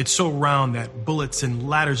construction. It's so round that bullets and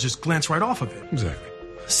ladders just glance right off of it. Exactly.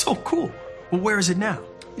 So cool. Well, where is it now?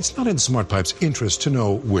 It's not in SmartPipe's interest to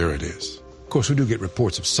know where it is. Of course, we do get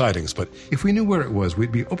reports of sightings, but if we knew where it was,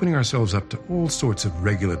 we'd be opening ourselves up to all sorts of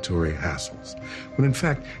regulatory hassles. When in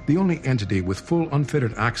fact, the only entity with full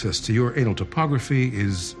unfettered access to your anal topography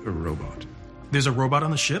is a robot. There's a robot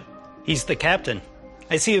on the ship? He's the captain.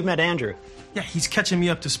 I see you've met Andrew. Yeah, he's catching me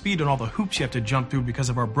up to speed on all the hoops you have to jump through because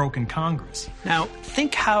of our broken Congress. Now,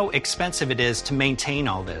 think how expensive it is to maintain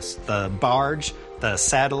all this. The barge, the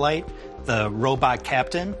satellite, the robot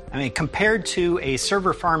captain. I mean, compared to a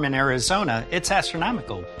server farm in Arizona, it's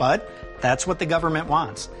astronomical. But that's what the government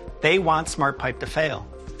wants. They want SmartPipe to fail.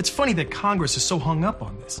 It's funny that Congress is so hung up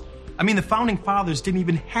on this. I mean, the founding fathers didn't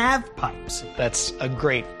even have pipes. That's a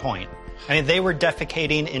great point. I mean, they were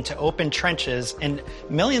defecating into open trenches, and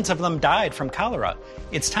millions of them died from cholera.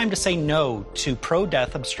 It's time to say no to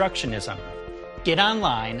pro-death obstructionism. Get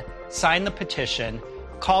online, sign the petition,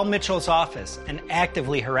 call Mitchell's office, and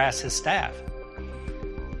actively harass his staff.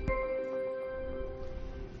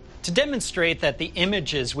 To demonstrate that the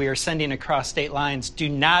images we are sending across state lines do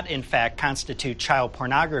not, in fact, constitute child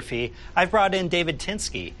pornography, I've brought in David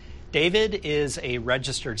Tinsky. David is a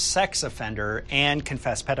registered sex offender and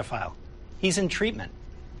confessed pedophile. He's in treatment.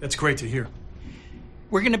 That's great to hear.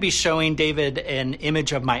 We're going to be showing David an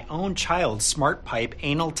image of my own child's SmartPipe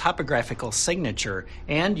anal topographical signature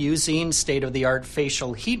and using state-of-the-art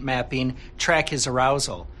facial heat mapping track his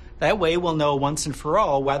arousal. That way we'll know once and for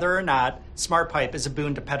all whether or not SmartPipe is a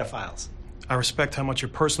boon to pedophiles. I respect how much you're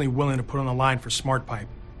personally willing to put on the line for SmartPipe.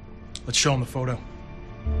 Let's show him the photo.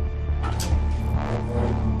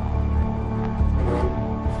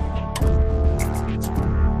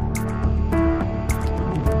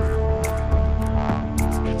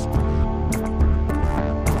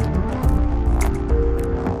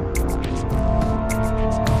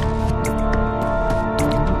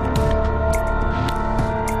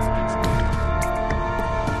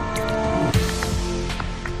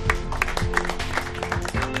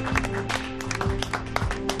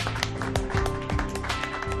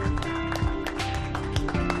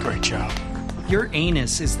 job. Your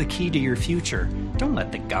anus is the key to your future. Don't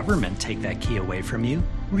let the government take that key away from you.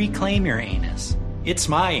 Reclaim your anus. It's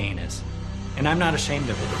my anus, and I'm not ashamed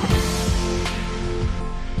of it.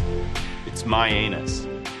 It's my anus,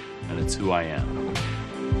 and it's who I am.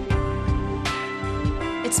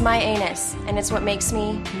 It's my anus, and it's what makes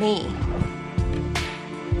me, me.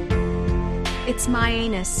 It's my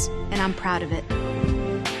anus, and I'm proud of it.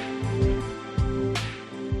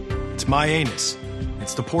 It's my anus.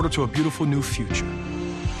 It's the portal to a beautiful new future.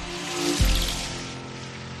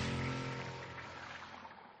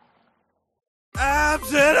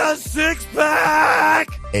 Abs in a six-pack!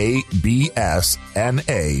 ABSNA,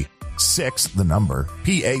 6, the number,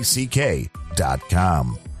 PACK.com.